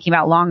if we're thinking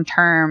about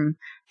long-term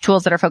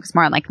tools that are focused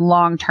more on like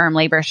long-term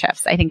labor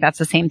shifts, I think that's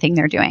the same thing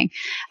they're doing.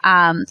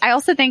 I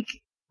also think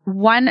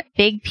one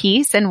big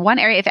piece and one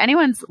area, if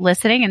anyone's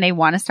listening and they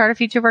want to start a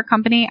future work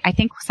company, I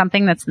think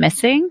something that's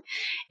missing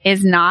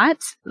is not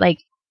like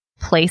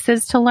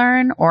places to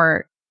learn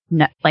or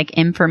like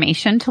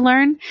information to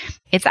learn.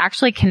 It's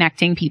actually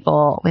connecting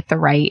people with the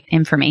right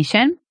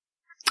information.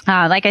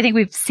 Like I think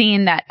we've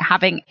seen that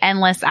having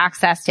endless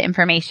access to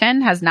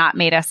information has not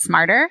made us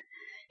smarter.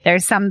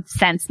 There's some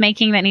sense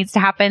making that needs to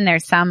happen.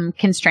 There's some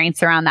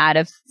constraints around that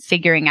of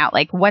figuring out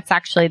like what's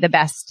actually the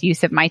best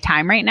use of my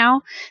time right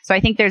now. So I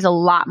think there's a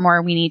lot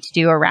more we need to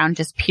do around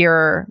just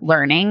pure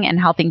learning and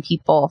helping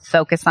people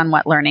focus on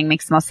what learning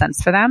makes the most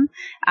sense for them.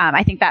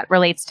 I think that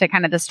relates to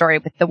kind of the story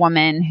with the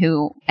woman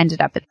who ended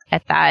up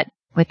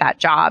with that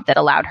job that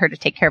allowed her to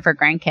take care of her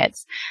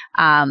grandkids.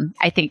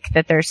 I think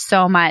that there's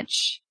so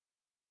much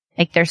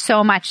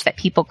that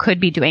people could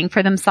be doing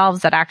for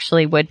themselves that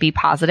actually would be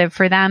positive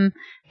for them.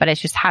 But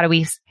it's just how do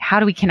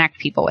we connect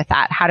people with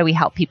that? How do we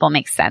help people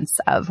make sense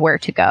of where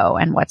to go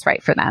and what's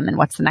right for them and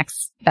what's the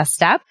next best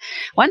step?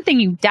 One thing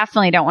you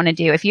definitely don't want to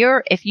do if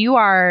you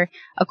are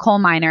a coal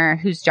miner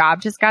whose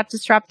job just got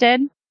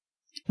disrupted,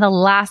 the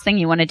last thing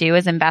you want to do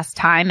is invest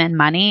time and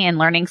money in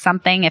learning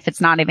something if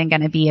it's not even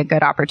going to be a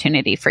good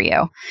opportunity for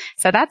you.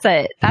 So that's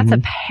a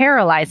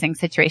paralyzing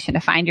situation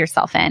to find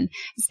yourself in,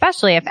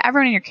 especially if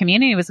everyone in your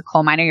community was a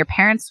coal miner, your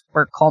parents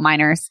were coal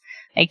miners.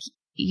 Like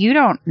you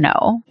don't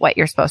know what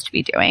you're supposed to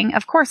be doing.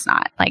 Of course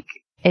not. Like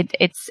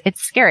it's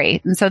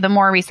scary. And so the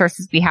more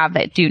resources we have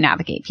that do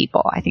navigate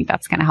people, I think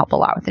that's going to help a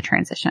lot with the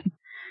transition.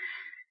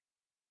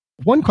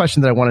 One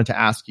question that I wanted to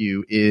ask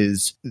you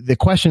is the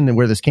question that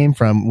where this came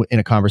from in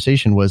a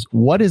conversation was,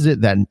 what is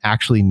it that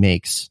actually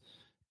makes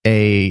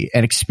an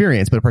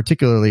experience, but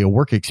particularly a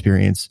work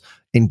experience,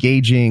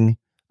 engaging,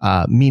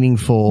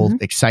 meaningful,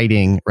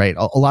 exciting, right?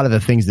 A lot of the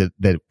things that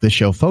the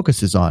show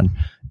focuses on.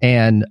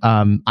 And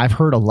I've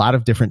heard a lot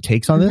of different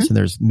takes on this, and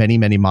there's many,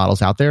 many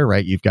models out there,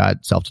 right? You've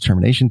got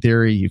self-determination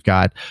theory, you've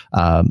got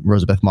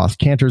Rosabeth Moss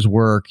Kanter's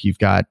work, you've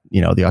got,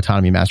 the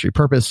autonomy, mastery,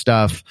 purpose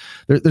stuff.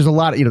 There's a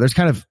lot, there's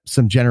kind of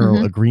some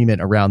general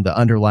agreement around the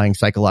underlying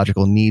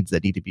psychological needs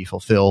that need to be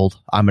fulfilled.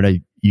 I'm going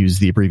to use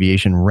the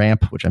abbreviation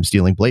RAMP, which I'm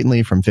stealing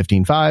blatantly from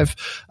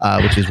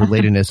 15.5, which is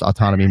relatedness,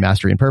 autonomy,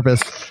 mastery, and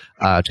purpose.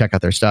 Check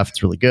out their stuff.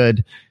 It's really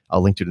good.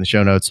 I'll link to it in the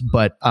show notes.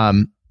 But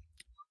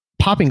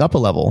popping up a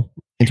level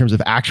in terms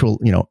of actual,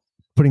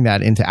 putting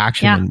that into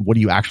action and what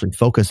do you actually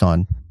focus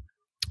on?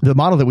 The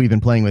model that we've been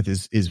playing with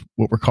is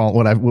what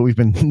we've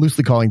been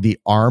loosely calling the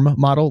ARM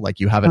model. Like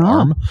you have an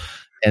ARM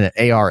and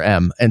an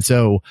ARM. And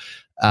so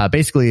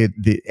basically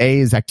the A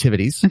is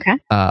activities,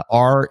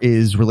 R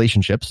is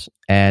relationships,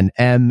 and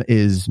M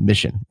is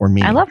mission or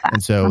meaning. I love that.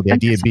 And so the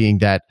idea being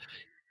that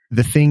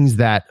the things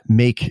that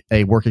make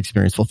a work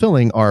experience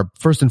fulfilling are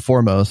first and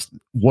foremost,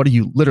 what are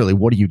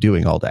you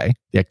doing all day?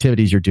 The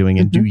activities you're doing,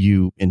 and do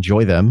you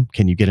enjoy them?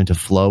 Can you get into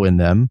flow in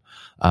them?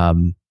 Are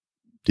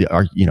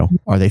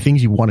they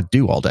things you want to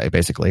do all day,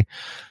 basically?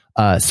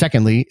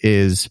 Secondly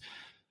is,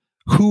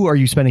 who are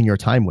you spending your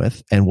time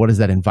with, and what is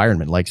that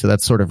environment like? So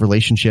that's sort of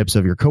relationships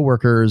of your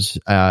coworkers,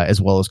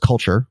 as well as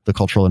culture, the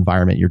cultural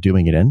environment you're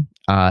doing it in.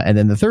 And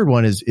then the third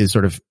one is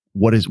sort of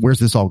where's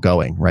this all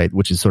going, right?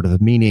 Which is sort of the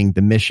meaning,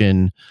 the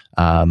mission.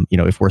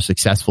 If we're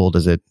successful,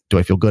 do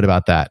I feel good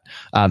about that?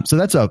 So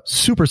that's a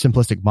super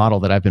simplistic model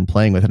that I've been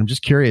playing with. And I'm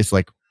just curious,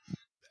 like,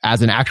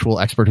 as an actual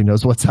expert who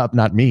knows what's up,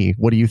 not me,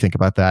 what do you think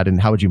about that?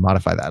 And how would you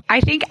modify that? I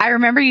think I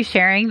remember you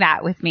sharing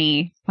that with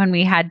me when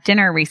we had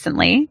dinner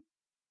recently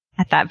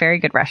at that very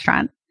good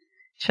restaurant.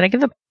 Should I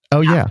give the...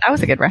 Oh, yeah. That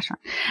was a good restaurant.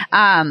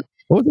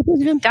 What was the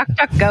place again? Duck,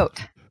 Duck,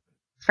 Goat.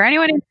 For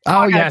anyone in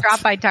Chicago,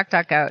 drop by Duck,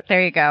 Duck, Goat.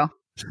 There you go.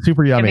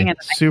 Super yummy.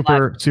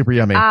 Super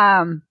yummy.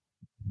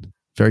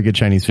 Very good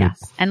Chinese food.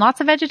 Yes. And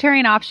lots of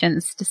vegetarian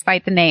options,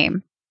 despite the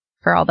name,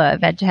 for all the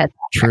veg heads.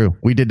 True.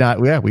 We did not.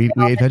 Yeah, we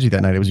ate veggie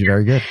that night. It was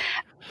very good.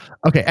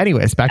 Okay.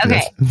 Anyways, back to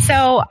this.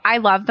 So I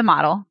love the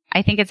model.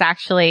 I think it's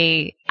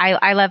actually,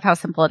 I love how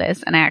simple it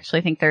is. And I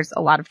actually think there's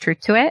a lot of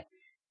truth to it.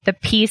 The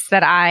piece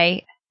that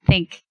I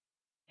think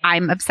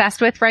I'm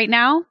obsessed with right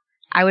now,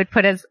 I would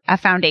put as a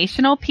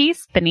foundational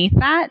piece beneath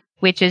that,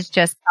 which is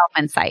just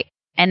self-insight.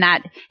 And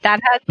that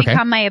has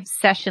become my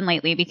obsession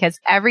lately, because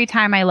every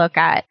time I look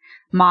at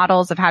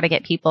models of how to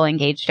get people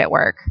engaged at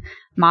work,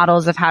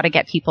 models of how to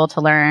get people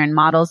to learn,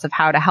 models of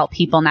how to help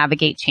people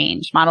navigate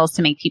change, models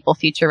to make people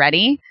future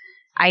ready,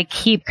 I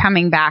keep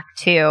coming back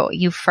to,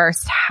 you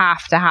first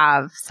have to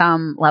have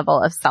some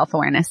level of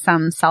self-awareness,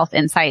 some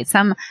self-insight,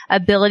 some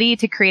ability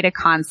to create a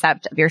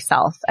concept of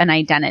yourself, an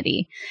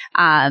identity.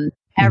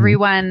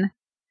 Everyone,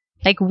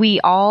 like, we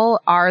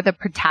all are the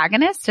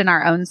protagonist in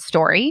our own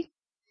story.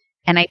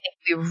 And I think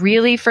we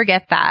really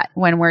forget that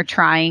when we're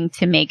trying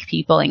to make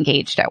people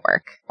engaged at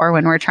work, or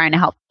when we're trying to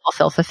help people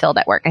feel fulfilled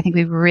at work. I think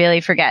we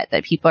really forget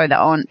that people are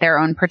their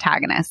own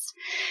protagonists.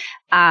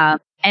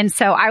 And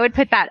so I would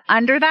put that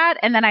under that.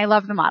 And then I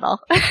love the model.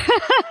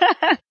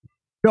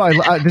 No,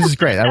 this is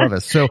great. I love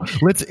this. So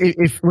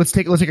let's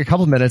take a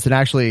couple of minutes and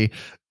actually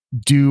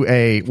do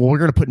we're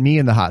going to put me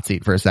in the hot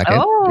seat for a second.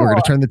 Oh. We're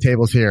going to turn the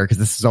tables here, because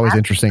this is always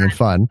interesting and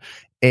fun.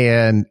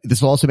 And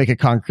this will also make it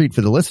concrete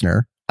for the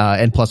listener.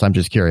 And plus, I'm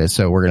just curious,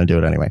 so we're going to do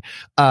it anyway.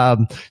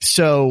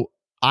 So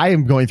I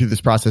am going through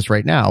this process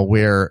right now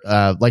where,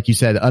 like you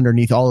said,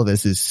 underneath all of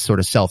this is sort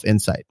of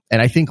self-insight.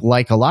 And I think,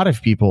 like a lot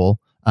of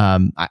people,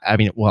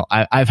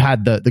 I've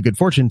had the good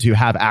fortune to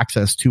have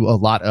access to a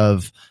lot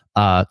of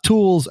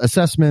tools,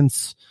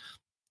 assessments,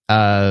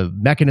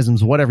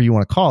 mechanisms, whatever you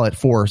want to call it,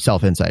 for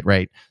self-insight,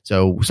 right?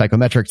 So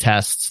psychometric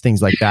tests,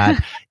 things like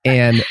that.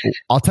 And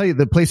I'll tell you,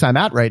 the place I'm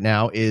at right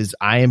now is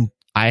I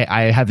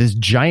have this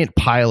giant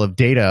pile of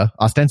data,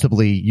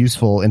 ostensibly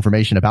useful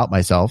information about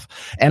myself,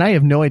 and I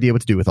have no idea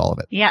what to do with all of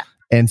it. Yeah.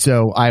 And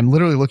so I'm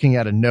literally looking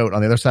at a note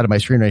on the other side of my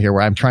screen right here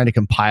where I'm trying to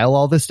compile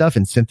all this stuff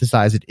and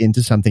synthesize it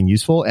into something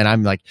useful. And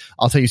I'm like,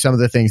 I'll tell you some of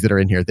the things that are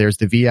in here. There's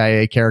the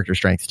VIA character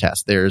strength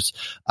test. There's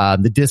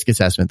the DISC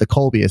assessment, the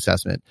Kolbe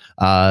assessment,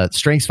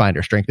 Strengths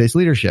Finder, strength-based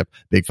leadership,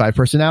 Big Five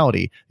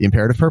personality, the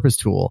imperative purpose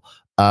tool,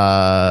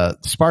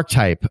 Spark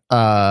Type,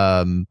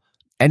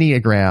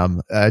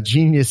 Enneagram,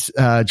 Genius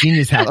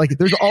Habit. Like,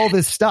 there's all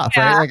this stuff,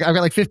 right? Like, I've got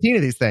like 15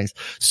 of these things.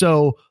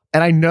 So,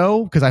 and I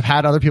know, because I've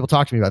had other people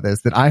talk to me about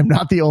this, that I'm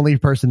not the only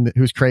person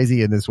who's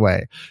crazy in this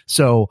way.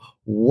 So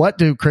what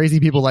do crazy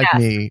people like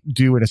me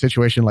do in a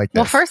situation like this?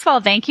 Well, first of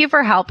all, thank you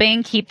for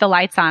helping keep the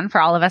lights on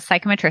for all of us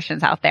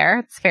psychometricians out there.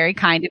 It's very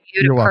kind of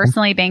you to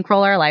personally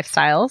bankroll our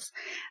lifestyles.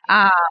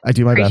 I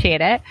do my best.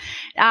 Appreciate it.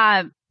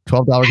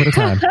 $12 at a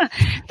time.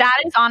 That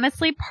is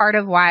honestly part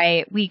of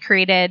why we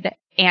created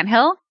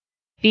Anthill,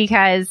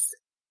 because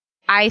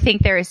I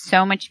think there is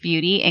so much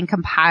beauty in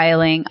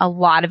compiling a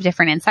lot of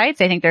different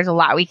insights. I think there's a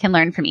lot we can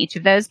learn from each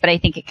of those, but I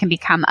think it can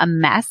become a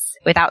mess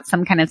without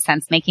some kind of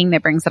sense making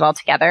that brings it all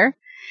together.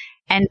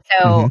 And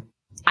so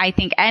I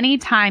think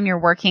anytime you're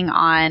working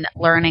on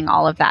learning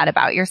all of that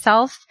about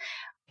yourself,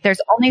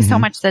 there's only so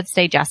much that's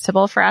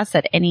digestible for us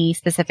at any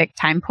specific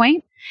time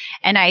point.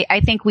 And I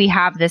think we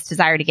have this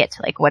desire to get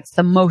to, like, what's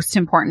the most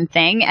important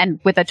thing. And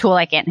with a tool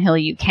like Anthill,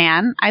 you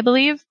can, I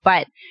believe.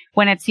 But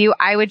when it's you,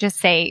 I would just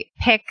say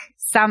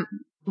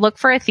look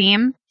for a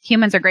theme.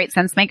 Humans are great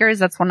sense makers.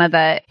 That's one of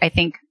the, I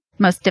think,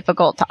 most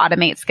difficult to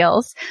automate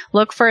skills.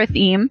 Look for a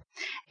theme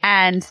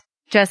and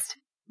just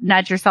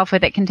nudge yourself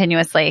with it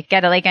continuously.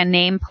 Get a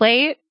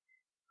nameplate,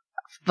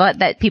 but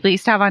that people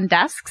used to have on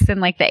desks in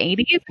like the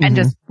 80s, and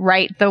just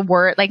write the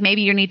word. Like,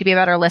 maybe you need to be a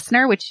better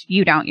listener, which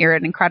you don't. You're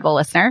an incredible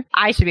listener.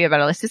 I should be a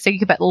better listener. So you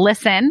could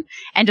listen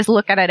and just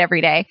look at it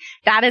every day.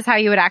 That is how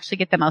you would actually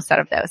get the most out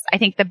of those. I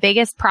think the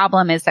biggest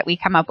problem is that we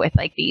come up with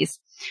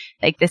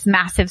this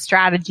massive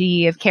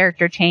strategy of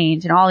character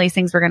change and all these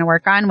things we're going to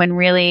work on, when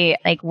really,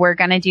 like, we're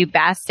going to do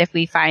best if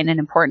we find an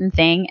important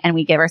thing and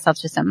we give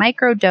ourselves just a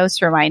micro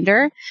dose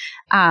reminder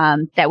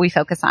that we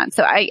focus on.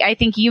 So I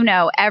think,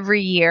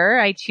 every year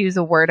I choose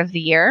a word of the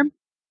year,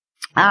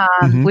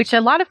 which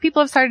a lot of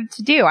people have started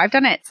to do. I've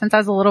done it since I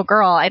was a little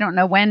girl. I don't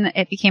know when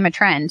it became a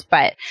trend,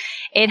 but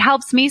it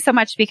helps me so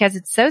much because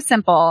it's so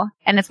simple.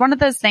 And it's one of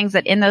those things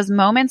that in those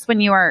moments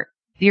when you are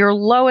your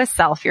lowest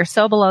self, you're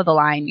so below the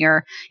line,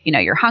 you're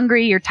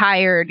hungry, you're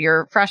tired,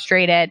 you're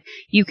frustrated,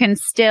 you can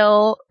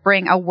still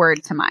bring a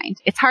word to mind.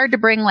 It's hard to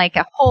bring like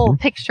a whole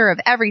picture of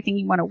everything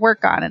you want to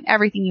work on and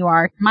everything you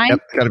are to mind,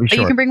 gotta be but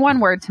you can bring one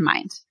word to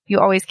mind. You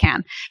always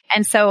can.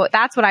 And so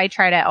that's what I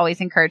try to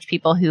always encourage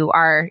people who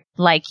are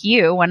like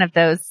you, one of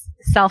those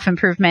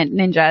self-improvement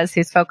ninjas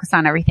who's focused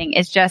on everything,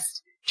 is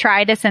just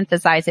try to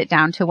synthesize it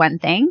down to one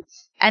thing.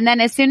 And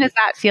then as soon as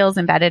that feels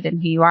embedded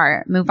in who you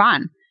are, move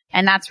on.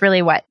 And that's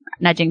really what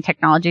nudging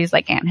technologies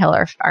like Anthill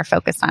are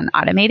focused on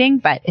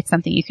automating, but it's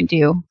something you can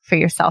do for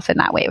yourself in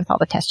that way with all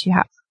the tests you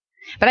have.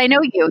 But I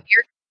know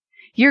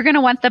you're going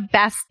to want the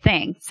best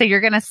thing. So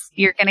you're going to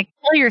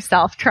kill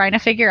yourself trying to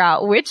figure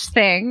out which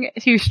thing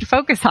you should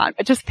focus on,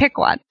 but just pick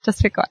one.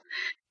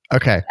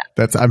 Okay.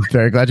 I'm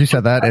very glad you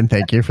said that. And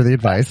thank you for the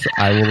advice.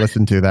 I will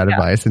listen to that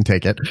advice and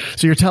take it.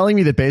 So you're telling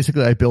me that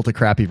basically I built a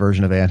crappy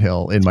version of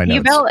Anthill in my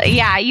notes.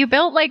 You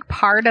built like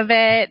part of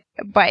it,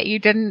 but you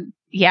didn't.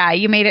 Yeah,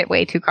 you made it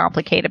way too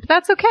complicated, but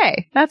that's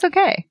okay.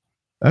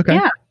 Okay.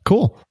 Yeah.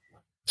 Cool.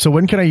 So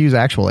when can I use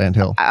actual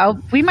Anthill?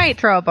 We might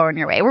throw a bone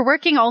your way. We're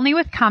working only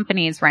with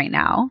companies right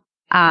now.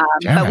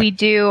 But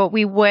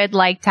we would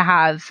like to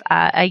have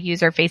a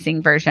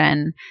user-facing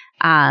version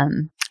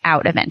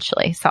out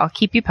eventually. So I'll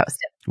keep you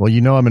posted. Well,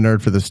 I'm a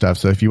nerd for this stuff.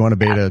 So if you want a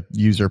beta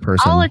user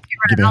person, I'll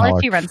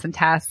let you run some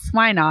tests.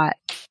 Why not?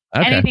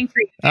 Okay. Anything for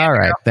you. All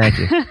right. Thank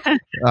you.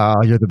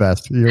 Oh, you're the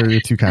best. You're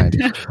too kind.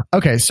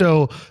 Okay.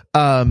 So,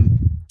 I'm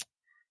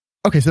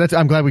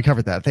glad we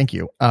covered that. Thank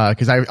you.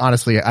 Cause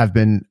I've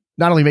been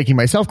not only making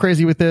myself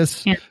crazy with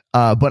this,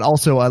 but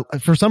also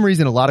for some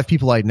reason, a lot of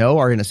people I know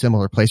are in a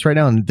similar place right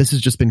now. And this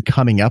has just been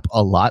coming up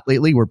a lot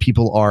lately where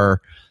people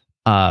are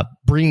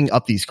bringing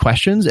up these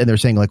questions and they're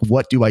saying like,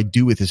 what do I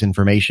do with this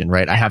information?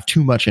 Right. I have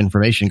too much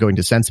information going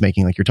to sense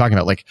making. Like you're talking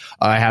about, like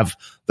I have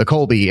the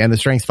Kolbe and the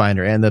Strengths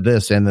Finder and the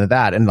this and the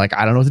that. And like,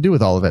 I don't know what to do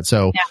with all of it.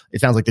 So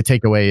it sounds like the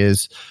takeaway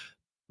is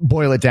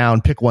boil it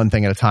down, pick one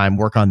thing at a time,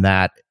 work on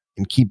that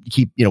and keep,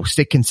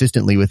 stick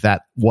consistently with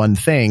that one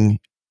thing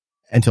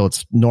until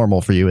it's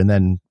normal for you and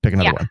then pick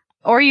another one.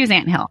 Or use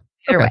Anthill.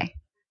 Either way.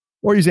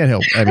 Or use Anthill.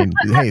 I mean,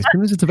 hey, as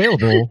soon as it's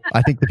available,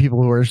 I think the people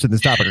who are interested in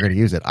this topic are going to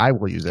use it. I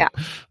will use it.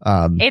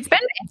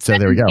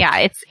 There we go.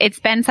 Yeah, it's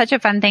been such a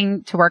fun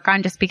thing to work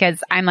on just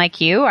because I'm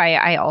like you.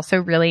 I also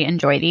really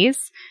enjoy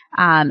these.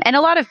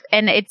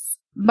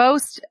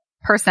 Most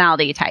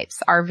personality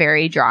types are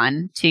very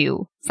drawn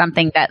to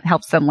something that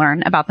helps them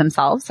learn about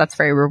themselves. That's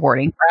very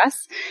rewarding for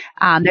us.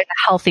 There's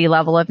a healthy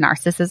level of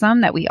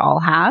narcissism that we all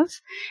have.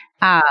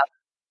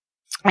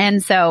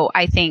 And so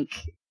I think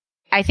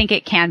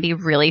it can be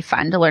really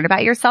fun to learn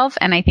about yourself.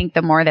 And I think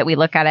the more that we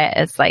look at it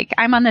as like,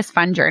 I'm on this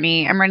fun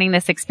journey, I'm running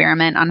this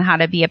experiment on how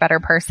to be a better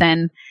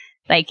person,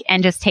 like,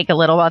 and just take a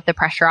little of the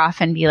pressure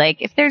off and be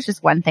like, if there's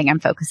just one thing I'm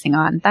focusing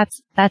on,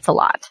 that's a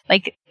lot.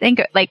 Like,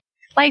 think like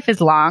life is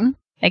long.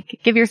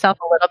 Like give yourself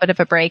a little bit of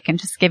a break and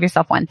just give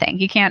yourself one thing.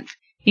 You can't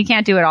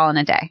do it all in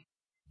a day.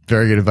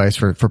 Very good advice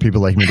for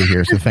people like me to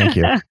hear. So thank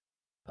you.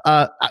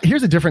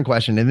 Here's a different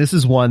question. And this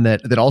is one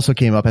that also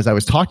came up as I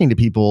was talking to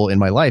people in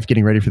my life,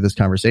 getting ready for this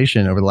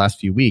conversation over the last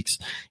few weeks.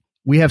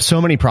 We have so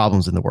many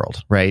problems in the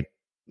world, right?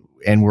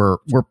 And we're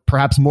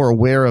perhaps more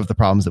aware of the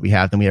problems that we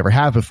have than we ever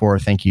have before.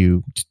 Thank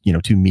you,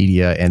 to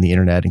media and the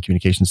internet and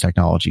communications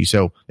technology.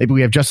 So maybe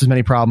we have just as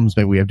many problems,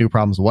 maybe we have new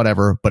problems,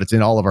 whatever, but it's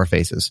in all of our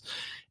faces.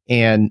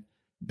 And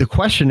the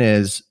question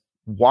is,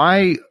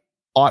 why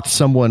ought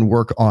someone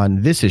work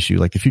on this issue,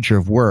 like the future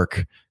of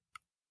work,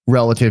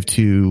 relative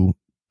to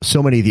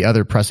so many of the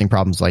other pressing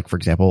problems, like, for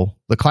example,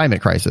 the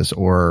climate crisis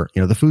or,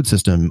 the food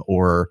system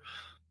or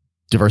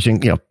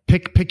diversity,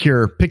 pick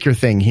your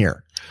thing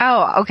here.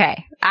 Oh,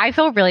 okay. I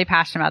feel really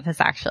passionate about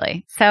this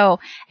actually. So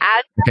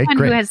as someone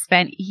who has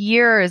spent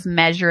years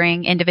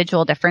measuring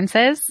individual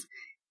differences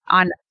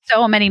on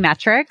so many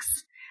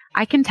metrics,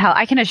 I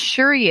can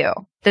assure you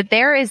that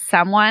there is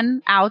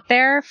someone out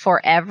there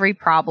for every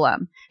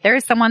problem. There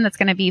is someone that's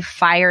going to be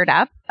fired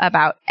up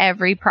about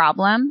every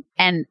problem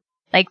and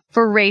like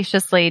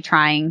voraciously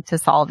trying to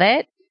solve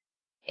it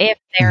if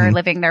they're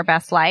living their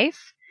best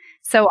life.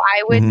 So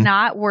I would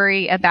not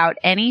worry about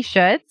any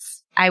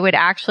shoulds. I would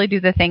actually do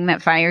the thing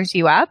that fires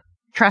you up.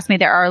 Trust me,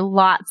 there are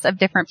lots of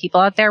different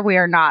people out there. We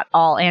are not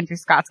all Andrew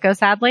Scotsko,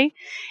 sadly.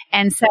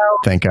 And so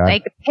thank God.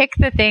 Like pick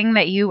the thing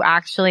that you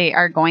actually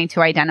are going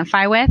to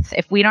identify with.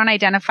 If we don't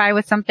identify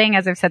with something,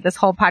 as I've said this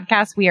whole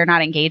podcast, we are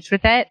not engaged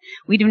with it.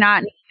 We do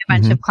not need a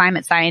bunch of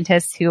climate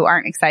scientists who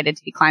aren't excited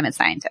to be climate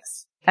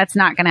scientists. That's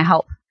not going to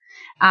help.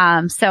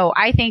 So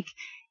I think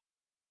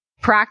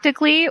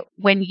practically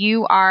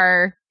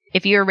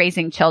if you're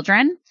raising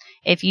children,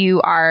 if you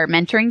are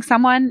mentoring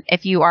someone,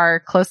 if you are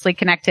closely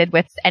connected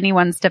with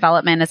anyone's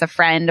development as a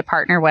friend, a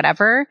partner,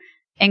 whatever,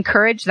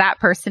 encourage that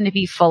person to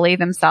be fully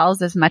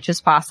themselves as much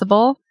as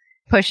possible.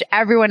 Push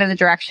everyone in the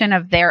direction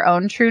of their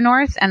own true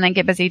north and then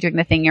get busy doing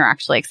the thing you're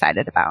actually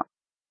excited about.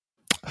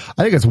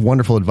 I think that's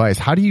wonderful advice.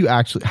 How do you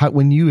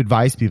when you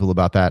advise people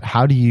about that,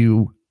 how do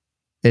you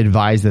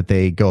advise that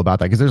they go about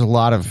that? Because there's a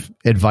lot of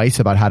advice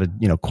about how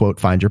to, quote,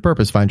 find your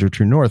purpose, find your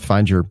true north,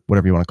 find your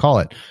whatever you want to call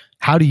it.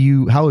 How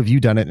have you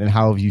done it, and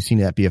how have you seen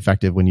that be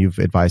effective when you've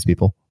advised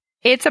people?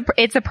 It's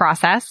a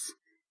process.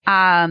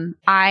 One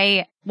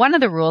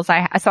of the rules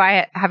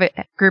I have a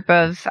group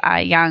of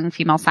young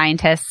female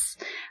scientists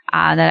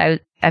that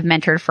I've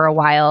mentored for a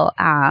while,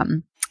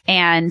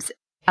 and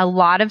a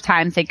lot of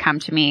times they'd come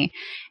to me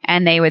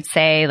and they would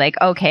say like,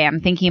 okay,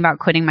 I'm thinking about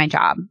quitting my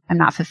job. I'm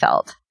not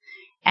fulfilled.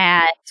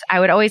 And I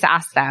would always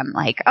ask them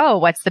like, oh,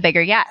 what's the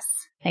bigger yes?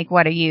 Like,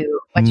 what's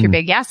your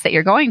big yes that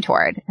you're going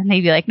toward? And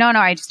they'd be like, no,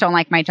 I just don't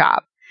like my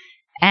job.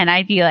 And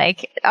I'd be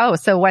like, oh,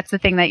 so what's the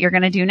thing that you're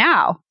going to do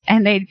now?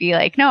 And they'd be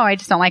like, no, I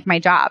just don't like my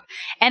job.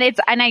 And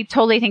I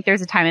totally think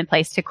there's a time and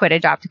place to quit a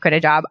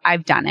job.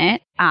 I've done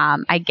it.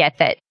 I get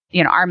that,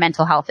 our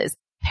mental health is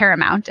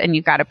paramount and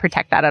you've got to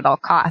protect that at all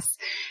costs.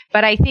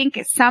 But I think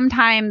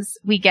sometimes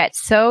we get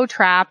so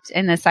trapped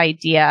in this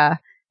idea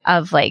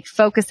of like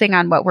focusing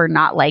on what we're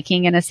not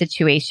liking in a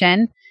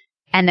situation.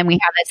 And then we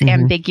have this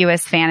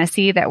ambiguous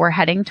fantasy that we're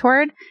heading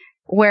toward,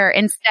 where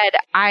instead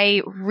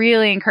I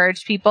really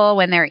encourage people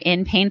when they're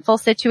in painful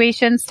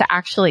situations to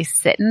actually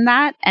sit in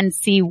that and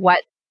see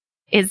what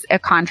is a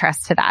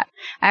contrast to that.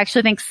 I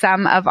actually think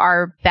some of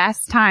our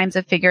best times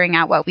of figuring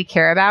out what we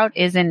care about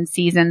is in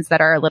seasons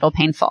that are a little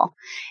painful.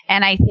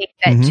 And I think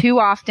that too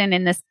often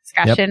in this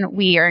discussion,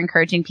 we are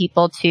encouraging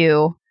people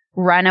to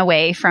run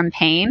away from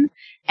pain.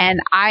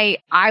 And I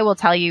will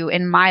tell you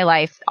in my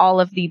life, all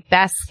of the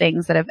best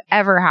things that have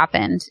ever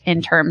happened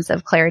in terms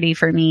of clarity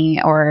for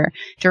me or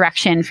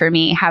direction for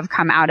me have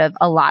come out of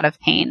a lot of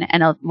pain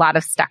and a lot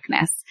of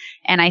stuckness.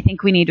 And I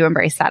think we need to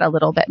embrace that a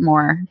little bit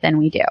more than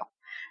we do.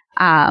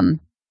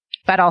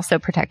 But also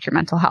protect your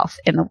mental health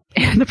in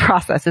the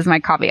process is my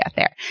caveat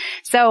there.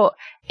 So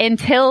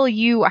until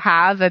you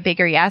have a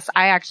bigger yes,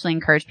 I actually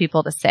encourage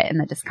people to sit in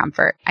the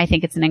discomfort. I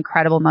think it's an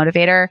incredible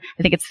motivator.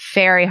 I think it's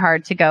very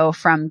hard to go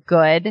from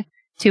good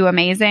to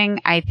amazing.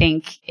 I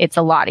think it's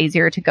a lot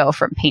easier to go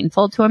from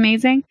painful to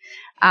amazing.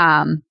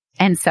 And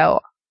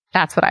so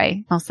that's what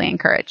I mostly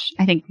encourage.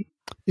 I think.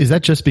 Is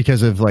that just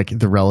because of like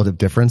the relative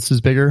difference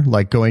is bigger?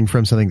 Like going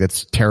from something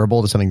that's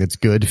terrible to something that's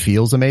good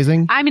feels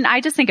amazing? I mean,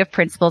 I just think of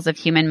principles of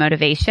human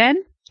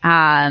motivation.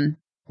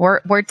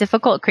 We're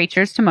difficult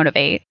creatures to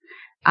motivate.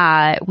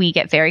 We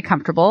get very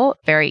comfortable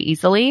very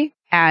easily.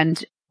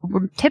 And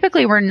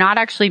typically we're not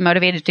actually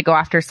motivated to go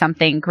after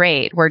something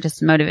great. We're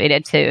just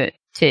motivated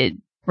to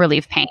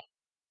relieve pain.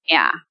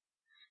 Yeah.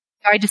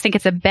 So I just think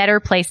it's a better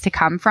place to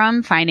come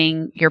from,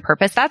 finding your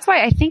purpose. That's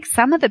why I think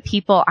some of the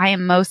people I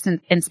am most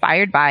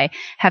inspired by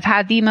have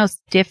had the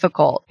most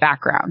difficult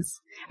backgrounds.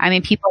 I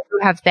mean, people who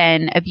have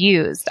been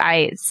abused.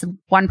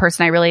 One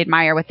person I really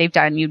admire what they've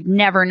done. You'd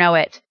never know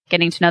it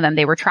getting to know them.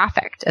 They were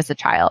trafficked as a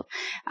child.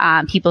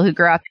 People who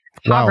grew up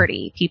in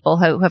poverty, people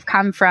who have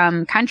come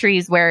from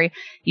countries where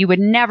you would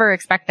never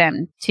expect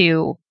them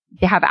to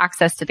have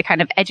access to the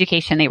kind of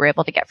education they were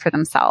able to get for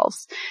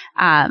themselves.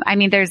 I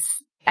mean,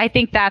 I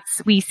think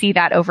we see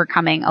that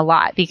overcoming a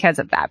lot because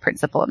of that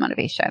principle of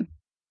motivation.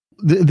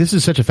 This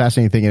is such a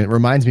fascinating thing. And it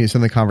reminds me of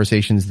some of the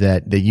conversations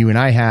that you and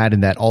I had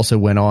and that also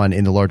went on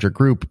in the larger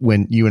group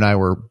when you and I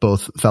were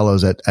both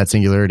fellows at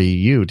Singularity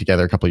U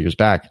together a couple of years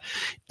back.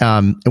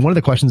 And one of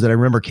the questions that I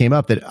remember came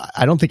up that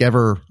I don't think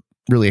ever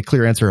really a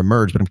clear answer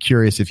emerged, but I'm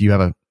curious if you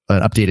have an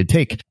updated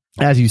take.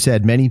 As you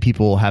said, many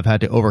people have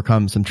had to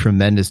overcome some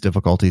tremendous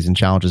difficulties and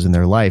challenges in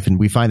their life. And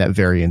we find that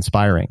very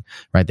inspiring,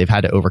 right? They've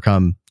had to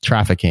overcome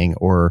trafficking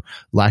or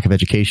lack of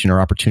education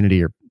or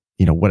opportunity or,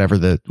 whatever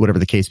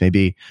the case may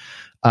be.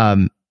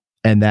 And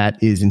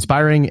that is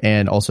inspiring.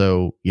 And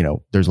also,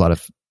 there's a lot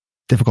of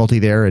difficulty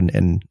there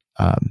and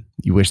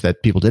you wish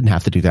that people didn't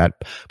have to do that.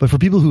 But for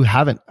people who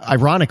haven't,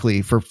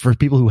 ironically, for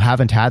people who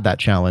haven't had that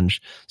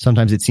challenge,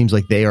 sometimes it seems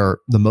like they are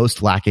the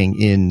most lacking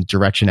in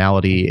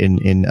directionality,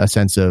 in a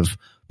sense of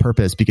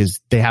purpose,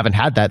 because they haven't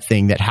had that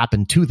thing that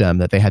happened to them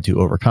that they had to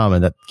overcome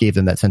and that gave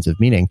them that sense of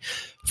meaning.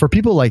 For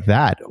people like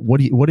that,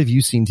 what have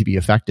you seen to be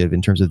effective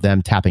in terms of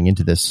them tapping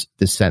into this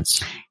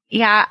sense?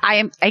 Yeah,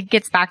 it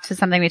gets back to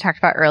something we talked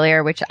about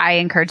earlier, which I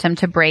encourage them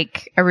to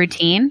break a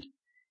routine.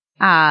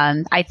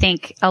 I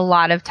think a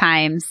lot of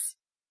times,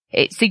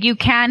 so you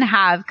can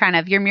have kind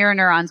of your mirror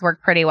neurons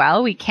work pretty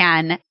well. We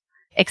can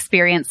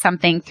experience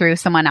something through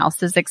someone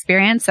else's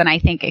experience. And I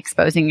think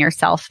exposing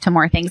yourself to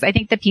more things. I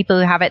think the people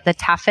who have it the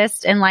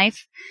toughest in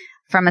life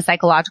from a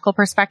psychological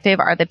perspective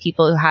are the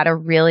people who had a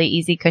really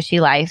easy, cushy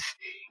life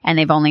and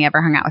they've only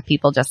ever hung out with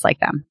people just like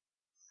them.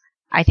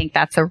 I think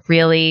that's a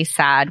really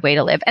sad way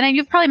to live. And then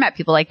you've probably met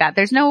people like that.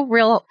 There's no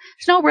real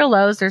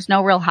lows. There's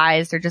no real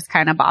highs. They're just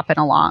kind of bopping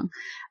along.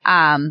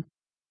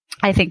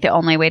 I think the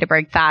only way to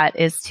break that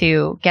is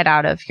to get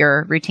out of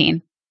your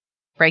routine,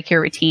 break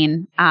your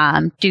routine,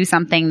 do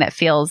something that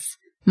feels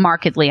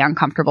markedly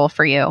uncomfortable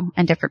for you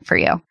and different for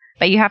you.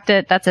 But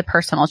that's a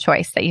personal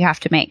choice that you have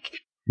to make.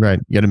 Right.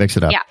 You got to mix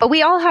it up. Yeah. But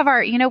we all have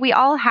we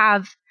all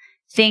have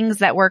things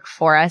that work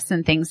for us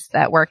and things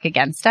that work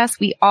against us.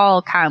 We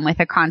all come with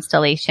a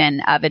constellation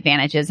of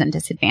advantages and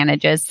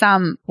disadvantages,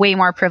 some way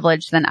more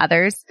privileged than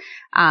others.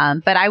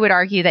 But I would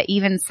argue that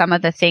even some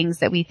of the things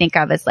that we think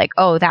of as like,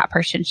 oh, that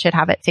person should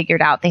have it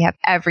figured out. They have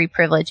every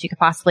privilege you could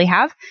possibly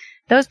have.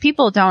 Those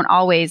people don't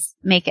always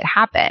make it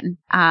happen.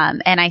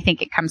 And I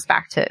think it comes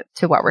back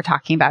to what we're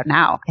talking about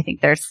now. I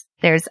think there's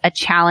a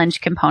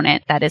challenge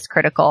component that is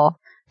critical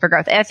for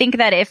growth. I think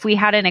that if we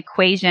had an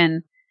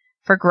equation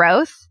for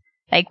growth,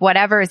 like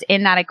whatever is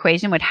in that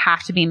equation would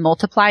have to be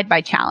multiplied by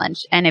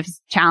challenge. And if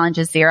challenge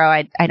is 0,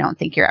 I don't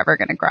think you're ever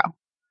going to grow.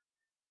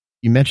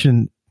 You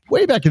mentioned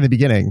way back in the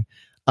beginning,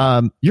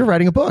 you're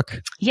writing a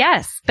book.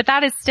 Yes, but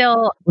that is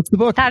still... What's the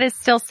book? That is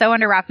still so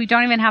under wrap. We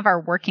don't even have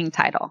our working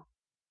title.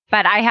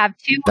 But I have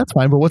two... That's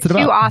fine, but what's it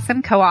about? Two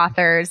awesome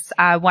co-authors.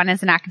 One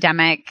is an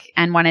academic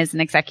and one is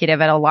an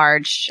executive at a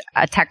large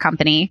tech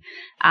company.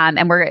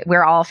 And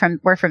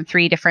we're from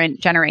 3 different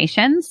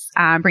generations,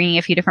 bringing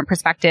a few different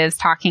perspectives,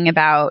 talking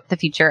about the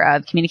future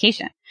of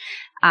communication.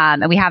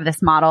 And we have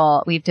this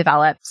model we've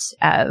developed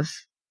of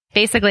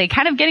basically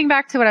kind of getting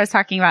back to what I was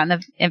talking about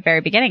in the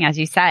very beginning, as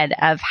you said,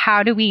 of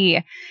how do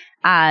we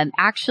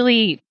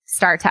actually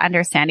start to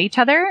understand each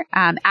other.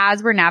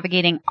 As we're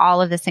navigating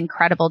all of this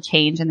incredible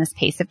change and this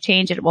pace of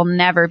change, it will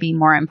never be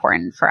more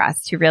important for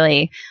us to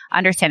really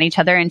understand each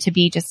other and to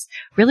be just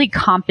really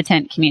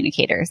competent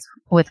communicators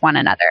with one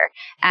another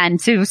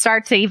and to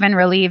start to even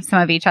relieve some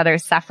of each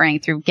other's suffering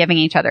through giving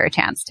each other a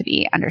chance to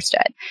be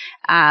understood.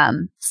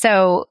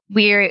 So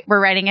we're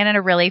writing it in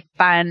a really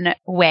fun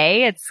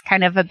way. It's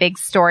kind of a big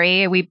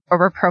story. We're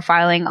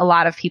profiling a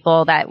lot of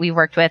people that we've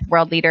worked with,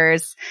 world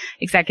leaders,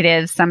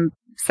 executives,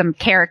 some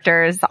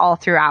characters all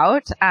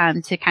throughout,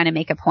 to kind of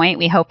make a point.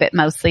 We hope it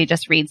mostly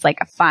just reads like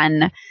a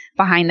fun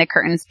behind the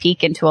curtains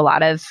peek into a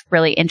lot of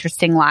really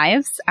interesting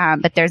lives.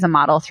 But there's a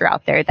model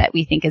throughout there that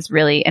we think is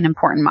really an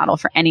important model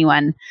for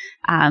anyone,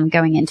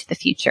 going into the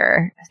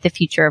future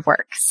of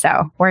work.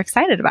 So we're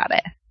excited about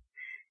it.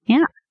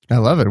 Yeah. I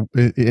love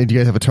it. Do you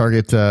guys have a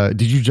target?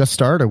 Did you just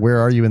start or where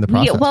are you in the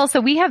process?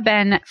 So we have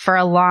been for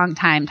a long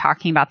time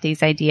talking about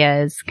these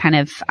ideas, kind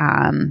of,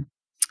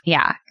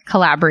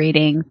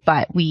 collaborating,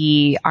 but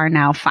we are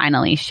now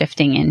finally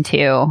shifting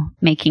into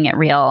making it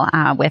real,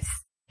 with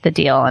the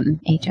deal and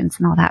agents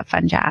and all that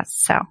fun jazz.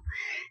 So,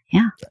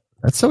 yeah.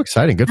 That's so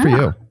exciting. Good for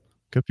you.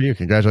 Good for you.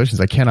 Congratulations.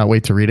 I cannot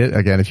wait to read it.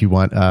 Again, if you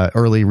want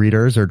early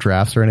readers or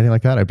drafts or anything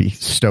like that, I'd be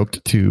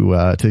stoked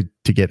to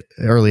get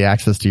early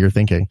access to your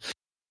thinking.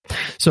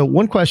 So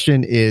one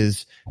question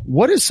is,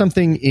 what is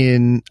something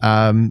in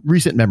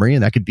recent memory,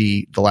 and that could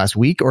be the last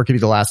week or it could be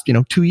the last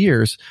 2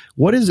 years,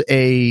 what is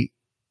a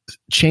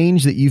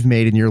change that you've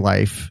made in your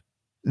life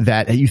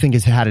that you think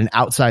has had an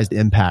outsized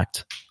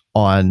impact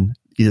on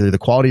either the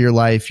quality of your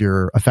life,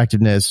 your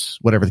effectiveness,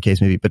 whatever the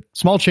case may be, but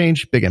small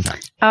change, big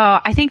impact? Oh,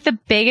 I think the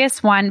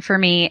biggest one for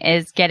me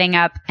is getting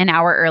up an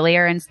hour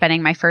earlier and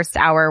spending my first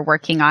hour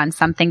working on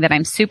something that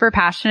I'm super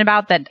passionate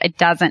about that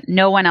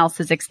no one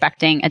else is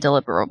expecting a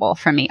deliverable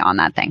from me on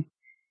that thing.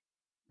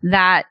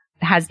 That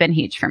has been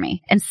huge for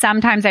me. And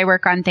sometimes I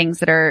work on things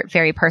that are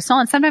very personal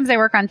and sometimes I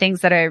work on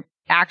things that are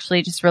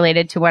actually just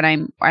related to what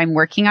I'm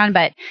working on.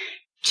 But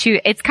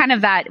it's kind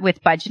of that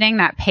with budgeting,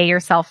 that pay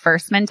yourself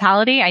first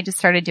mentality. I just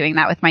started doing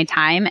that with my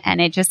time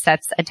and it just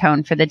sets a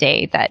tone for the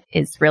day that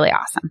is really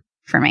awesome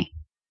for me.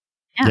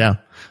 Yeah.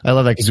 I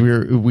love that because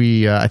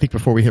I think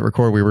before we hit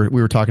record, we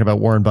were talking about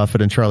Warren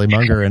Buffett and Charlie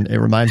Munger, and it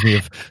reminds me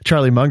of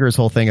Charlie Munger's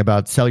whole thing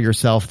about sell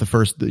yourself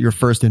your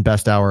first and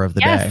best hour of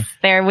the day.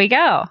 There we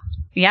go.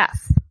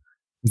 Yes.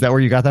 Is that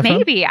where you got that from?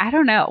 Maybe. I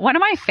don't know. One of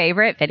my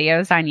favorite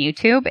videos on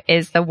YouTube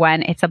is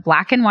it's a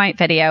black and white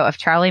video of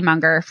Charlie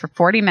Munger for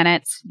 40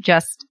 minutes,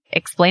 just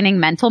explaining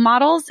mental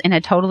models in a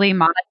totally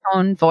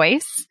monotone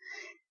voice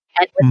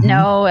and with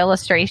no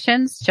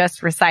illustrations,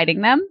 just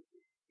reciting them.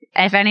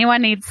 If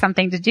anyone needs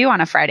something to do on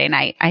a Friday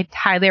night, I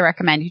highly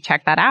recommend you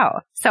check that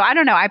out. So I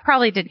don't know. I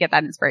probably did get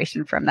that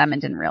inspiration from them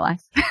and didn't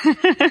realize.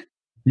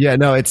 Yeah,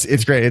 no, it's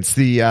great. It's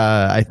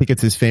I think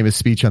it's his famous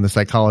speech on the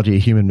psychology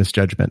of human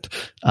misjudgment.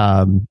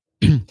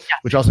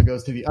 Which also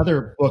goes to the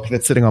other book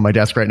that's sitting on my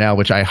desk right now,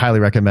 which I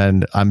highly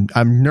recommend. I'm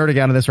nerding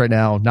out on this right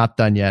now, not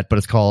done yet, but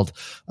it's called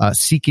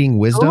Seeking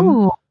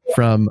Wisdom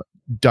from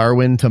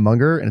Darwin to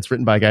Munger, and it's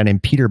written by a guy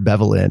named Peter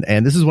Bevelin.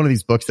 And this is one of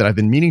these books that I've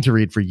been meaning to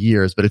read for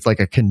years, but it's like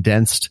a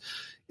condensed.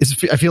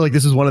 I feel like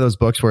this is one of those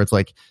books where it's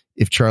like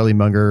if Charlie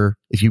Munger,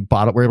 if you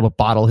were able to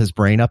bottle his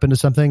brain up into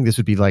something, this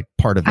would be like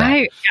part of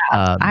that.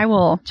 I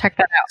will check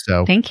that out.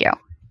 So thank you.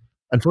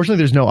 Unfortunately,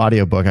 there's no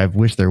audiobook. I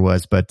wish there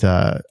was, but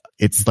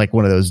it's like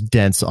one of those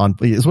it's one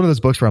of those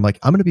books where I'm like,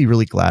 I'm going to be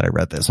really glad I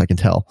read this. I can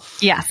tell.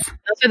 Yes.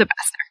 Those are the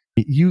best.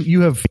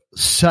 You have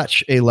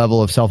such a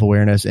level of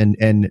self-awareness and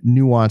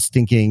nuanced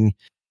thinking.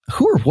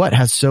 Who or what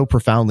has so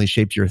profoundly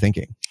shaped your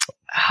thinking?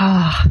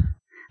 Oh,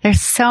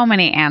 there's so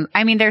many.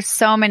 There's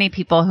so many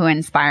people who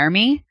inspire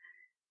me.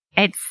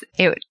 It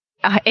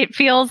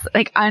feels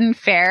like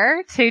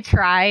unfair to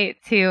try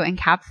to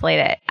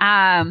encapsulate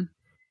it.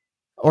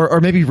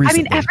 Or maybe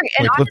recently. Honestly,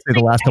 let's say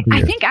the last couple of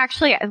years. I think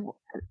actually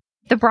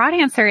the broad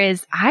answer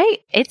is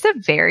it's a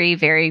very,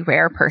 very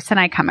rare person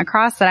I come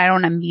across that I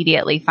don't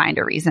immediately find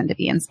a reason to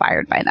be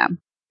inspired by them.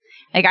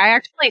 Like, I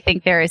actually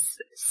think there is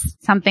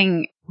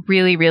something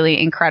really, really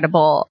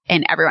incredible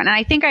in everyone. And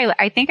I think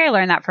I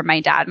learned that from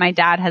my dad. My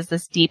dad has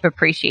this deep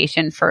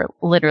appreciation for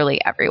literally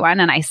everyone.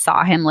 And I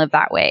saw him live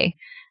that way,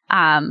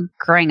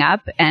 growing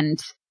up. And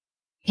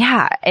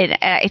yeah,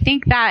 I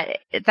think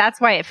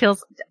that's why it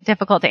feels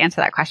difficult to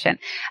answer that question.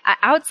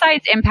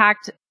 Outside's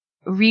impact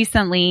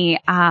recently,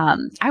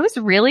 I was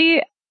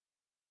really,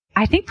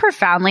 I think,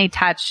 profoundly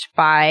touched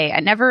by, I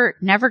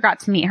never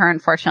got to meet her,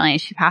 unfortunately.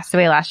 She passed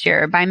away last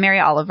year, by Mary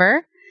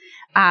Oliver.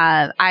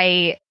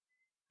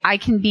 I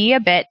can be a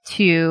bit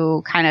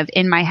too kind of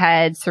in my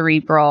head,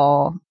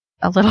 cerebral,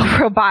 a little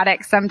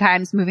robotic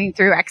sometimes, moving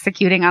through,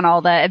 executing on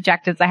all the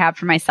objectives I have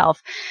for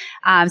myself.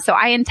 So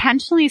I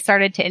intentionally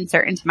started to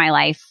insert into my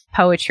life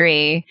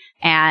poetry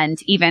and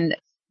even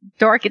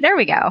dorky. There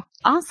we go.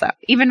 Also,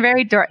 even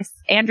very dorky.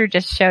 Andrew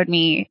just showed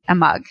me a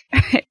mug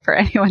for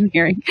anyone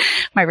hearing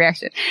my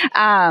reaction.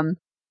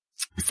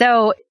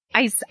 So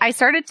I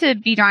started to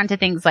be drawn to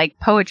things like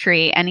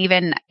poetry, and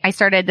even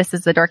this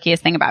is the dorkiest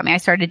thing about me, I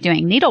started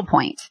doing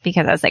needlepoint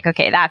because I was like,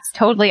 okay, that's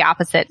totally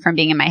opposite from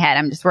being in my head.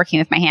 I'm just working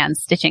with my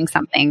hands, stitching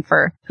something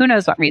for who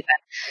knows what reason.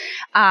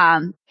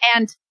 And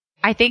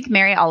I think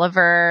Mary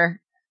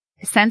Oliver,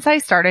 since I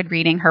started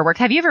reading her work,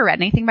 have you ever read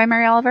anything by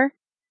Mary Oliver?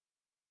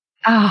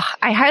 Oh,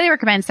 I highly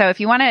recommend. So if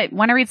you want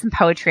to read some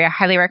poetry, I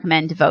highly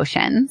recommend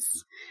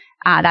Devotions.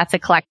 That's a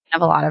collection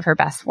of a lot of her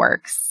best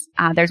works.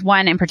 There's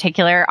one in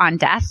particular on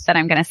death that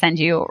I'm going to send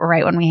you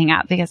right when we hang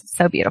out because it's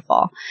so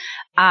beautiful.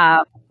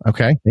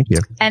 Okay. Thank you.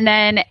 And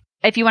then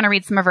if you want to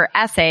read some of her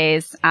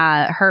essays,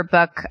 her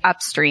book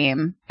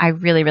Upstream, I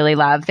really, really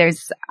love.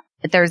 There's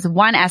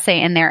one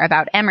essay in there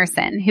about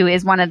Emerson, who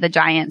is one of the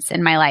giants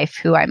in my life,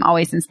 who I'm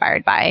always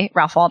inspired by,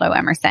 Ralph Waldo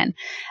Emerson.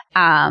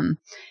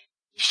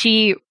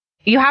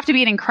 You have to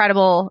be an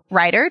incredible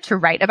writer to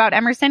write about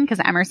Emerson because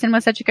Emerson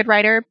was such a good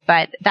writer.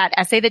 But that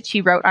essay that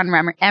she wrote on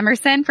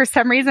Emerson, for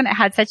some reason, it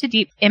had such a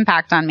deep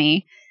impact on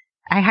me.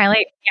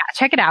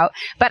 Check it out.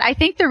 But I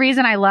think the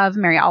reason I love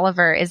Mary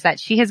Oliver is that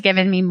she has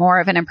given me more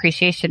of an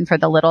appreciation for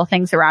the little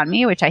things around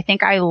me, which I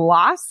think I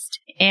lost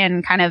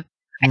in I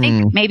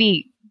think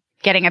maybe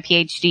getting a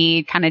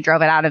PhD kind of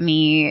drove it out of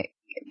me.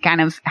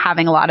 Kind of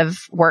having a lot of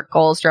work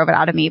goals drove it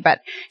out of me,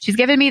 but she's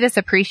given me this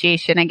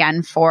appreciation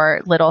again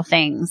for little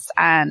things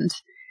and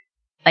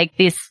like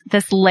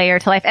this layer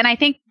to life. And I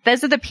think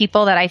those are the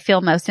people that I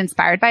feel most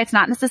inspired by. It's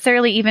not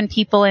necessarily even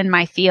people in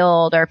my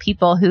field or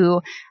people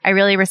who I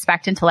really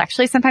respect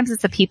intellectually. Sometimes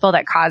it's the people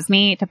that cause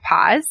me to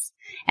pause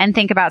and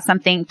think about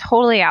something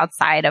totally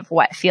outside of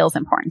what feels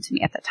important to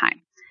me at the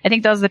time. I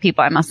think those are the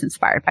people I'm most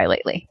inspired by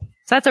lately.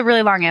 So that's a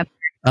really long answer.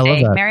 I love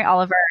that. Mary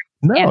Oliver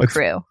and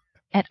crew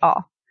et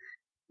al.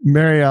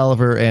 Mary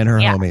Oliver and her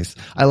homies.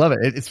 I love it.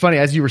 It's funny.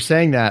 As you were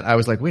saying that, I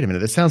was like, wait a minute,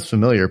 this sounds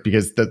familiar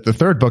because the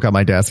third book on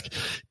my desk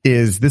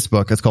is this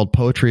book. It's called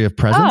Poetry of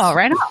Presence. Oh,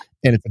 right on.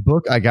 And it's a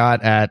book I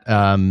got at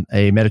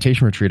a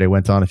meditation retreat I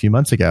went on a few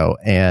months ago.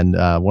 And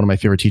one of my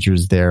favorite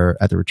teachers there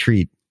at the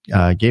retreat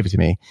gave it to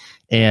me.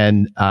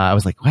 And I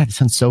was like, wow, this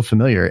sounds so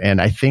familiar. And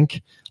I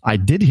think I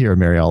did hear a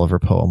Mary Oliver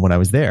poem when I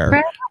was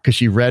there because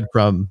she read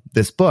from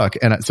this book.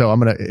 And so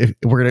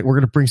we're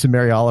gonna bring some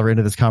Mary Oliver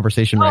into this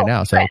conversation right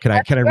now. So can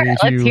I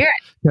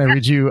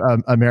read you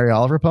a Mary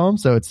Oliver poem?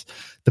 So it's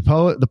the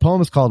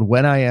poem is called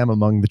When I Am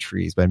Among the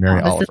Trees by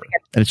Mary Oliver.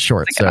 And it's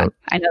short. So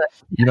I know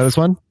that. You know this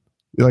one?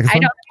 You like this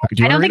one?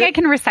 I don't think I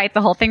can recite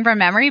the whole thing from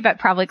memory, but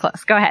probably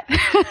close. Go ahead.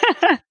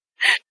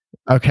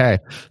 Okay.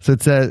 So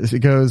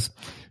it goes,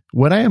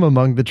 when I am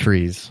among the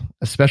trees,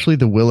 especially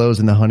the willows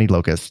and the honey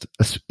locust,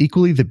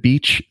 equally the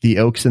beech, the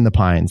oaks, and the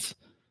pines,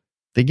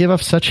 they give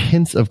off such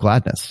hints of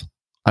gladness.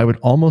 I would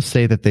almost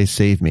say that they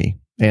save me,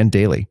 and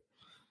daily.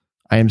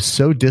 I am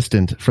so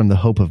distant from the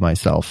hope of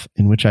myself,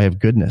 in which I have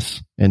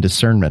goodness and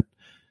discernment,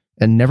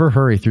 and never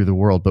hurry through the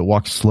world, but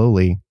walk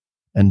slowly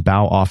and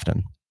bow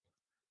often.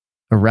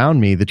 Around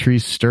me, the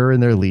trees stir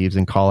in their leaves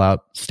and call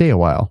out, stay a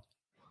while.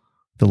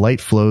 The light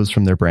flows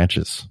from their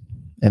branches,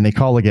 and they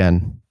call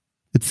again.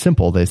 It's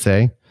simple, they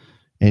say,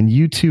 and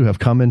you too have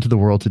come into the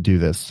world to do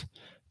this,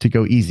 to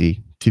go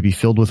easy, to be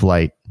filled with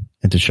light,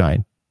 and to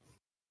shine.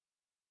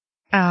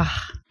 Oh,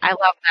 I love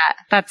that.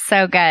 That's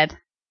so good.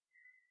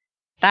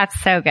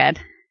 That's so good.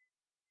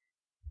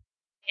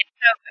 It's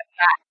so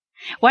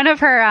good.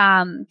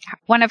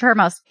 One of her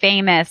most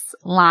famous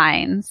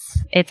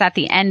lines, it's at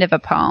the end of a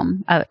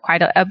poem,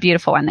 quite a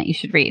beautiful one that you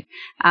should read,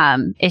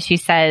 is she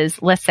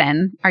says,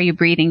 listen, are you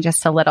breathing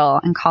just a little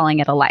and calling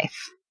it a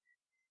life?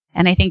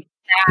 And I think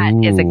that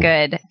is a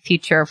good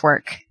future of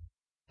work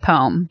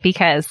poem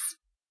because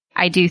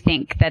I do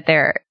think that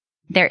there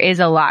is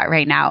a lot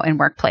right now in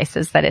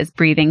workplaces that is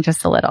breathing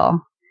just a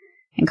little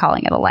and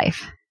calling it a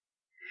life.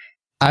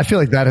 I feel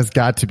like that is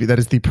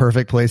the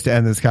perfect place to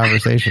end this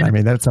conversation. I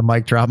mean, that's a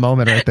mic drop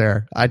moment right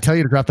there. I tell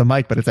you to drop the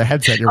mic, but it's a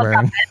headset you're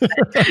wearing.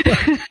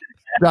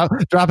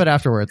 Drop it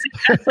afterwards.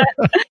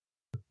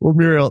 Well,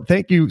 Muriel,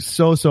 thank you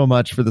so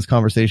much for this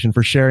conversation,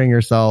 for sharing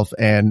yourself,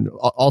 and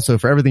also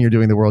for everything you're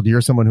doing in the world. You're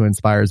someone who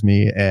inspires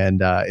me,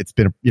 and it's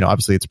been,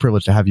 obviously it's a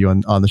privilege to have you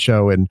on the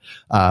show, and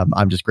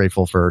I'm just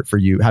grateful for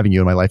you, having you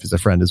in my life as a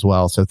friend as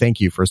well. So thank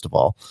you, first of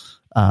all.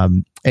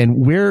 And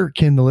where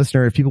can the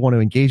listener, if people want to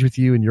engage with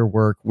you and your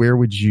work, where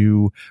would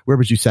you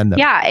send them?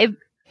 Yeah,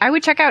 I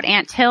would check out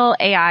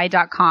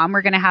anthillai.com.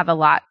 We're going to have a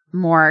lot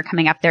more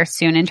coming up there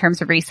soon in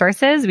terms of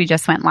resources. We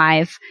just went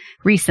live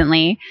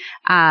recently.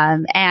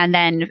 And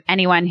then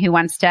anyone who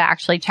wants to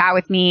actually chat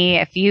with me,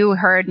 if you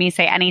heard me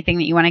say anything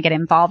that you want to get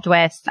involved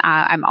with,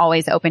 I'm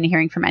always open to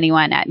hearing from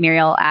anyone at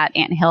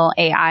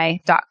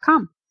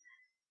muriel@anthillai.com.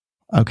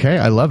 Okay.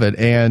 I love it.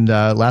 And,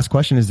 last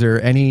question, is there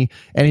any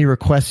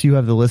requests you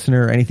have the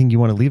listener, or anything you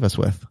want to leave us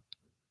with?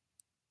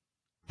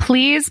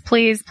 Please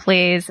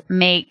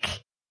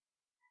make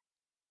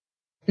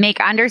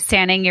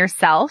understanding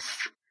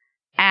yourself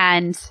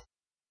and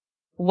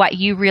what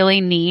you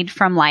really need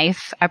from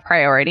life a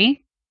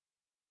priority,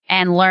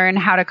 and learn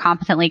how to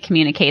competently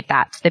communicate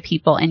that to the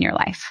people in your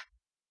life.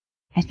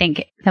 I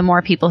think the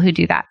more people who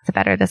do that, the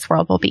better this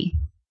world will be.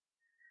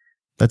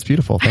 That's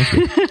beautiful. Thank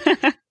you.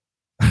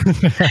 All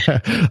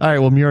right.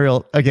 Well,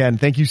 Muriel, again,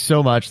 thank you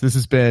so much. This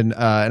has been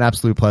an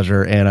absolute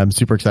pleasure, and I'm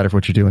super excited for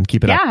what you're doing.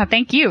 Keep it up. Yeah,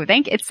 thank you.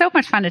 It's so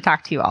much fun to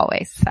talk to you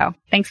always. So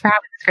thanks for having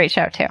this great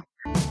show too.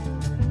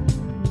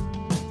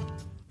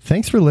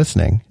 Thanks for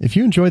listening. If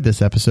you enjoyed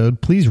this episode,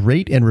 please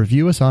rate and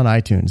review us on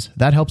iTunes.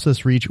 That helps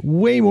us reach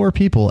way more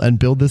people and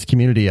build this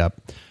community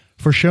up.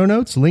 For show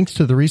notes, links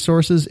to the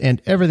resources,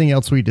 and everything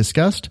else we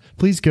discussed,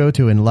 please go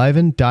to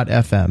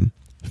enliven.fm.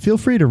 Feel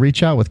free to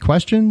reach out with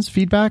questions,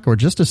 feedback, or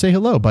just to say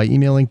hello by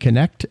emailing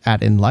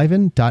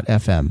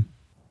connect@enliven.fm.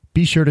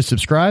 Be sure to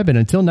subscribe, and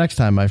until next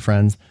time, my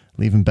friends,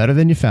 leave them better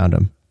than you found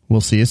them.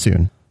 We'll see you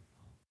soon.